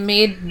if they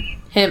made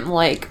him,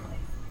 like,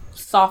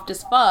 soft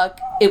as fuck,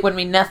 it would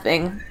mean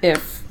nothing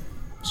if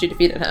she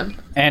defeated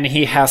him. And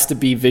he has to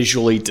be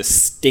visually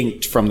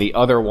distinct from the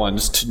other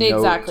ones to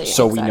know,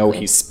 so we know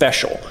he's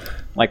special.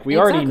 Like, we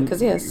already... because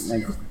he is.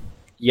 Like,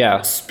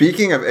 yeah.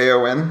 Speaking of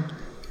Eowyn...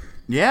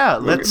 Yeah,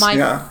 let's...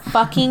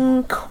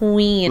 fucking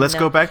queen. Let's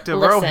go back to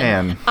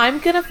Rohan. I'm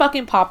gonna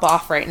fucking pop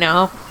off right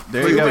now.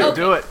 There you go.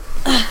 Do it.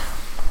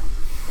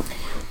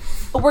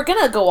 We're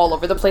gonna go all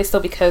over the place, though,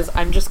 because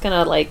I'm just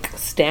gonna, like,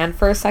 stand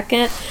for a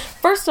second.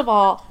 First of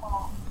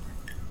all,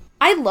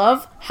 I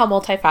love how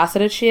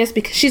multifaceted she is,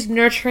 because she's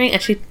nurturing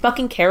and she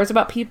fucking cares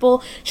about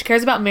people. She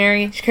cares about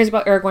Merry. She cares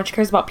about Aragorn. She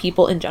cares about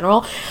people in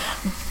general.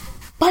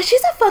 But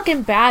she's a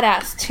fucking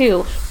badass,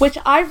 too, which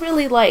I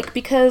really like,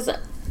 because...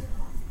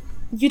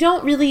 you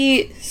don't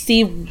really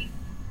see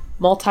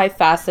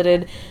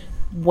multifaceted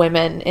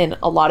women in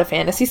a lot of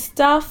fantasy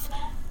stuff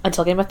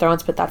until Game of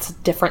Thrones, but that's a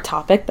different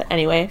topic. But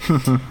anyway.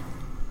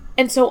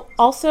 And so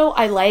also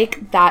I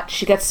like that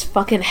she gets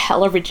fucking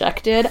hella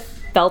rejected.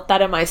 Felt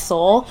that in my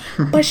soul.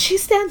 But she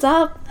stands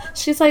up.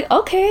 She's like,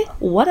 okay,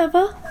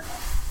 whatever.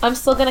 I'm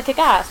still gonna kick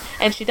ass.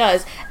 And she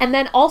does. And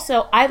then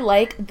also I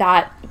like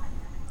that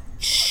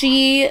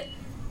she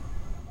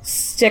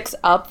sticks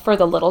up for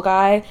the little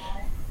guy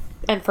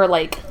and for,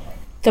 like,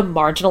 the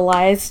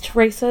marginalized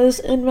races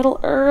in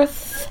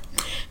Middle-earth,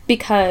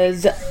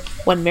 because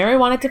when Merry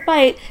wanted to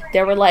fight,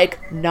 they were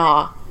like,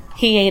 nah,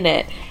 he ain't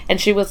it.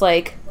 And she was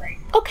like,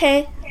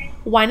 okay,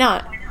 why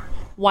not?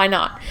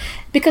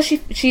 Because she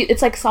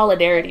it's like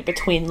solidarity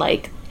between,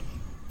 like,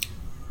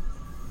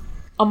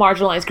 a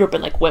marginalized group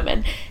and, like,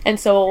 women. And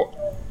so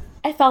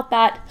I felt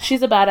that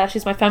she's a badass,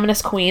 she's my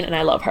feminist queen, and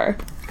I love her.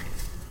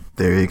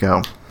 There you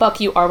go. Fuck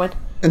you, Arwen.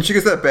 And she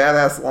gets that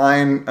badass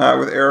line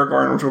with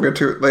Aragorn, which we'll get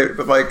to later.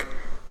 But like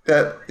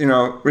that,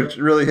 which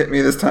really hit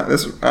me this time.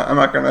 I'm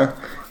not gonna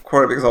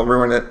quote it because I'll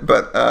ruin it.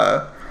 But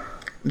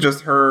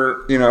just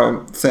her,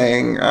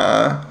 saying,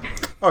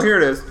 "Oh, here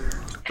it is.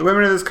 The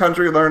women of this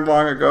country learned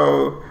long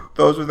ago.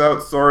 Those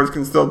without swords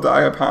can still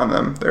die upon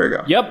them." There you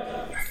go. Yep.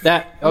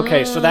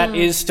 So that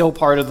is still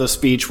part of the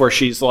speech where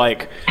she's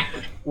like,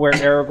 where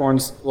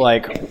Aragorn's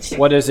like,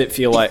 what does it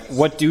feel like?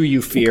 What do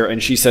you fear?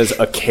 And she says,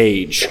 a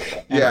cage.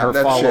 And her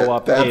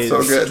follow-up is,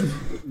 so good.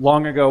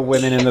 Long ago,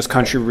 women in this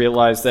country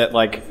realized that,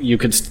 like, you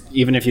could,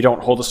 even if you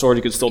don't hold a sword,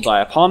 you could still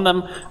die upon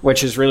them,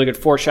 which is really good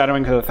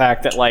foreshadowing to the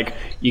fact that, like,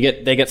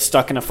 they get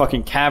stuck in a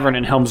fucking cavern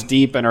in Helm's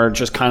Deep and are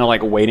just kind of,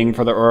 like, waiting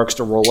for the orcs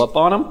to roll up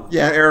on them.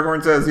 Yeah, and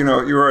Aragorn says, you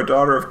are a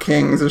daughter of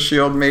kings, a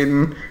shield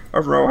maiden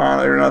of Rohan.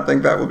 I do not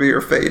think that will be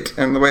your fate.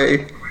 And the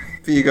way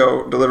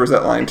Vigo delivers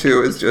that line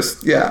too is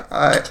just,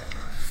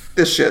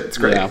 this shit, it's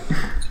great. Yeah.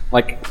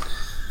 Like,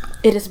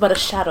 it is but a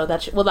shadow.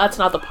 Well, that's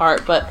not the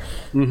part, but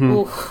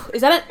oof.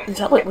 Was that in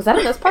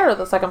this part or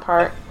the second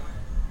part?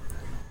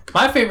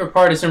 My favorite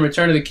part is in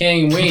Return of the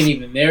King. We ain't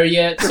even there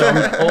yet, so I'm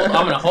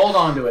gonna hold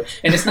on to it.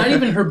 And it's not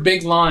even her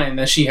big line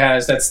that she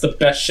has that's the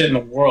best shit in the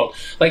world.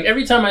 Like,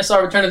 every time I saw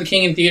Return of the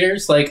King in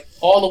theaters, like,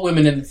 all the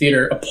women in the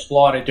theater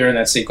applauded during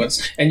that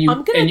sequence.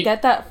 I'm gonna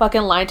get that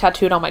fucking line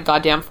tattooed on my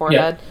goddamn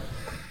forehead. Yeah.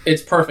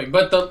 It's perfect.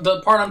 But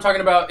the part I'm talking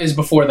about is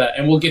before that,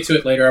 and we'll get to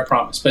it later, I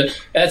promise. But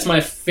that's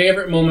my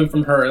favorite moment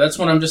from her. That's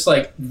when I'm just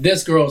like,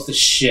 this girl's the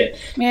shit.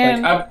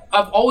 Man. Like,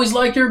 I've always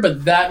liked her,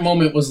 but that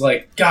moment was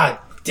like, God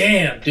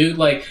damn, dude.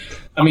 Like,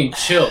 I mean,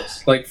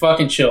 chills. Like,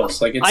 fucking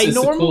chills. Like, it's the coolest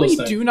thing. I normally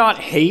do not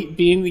hate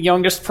being the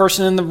youngest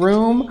person in the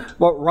room,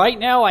 but right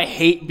now I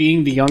hate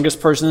being the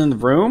youngest person in the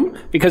room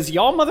because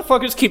y'all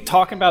motherfuckers keep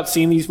talking about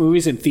seeing these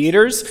movies in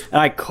theaters,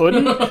 and I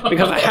couldn't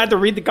because I had to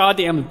read the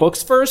goddamn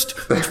books first,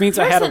 which means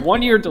I had a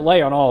 1-year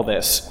delay on all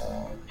this.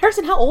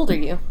 Harrison, how old are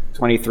you?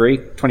 23,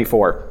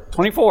 24.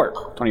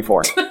 24.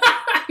 24.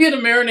 You had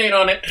to marinate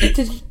on it.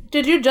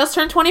 Did you just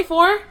turn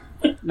 24?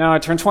 No, I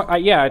turned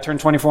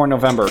 24 in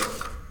November.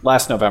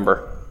 Last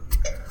November.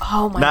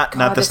 Oh my god,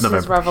 not this November.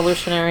 Is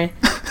revolutionary.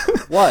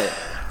 What?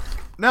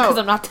 No. Because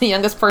I'm not the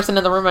youngest person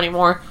in the room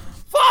anymore.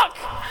 Fuck!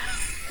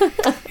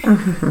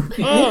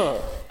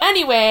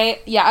 Anyway,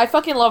 yeah, I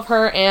fucking love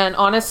her, and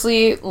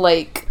honestly,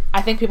 like,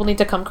 I think people need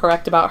to come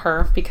correct about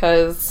her,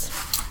 because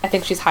I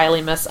think she's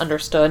highly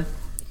misunderstood.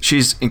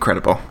 She's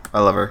incredible.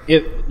 I love her.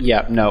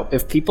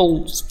 If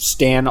people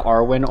stan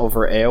Arwen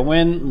over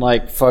Eowyn,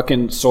 like,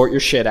 fucking sort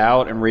your shit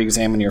out and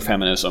re-examine your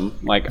feminism.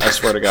 Like, I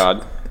swear to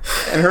God.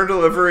 And her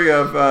delivery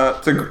of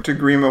to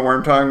Grima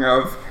Wormtongue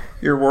of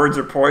 "your words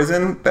are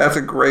poison," that's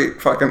a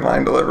great fucking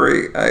line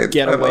delivery.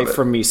 Get away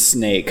from me,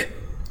 snake.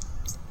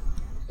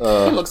 He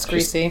looks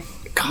greasy.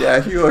 God. Yeah,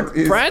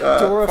 he's Brad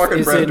Dourif fucking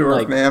is Brad in, Dourif,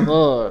 like, man.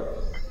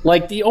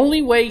 Like, the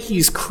only way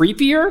he's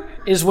creepier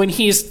is when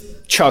he's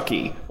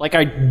Chucky. Like,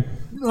 Have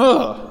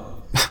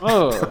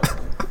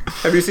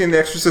you seen The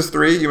Exorcist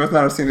 3? You must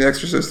not have seen The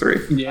Exorcist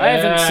 3. Yeah. I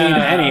haven't seen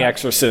any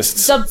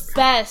Exorcists. The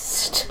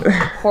best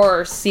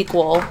horror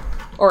sequel.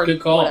 Or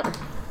good call. Whatever.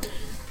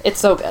 It's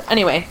so good.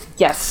 Anyway,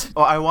 yes.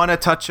 Oh, I want to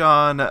touch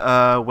on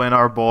when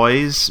our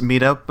boys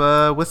meet up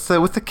with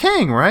the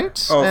king,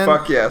 right? Oh,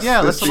 fuck yes. Yeah,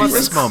 let's talk about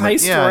this moment.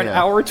 Christ, we're an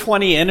hour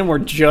 20 in and we're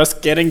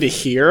just getting to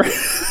here.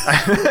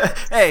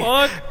 Hey,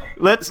 fuck.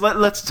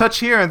 Let's touch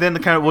here and then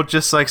we'll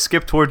just like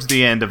skip towards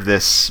the end of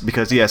this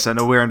because yes, I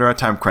know we're under a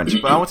time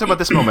crunch, but I want to talk about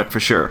this moment for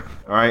sure.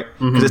 All right,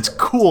 because it's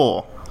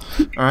cool.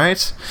 All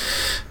right,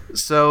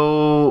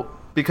 so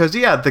because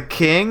the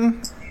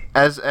king.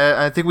 As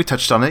I think we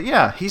touched on it,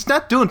 he's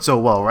not doing so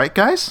well, right,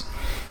 guys?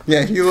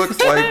 Yeah, he looks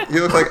like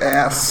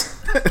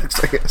ass.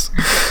 Looks like ass.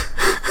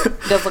 He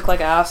does look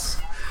like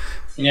ass.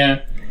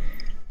 Yeah.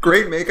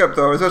 Great makeup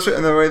though, especially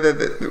in the way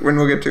that when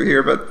we'll get to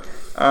here. But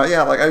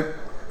like I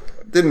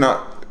did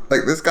not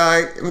like this guy.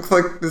 It looks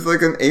like this is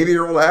like an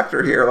 80-year-old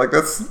actor here. Like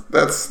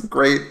that's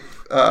great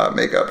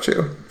makeup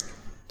too.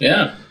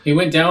 Yeah, he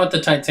went down with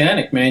the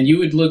Titanic, man. You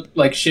would look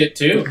like shit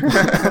too,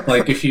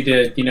 like if you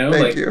did,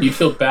 Thank you. You'd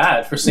feel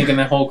bad for sinking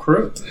that whole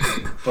crew.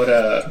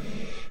 But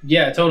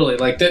yeah, totally.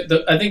 Like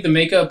I think the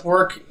makeup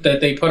work that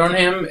they put on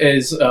him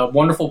is a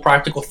wonderful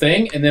practical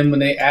thing. And then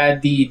when they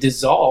add the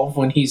dissolve,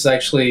 when he's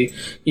actually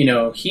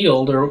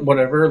healed or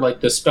whatever, like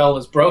the spell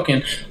is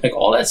broken, like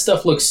all that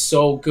stuff looks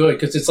so good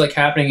because it's like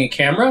happening in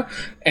camera,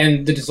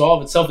 and the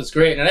dissolve itself is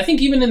great. And I think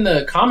even in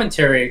the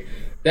commentary,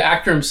 the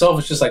actor himself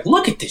is just like,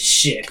 look at this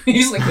shit.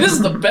 He's like, this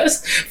is the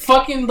best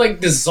fucking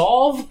like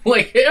dissolve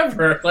like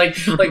ever. Like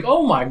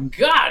oh my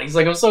god. He's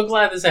like, I'm so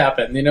glad this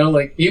happened.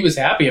 Like he was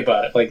happy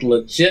about it, like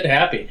legit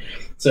happy.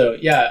 So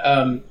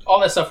yeah, all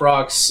that stuff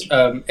rocks.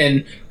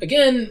 And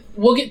again,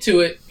 we'll get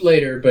to it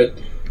later, but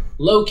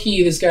low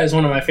key, this guy's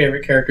one of my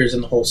favorite characters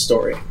in the whole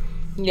story.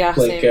 Yeah,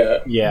 like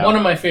one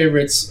of my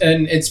favorites,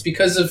 and it's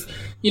because of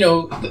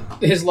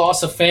his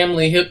loss of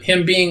family,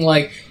 him being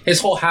like his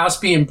whole house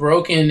being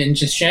broken and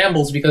just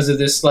shambles because of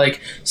this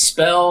like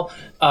spell,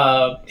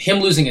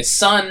 him losing his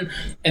son,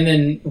 and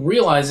then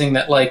realizing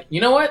that like, you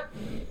know what,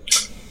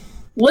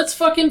 let's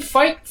fucking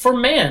fight for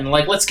man.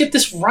 Like, let's get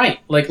this right.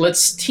 Like,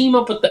 let's team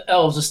up with the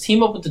elves.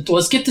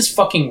 Let's get this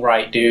fucking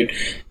right, dude.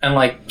 And,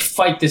 like,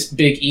 fight this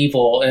big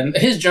evil. And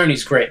his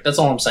journey's great. That's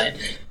all I'm saying.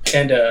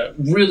 And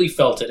really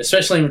felt it,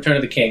 especially in Return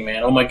of the King,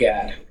 man. Oh, my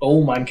God.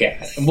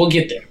 And we'll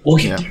get there.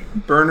 There.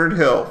 Bernard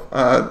Hill.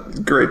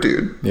 Great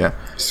dude. Yeah.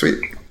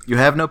 Sweet. You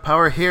have no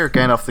power here,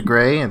 Gandalf the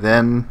Grey, and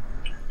then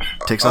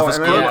takes off his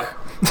cloak.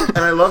 And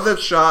I love that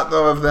shot,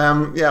 though, of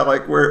them,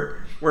 like, where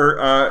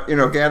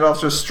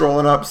Gandalf's just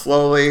strolling up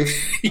slowly.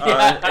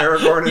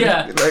 Aragorn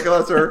and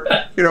Legolas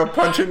are,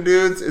 punching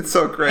dudes. It's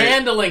so great.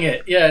 Handling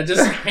it. Yeah,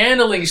 just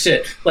handling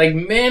shit. Like,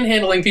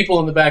 manhandling people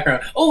in the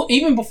background. Oh,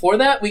 even before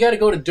that, we got to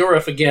go to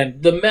Durif again.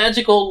 The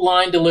magical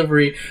line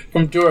delivery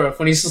from Durif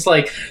when he's just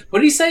like, what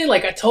did he say?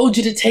 Like, I told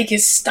you to take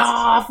his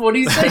staff. What did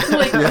he say?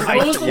 Like,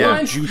 what was the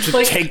line? You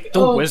to take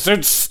the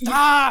wizard's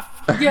staff.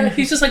 Yeah,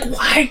 he's just like,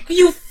 why,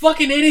 you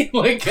fucking idiot?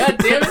 Like, god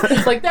damn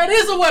it. Like, that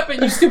is a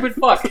weapon, you stupid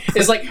fuck.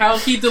 It's like how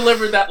he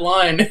delivered that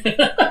line.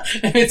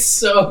 And it's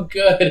so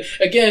good.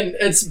 Again,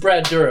 it's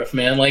Brad Dourif,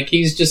 man. Like,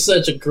 he's just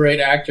such a great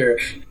actor.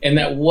 And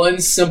that one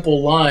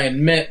simple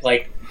line meant,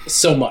 like,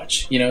 so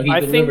much. He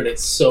delivered it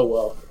so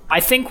well. I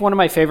think one of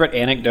my favorite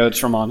anecdotes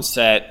from on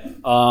set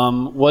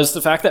was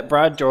the fact that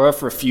Brad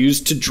Dourif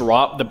refused to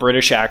drop the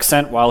British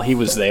accent while he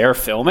was there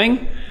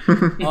filming.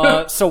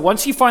 So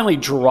once he finally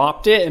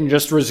dropped it and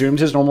just resumed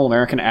his normal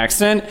American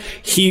accent,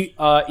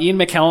 Ian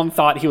McKellen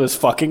thought he was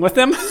fucking with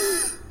him.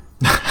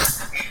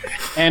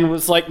 And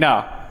was like,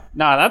 no,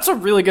 that's a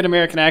really good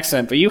American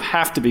accent, but you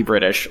have to be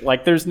British.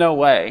 Like, there's no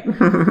way.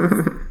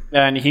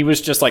 And he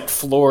was just, like,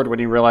 floored when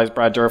he realized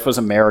Brad Dourif was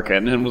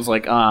American and was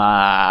like,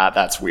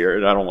 that's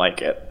weird. I don't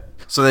like it.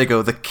 So there you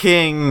go. The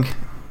king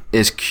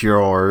is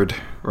cured,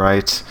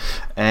 right?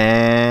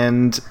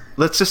 And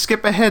let's just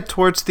skip ahead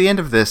towards the end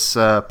of this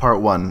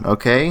part one,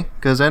 okay?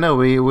 Because I know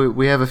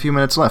we have a few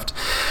minutes left.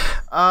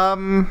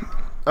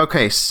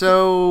 Okay,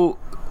 so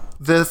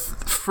the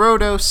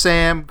Frodo,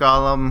 Sam,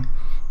 Gollum,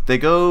 they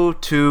go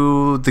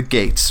to the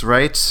gates,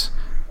 right?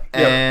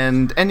 Yep.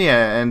 And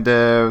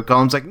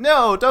Gollum's like,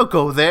 no, don't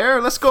go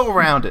there. Let's go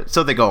around it.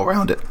 So they go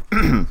around it.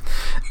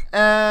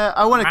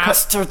 I want to.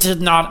 Master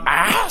did not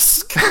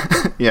ask.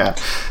 Yeah.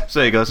 So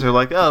there you go. So they're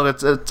like, oh,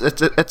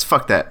 let's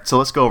fuck that. So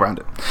let's go around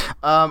it.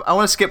 I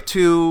want to skip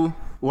to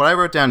what I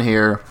wrote down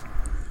here.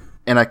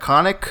 An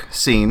iconic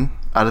scene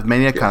out of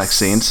many iconic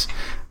scenes.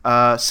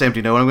 Sam, do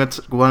you know what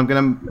I'm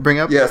going to bring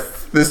up?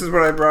 Yes. This is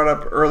what I brought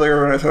up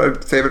earlier when I said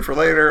I'd save it for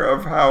later,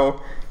 of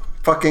how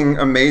fucking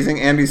amazing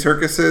Andy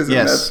Serkis is.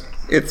 And that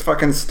it's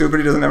fucking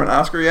stupid he doesn't have an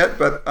Oscar yet,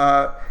 but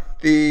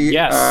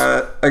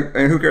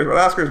and who cares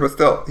about Oscars, but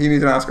still, he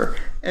needs an Oscar.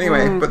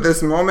 Anyway, but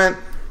this moment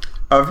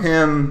of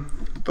him,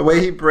 the way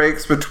he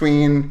breaks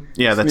between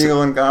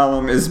Smeagol and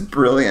Gollum is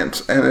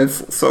brilliant, and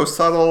it's so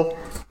subtle,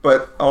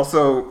 but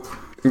also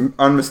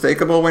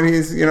unmistakable when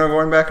he's,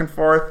 going back and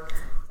forth.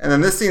 And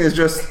then this scene is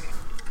just,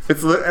 and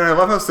I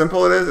love how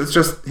simple it is. It's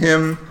just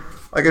him,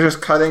 like, it's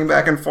just cutting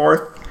back and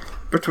forth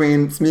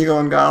between Smeagol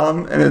and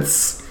Gollum, and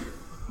it's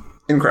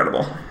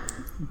incredible.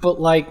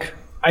 But, like,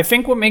 I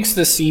think what makes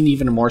this scene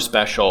even more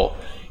special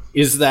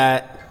is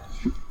that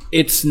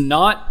it's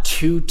not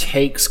two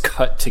takes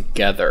cut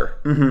together.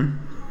 Mm-hmm.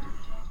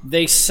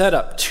 They set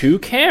up two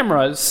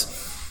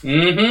cameras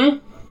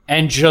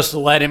and just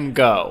let him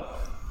go.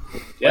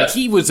 Yeah. Like,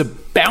 he was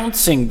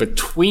bouncing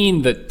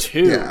between the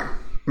two. Yeah,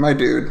 my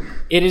dude.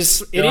 It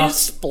is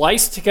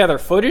spliced together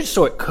footage,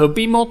 so it could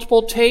be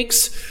multiple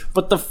takes,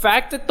 but the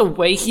fact that the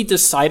way he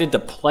decided to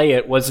play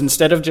it was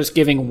instead of just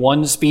giving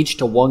one speech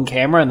to one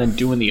camera and then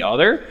doing the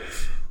other,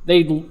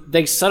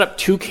 they set up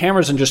two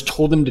cameras and just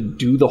told him to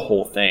do the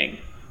whole thing.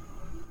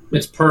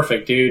 It's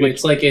perfect, dude.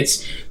 It's like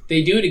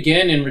they do it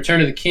again in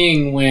Return of the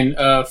King when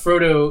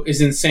Frodo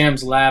is in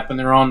Sam's lap and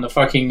they're on the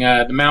fucking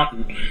the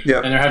mountain,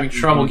 and they're having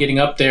trouble getting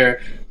up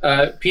there.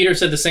 Peter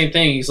said the same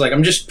thing. He's like,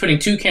 I'm just putting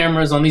two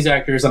cameras on these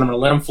actors and I'm going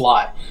to let them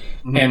fly.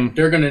 And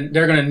they're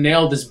gonna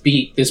nail this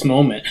beat, this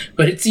moment.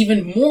 But it's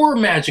even more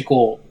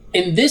magical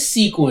in this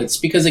sequence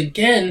because,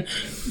 again,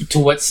 to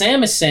what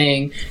Sam is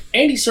saying,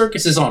 Andy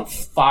Serkis is on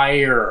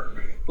fire.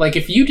 Like,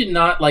 if you did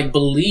not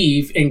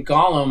believe in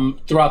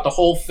Gollum throughout the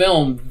whole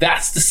film,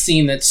 that's the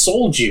scene that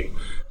sold you.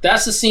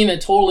 That's the scene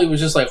that totally was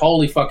just like,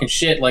 holy fucking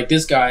shit, like,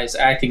 this guy is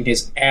acting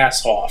his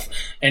ass off.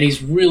 And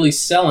he's really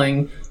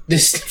selling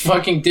this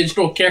fucking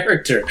digital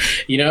character,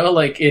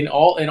 like in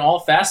all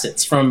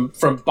facets, from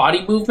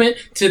body movement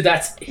to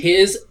that's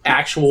his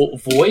actual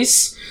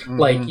voice,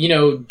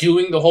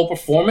 doing the whole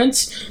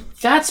performance.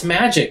 That's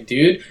magic,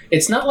 dude.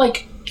 It's not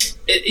like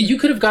you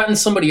could have gotten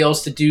somebody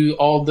else to do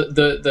all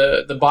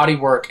the body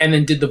work and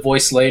then did the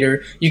voice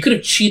later. You could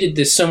have cheated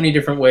this so many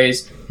different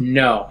ways.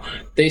 No,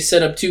 they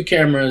set up two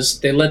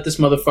cameras. They let this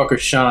motherfucker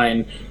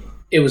shine.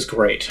 it was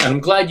great. And I'm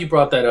glad you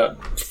brought that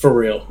up, for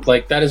real.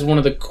 Like, that is one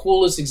of the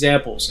coolest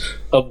examples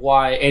of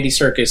why Andy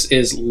Serkis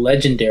is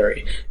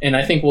legendary. And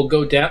I think we'll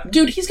go down...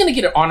 Dude, he's going to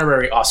get an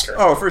honorary Oscar.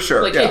 Oh, for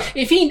sure, Like, yeah.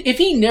 if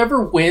he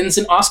never wins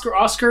an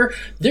Oscar,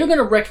 they're going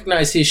to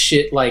recognize his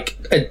shit, like,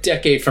 a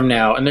decade from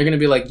now. And they're going to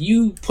be like,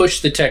 you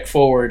push the tech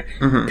forward,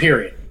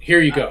 period.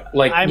 Here you go.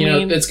 Like, I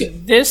mean, it's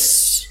good.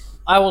 this...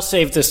 I will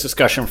save this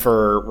discussion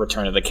for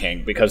Return of the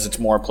King because it's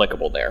more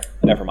applicable there.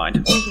 Never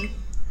mind.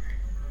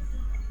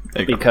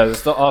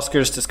 Because the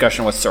Oscars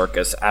discussion with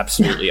Serkis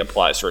absolutely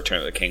applies to Return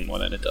of the King more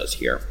than it does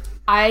here.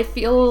 I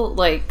feel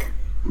like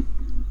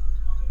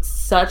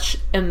such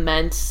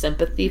immense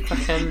sympathy for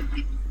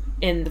him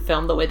in the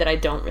film the way that I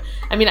don't...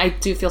 I mean, I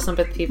do feel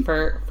sympathy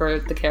for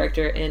the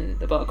character in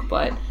the book,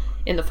 but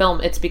in the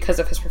film, it's because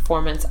of his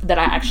performance that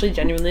I actually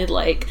genuinely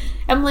like.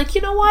 I'm like,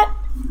 you know what?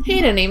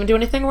 He didn't even do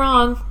anything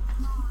wrong.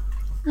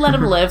 Let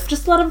him live.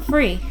 Just let him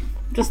free.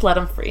 Just let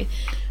him free.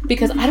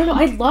 Because, I don't know,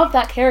 I love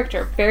that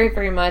character very,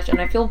 very much, and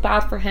I feel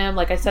bad for him.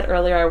 Like I said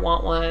earlier, I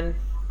want one.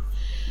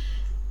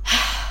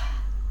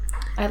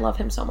 I love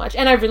him so much.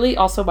 And I really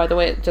also, by the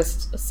way,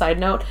 just a side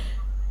note,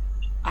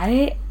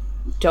 I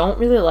don't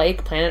really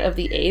like Planet of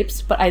the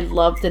Apes, but I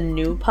love the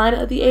new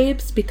Planet of the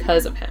Apes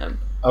because of him.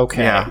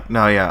 Okay. Yeah,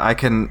 no, yeah,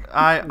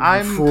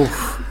 I'm...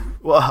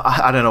 Well,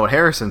 I don't know what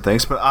Harrison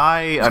thinks, but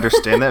I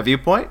understand that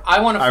viewpoint.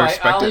 I want to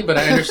fight Ali, but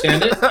I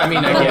understand it. I mean,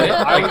 I get it.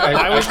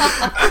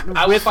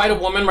 I would fight a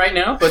woman right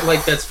now, but,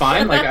 like, that's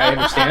fine. Like, I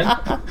understand.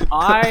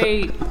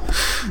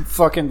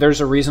 There's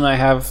a reason I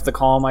have the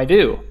column I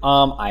do.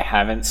 I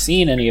haven't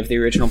seen any of the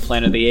original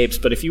Planet of the Apes,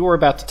 but if you were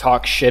about to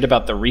talk shit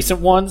about the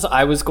recent ones,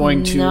 I was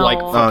going to,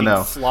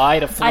 fly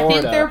to Florida. I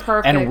think they're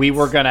perfect. And we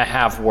were going to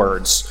have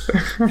words.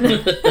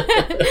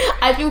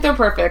 I think they're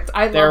perfect.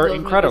 They're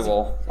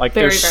incredible. Like,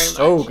 very, they're very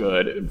so much. Good.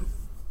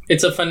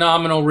 It's a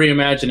phenomenal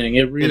reimagining.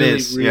 It really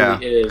is.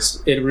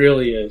 It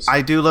really is.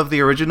 I do love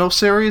the original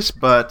series,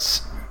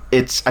 but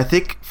I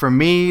think for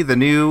me, the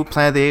new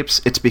Planet of the Apes,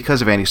 it's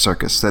because of Andy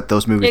Serkis that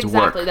those movies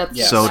work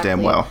so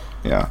damn well.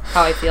 Yeah.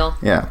 How I feel.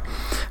 Yeah.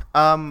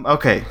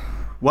 Okay.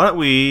 Why don't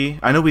we...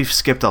 I know we've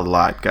skipped a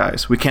lot,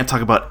 guys. We can't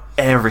talk about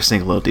every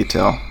single little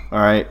detail. All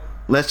right?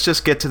 Let's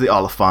just get to the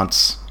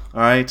Oliphants. All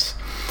right?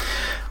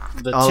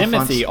 The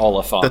Timothy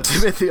Oliphant. The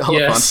Timothy Oliphant.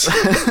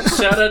 Yes.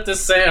 Shout out to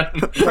Sam.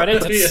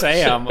 Credit to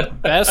Sam.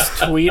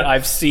 Best tweet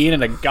I've seen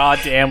in a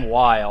goddamn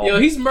while. Yo,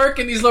 he's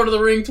murking these Lord of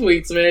the Ring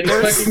tweets, man.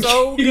 They're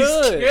so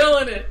good. He's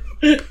killing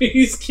it.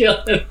 He's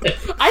killing it.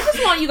 I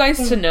just want you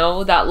guys to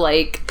know that,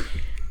 like,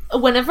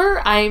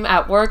 whenever I'm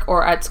at work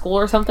or at school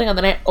or something, and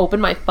then I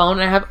open my phone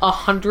and I have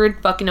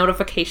 100 fucking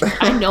notifications,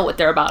 I know what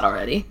they're about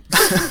already.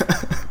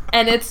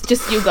 And it's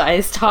just you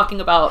guys talking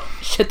about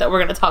shit that we're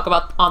going to talk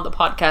about on the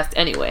podcast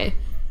anyway.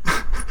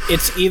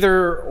 It's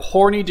either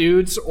horny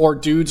dudes or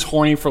dudes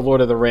horny for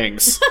Lord of the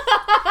Rings.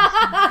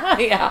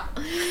 Yeah,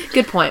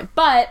 good point.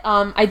 But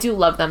I do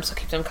love them, so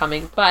keep them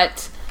coming.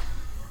 But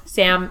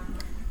Sam,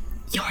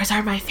 yours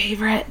are my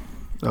favorite.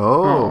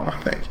 Oh,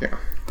 thank you.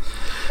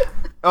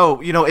 Oh,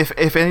 you know,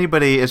 if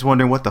anybody is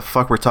wondering what the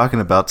fuck we're talking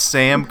about,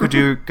 Sam, could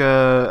you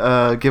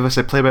give us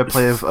a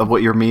play-by-play of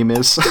what your meme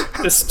is?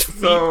 This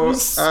tweet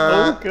was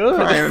so good.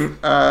 Brian,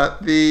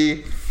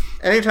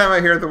 anytime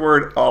I hear the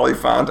word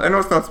Oliphant, I know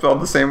it's not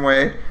spelled the same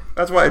way.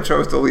 That's why I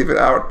chose to leave it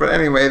out. But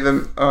anyway,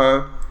 then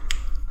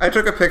I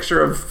took a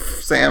picture of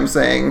Sam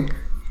saying,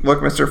 "Look,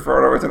 Mr.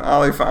 Frodo, it's an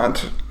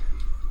Oliphant,"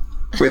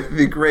 with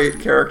the great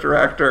character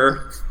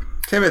actor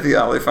Timothy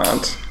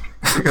Oliphant,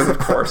 because of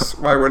course,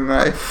 why wouldn't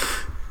I?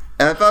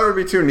 And I thought it would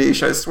be too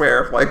niche, I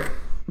swear. I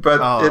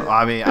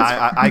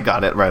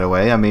got it right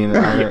away. I mean,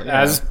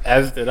 as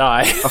did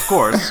I. Of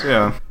course,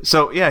 yeah.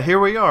 So yeah, here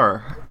we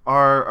are.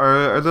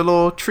 Our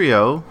little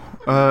trio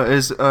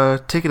is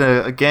taking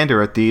a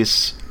gander at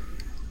these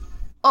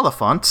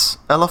elephants,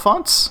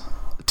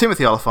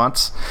 Timothy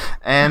Oliphants,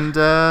 and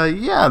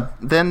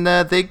then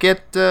they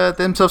get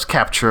themselves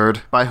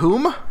captured by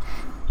whom?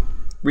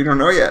 We don't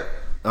know yet.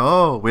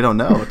 Oh, we don't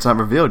know. It's not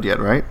revealed yet,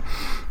 right?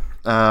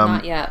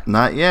 Not yet.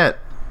 Not yet.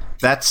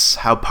 That's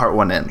how part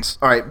one ends.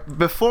 All right,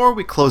 before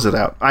we close it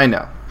out, I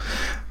know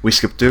we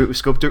skipped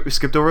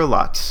over a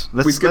lot.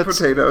 We skipped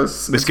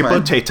potatoes. We skipped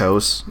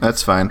potatoes.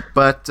 That's fine.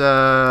 But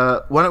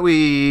why don't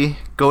we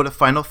go to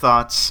final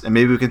thoughts, and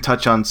maybe we can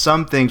touch on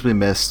some things we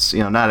missed.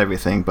 You know, not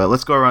everything, but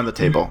let's go around the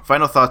table.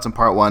 Final thoughts on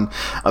part one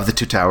of The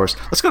Two Towers.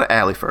 Let's go to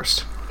Allie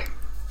first.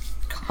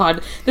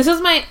 God, this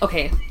is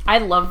okay. I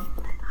love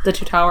The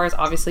Two Towers,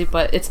 obviously,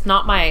 but it's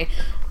not my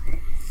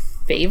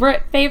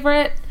favorite.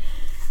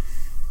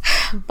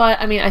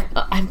 But I mean,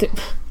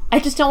 I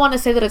just don't want to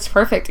say that it's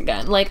perfect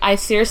again. Like, I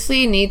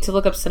seriously need to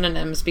look up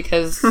synonyms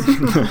because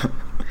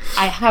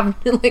I have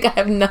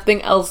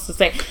nothing else to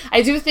say.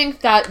 I do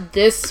think that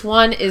this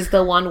one is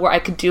the one where I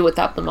could do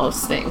without the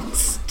most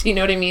things. Do you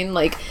know what I mean?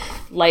 Like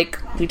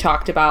we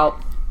talked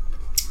about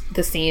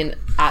the scene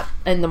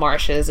in the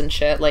marshes and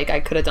shit. Like, I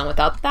could have done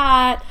without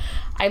that.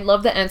 I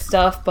love the end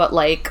stuff, but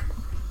like,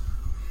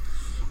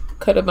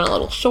 could have been a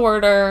little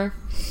shorter.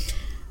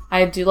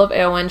 I do love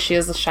Eowyn. She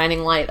is the shining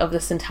light of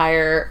this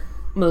entire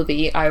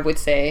movie, I would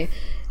say.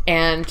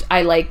 And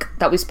I like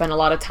that we spend a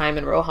lot of time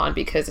in Rohan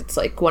because it's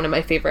like one of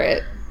my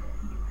favorite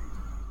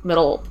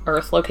Middle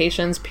Earth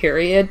locations,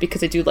 period,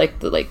 because I do like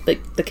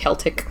the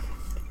Celtic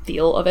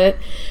feel of it.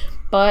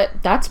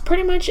 But that's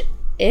pretty much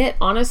it,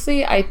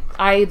 honestly.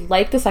 I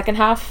like the second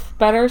half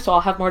better, so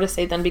I'll have more to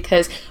say then,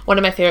 because one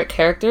of my favorite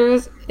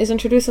characters is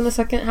introduced in the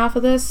second half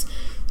of this,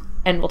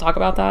 and we'll talk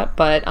about that.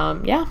 But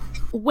yeah.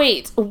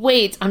 Wait,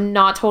 I'm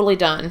not totally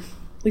done.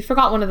 We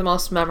forgot one of the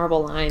most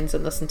memorable lines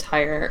in this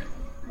entire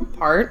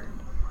part,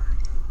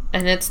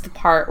 and it's the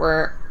part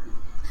where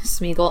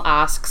Smeagol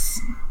asks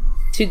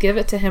to give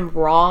it to him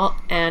raw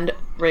and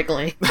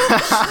wriggling.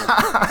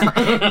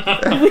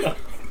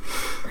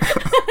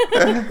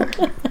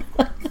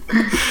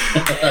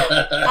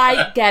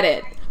 I get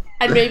it.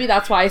 And maybe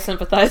that's why I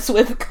sympathize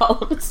with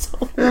Gollum so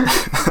much.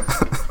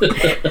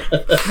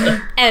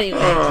 Anyway.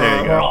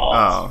 There you go.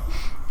 Oh.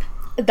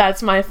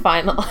 That's my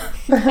final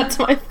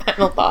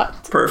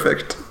thought.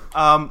 Perfect.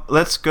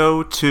 Let's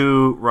go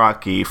to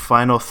Rocky.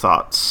 Final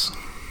thoughts.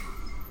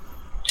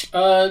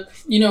 I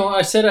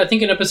said, I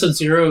think in episode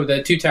 0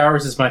 that Two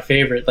Towers is my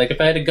favorite. Like, if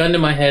I had a gun to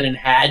my head and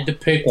had to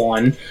pick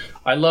one,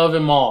 I love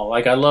them all.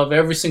 Like, I love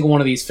every single one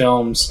of these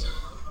films.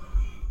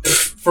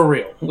 For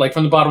real. Like,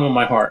 from the bottom of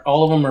my heart.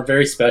 All of them are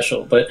very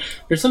special. But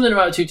there's something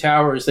about Two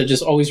Towers that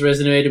just always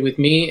resonated with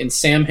me, and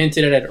Sam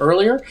hinted at it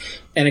earlier.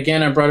 And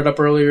again, I brought it up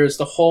earlier, is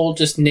the whole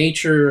just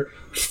nature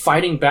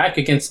fighting back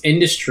against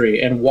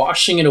industry and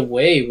washing it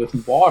away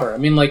with water. I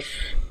mean, like,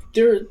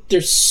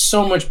 there's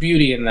so much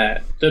beauty in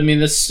that. I mean,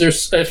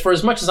 there's for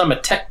as much as I'm a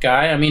tech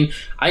guy, I mean,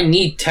 I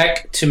need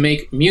tech to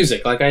make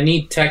music. Like, I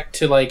need tech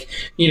to, like,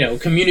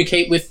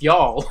 communicate with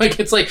y'all. Like,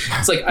 it's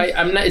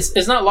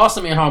not lost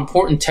on me how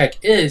important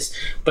tech is,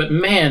 but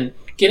man,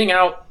 getting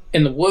out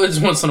in the woods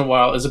once in a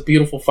while is a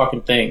beautiful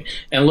fucking thing.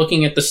 And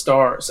looking at the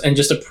stars and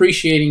just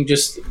appreciating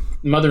just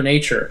Mother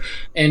Nature.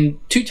 And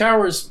Two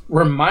Towers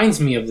reminds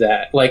me of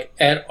that. Like,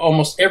 at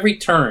almost every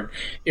turn,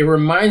 it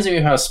reminds me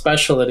of how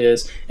special it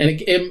is. And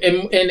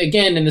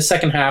again, in the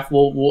second half,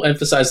 we'll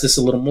emphasize this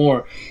a little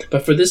more.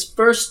 But for this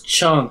first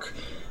chunk,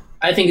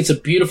 I think it's a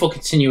beautiful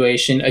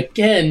continuation.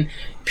 Again,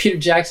 Peter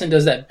Jackson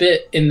does that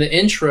bit in the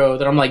intro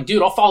that I'm like,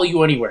 dude, I'll follow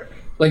you anywhere.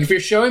 Like, if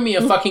you're showing me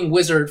a fucking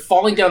wizard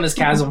falling down this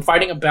chasm,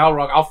 fighting a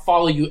Balrog, I'll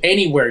follow you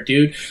anywhere,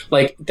 dude.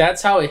 Like,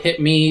 that's how it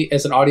hit me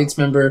as an audience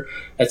member.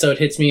 That's how it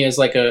hits me as,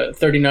 like, a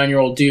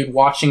 39-year-old dude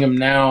watching him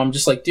now. I'm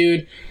just like,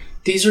 dude,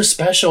 these are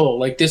special.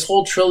 Like, this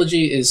whole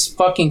trilogy is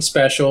fucking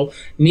special.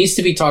 Needs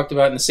to be talked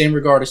about in the same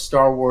regard as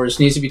Star Wars.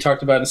 Needs to be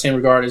talked about in the same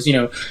regard as,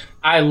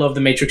 I love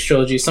the Matrix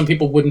trilogy. Some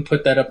people wouldn't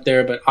put that up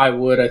there, but I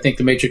would. I think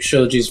the Matrix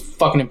trilogy is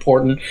fucking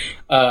important.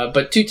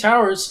 But Two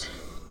Towers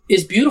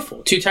is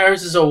beautiful. Two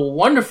Towers is a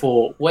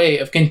wonderful way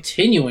of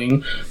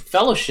continuing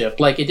Fellowship.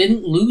 Like, it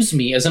didn't lose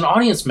me as an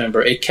audience member.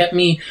 It kept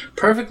me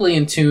perfectly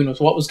in tune with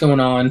what was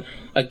going on.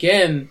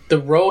 Again, the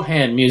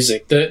Rohan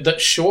music, the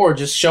Shore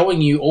just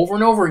showing you over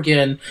and over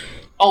again,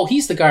 oh,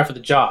 he's the guy for the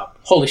job.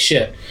 Holy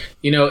shit.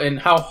 And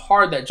how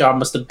hard that job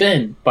must have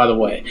been, by the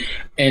way.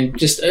 And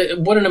just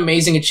what an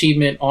amazing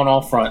achievement on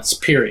all fronts,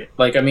 period.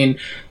 Like, I mean,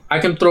 I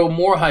can throw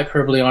more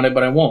hyperbole on it,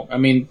 but I won't. I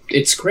mean,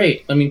 it's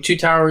great. I mean, Two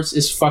Towers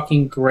is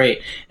fucking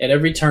great at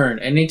every turn.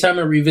 Anytime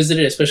I revisit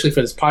it, especially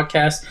for this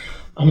podcast,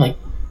 I'm like,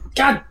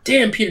 God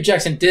damn, Peter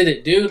Jackson did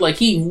it, dude. Like,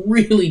 he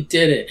really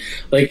did it.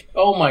 Like,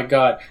 oh my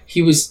God.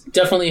 He was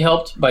definitely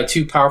helped by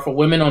two powerful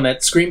women on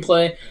that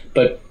screenplay,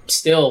 but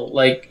still,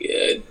 like,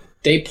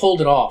 they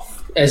pulled it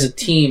off as a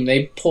team.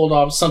 They pulled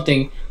off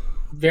something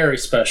very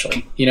special.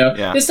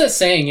 Yeah. It's that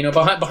saying,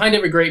 behind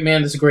every great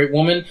man there's a great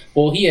woman.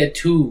 Well, he had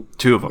two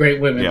of them.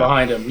 Great women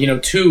behind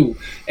him, two,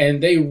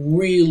 and they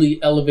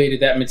really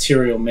elevated that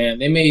material, man.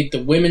 They made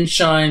the women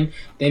shine.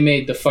 They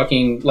made the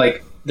fucking,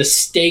 like, the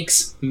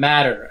stakes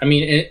matter. I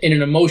mean, in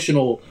an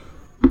emotional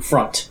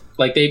front.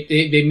 Like,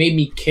 they made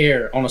me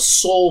care on a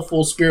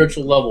soulful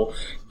spiritual level,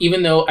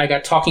 even though I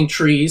got talking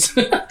trees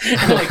and,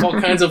 like, all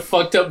kinds of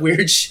fucked up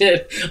weird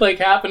shit, like,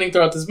 happening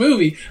throughout this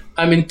movie.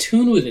 I'm in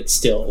tune with it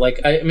still.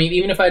 Like, I mean,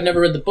 even if I had never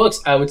read the books,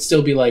 I would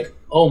still be like,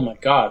 oh my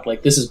God,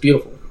 like, this is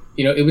beautiful.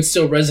 It would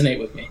still resonate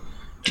with me.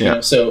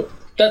 So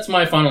that's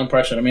my final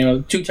impression. I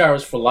mean, Two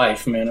Towers for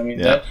life, man. I mean,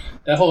 that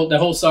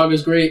whole saga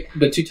is great,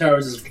 but Two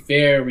Towers is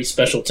very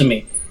special to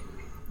me.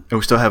 And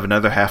we still have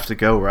another half to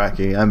go,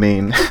 Rocky. I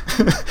mean...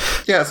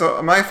 Yeah,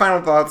 so my final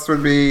thoughts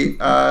would be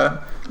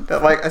that,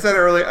 like I said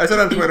earlier, I said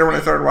on Twitter when I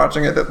started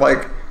watching it that,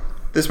 like,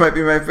 this might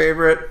be my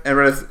favorite, and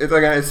it's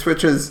again, it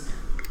switches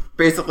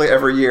basically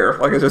every year.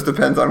 Like, it just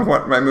depends on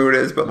what my mood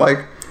is. But,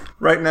 like,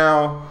 right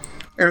now,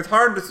 and it's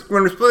hard to,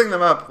 when we're splitting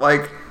them up,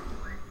 like,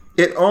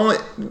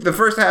 the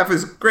first half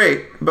is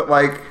great, but,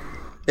 like,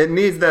 it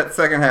needs that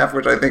second half,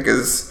 which I think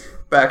is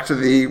back to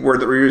the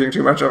word that we're using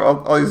too much of.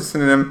 I'll use a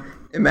synonym.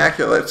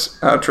 Immaculate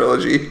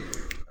trilogy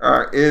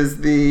is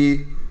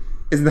the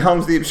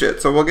Helm's Deep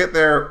shit. So we'll get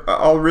there.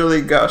 I'll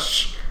really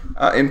gush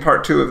in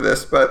part 2 of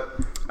this, but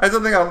I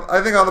think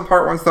all the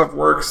part 1 stuff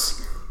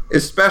works,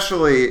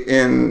 especially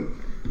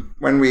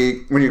when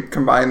you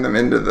combine them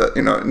into the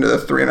into the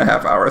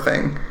 3.5 hour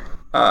thing.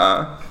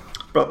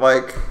 but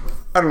like,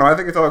 I don't know. I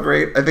think it's all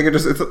great. I think it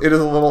is a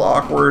little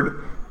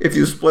awkward if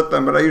you split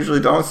them, but I usually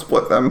don't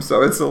split them,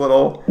 so it's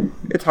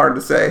hard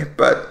to say.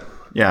 But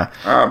yeah.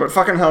 But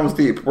fucking Helm's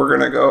Deep, we're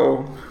gonna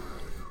go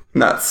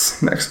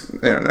nuts next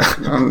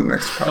on the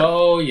next part.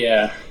 Oh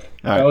yeah.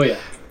 All right. Oh yeah.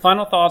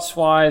 Final thoughts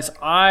wise,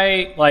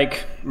 I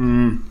like.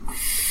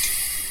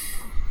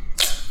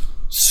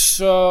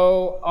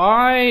 So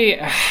I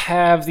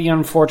have the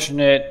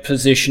unfortunate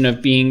position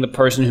of being the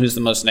person who's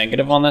the most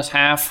negative on this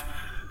half.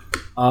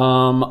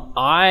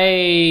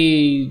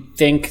 I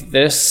think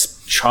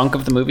this chunk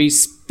of the movie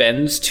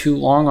spends too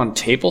long on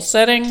table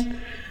setting.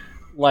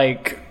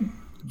 Like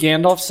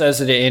Gandalf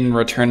says it in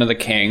Return of the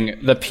King,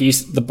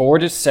 the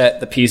board is set,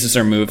 the pieces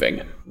are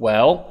moving.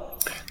 Well,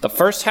 the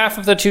first half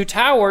of the Two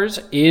Towers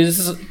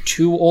is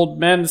two old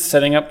men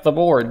setting up the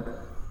board.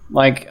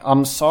 Like,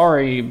 I'm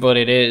sorry, but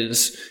it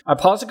is. I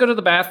pause to go to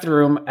the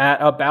bathroom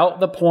at about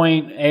the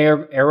point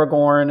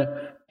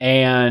Aragorn,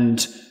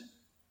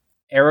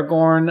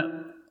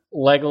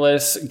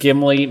 Legolas,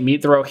 Gimli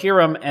meet the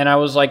Rohirrim, and I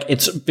was like,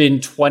 it's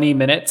been 20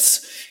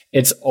 minutes.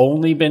 It's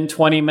only been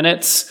 20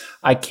 minutes.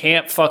 I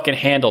can't fucking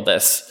handle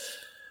this.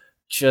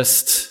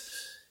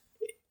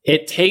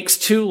 It takes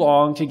too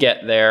long to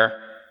get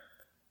there.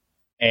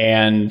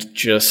 And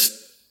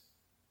just,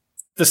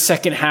 the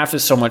second half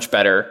is so much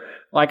better.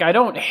 Like, I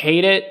don't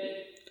hate it.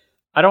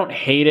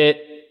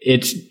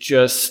 It's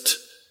just,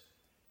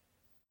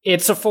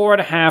 it's a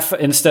 4.5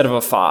 instead of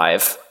a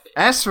 5.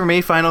 As for me,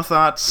 final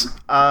thoughts.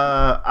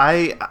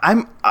 I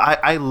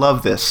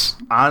love this,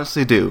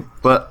 honestly do,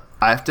 but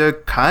I have to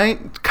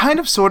kind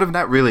of, sort of,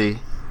 not really,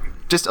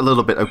 just a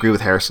little bit agree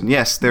with Harrison.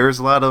 Yes, there's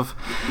a lot of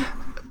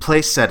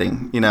place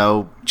setting,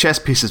 chess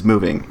pieces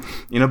moving,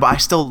 but I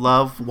still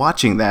love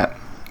watching that.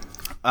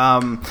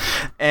 I'm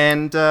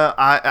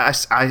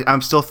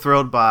still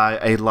thrilled by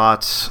a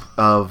lot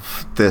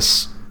of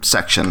this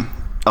section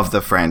of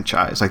the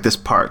franchise, like this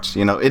part.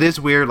 It is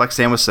weird, like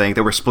Sam was saying,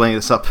 that we're splitting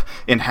this up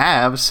in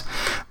halves,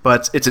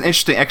 but it's an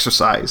interesting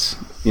exercise.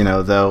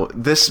 Though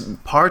this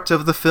part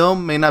of the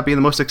film may not be the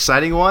most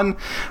exciting one,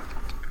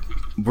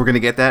 we're gonna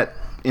get that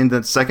in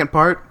the second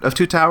part of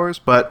Two Towers,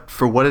 but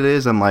for what it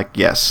is, I'm like,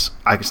 yes,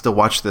 I can still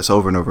watch this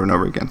over and over and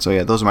over again. So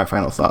yeah, those are my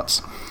final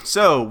thoughts.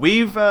 So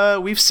we've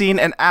seen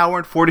an hour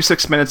and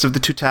 46 minutes of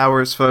the Two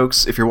Towers,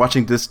 folks. If you're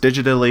watching this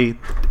digitally,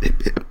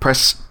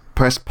 press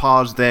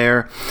pause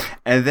there,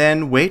 and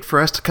then wait for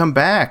us to come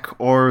back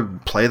or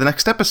play the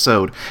next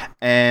episode,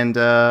 and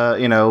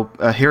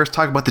hear us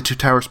talk about the Two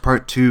Towers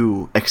Part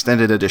 2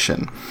 Extended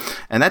Edition.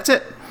 And that's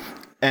it.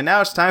 And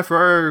now it's time for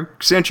our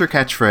signature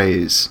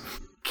catchphrase.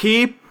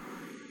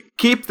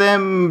 Keep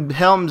them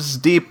helms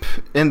deep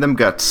in them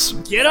guts.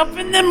 Get up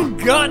in them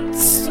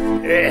guts!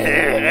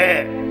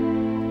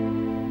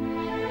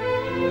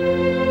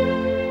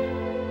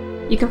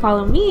 You can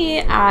follow me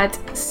at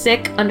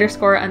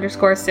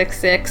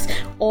sick__66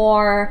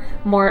 or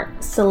more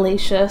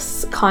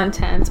salacious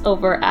content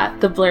over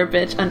at the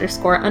blurbitch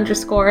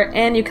 __,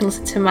 and you can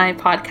listen to my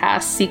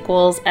podcast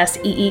Sequels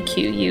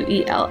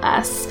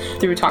SEEQUELS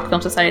through Talk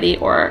Film Society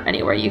or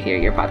anywhere you hear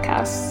your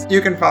podcasts. You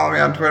can follow me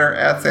on Twitter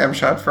at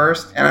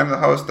SamShotFirst, and I'm the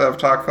host of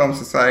Talk Film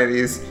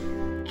Society's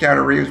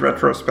Keanu Reeves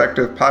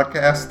retrospective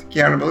podcast,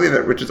 Keanu Believe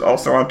It, which is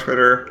also on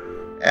Twitter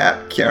at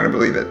Keanu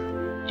Believe It.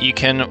 You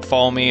can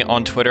follow me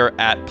on Twitter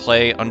at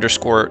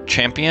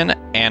play_champion,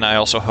 and I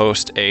also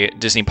host a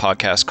Disney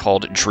podcast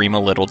called Dream a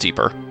Little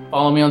Deeper.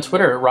 Follow me on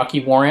Twitter at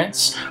Rocky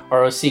Warrants,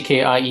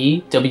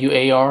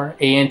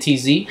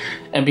 ROCKIEWARANTZ.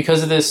 And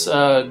because of this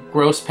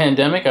gross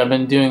pandemic, I've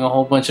been doing a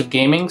whole bunch of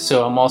gaming,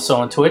 so I'm also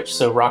on Twitch.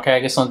 So Rock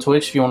Agus on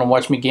Twitch if you want to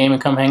watch me game and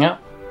come hang out.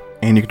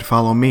 And you can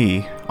follow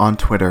me on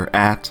Twitter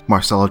at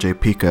Marcelo J.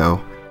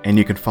 Pico. And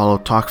you can follow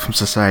Talk Film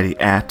Society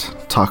at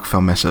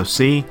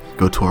TalkFilmSOC.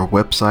 Go to our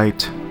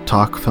website,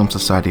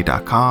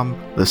 talkfilmsociety.com.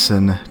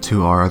 Listen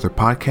to our other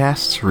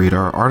podcasts, read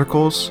our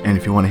articles, and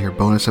if you want to hear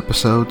bonus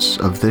episodes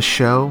of this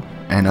show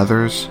and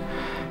others,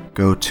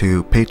 go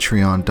to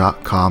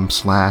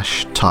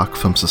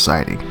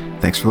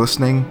patreon.com/talkfilmsociety. Thanks for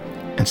listening,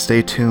 and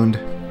stay tuned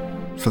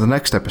for the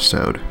next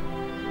episode,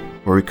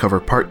 where we cover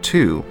part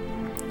 2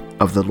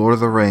 of The Lord of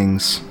the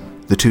Rings,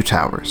 The Two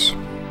Towers.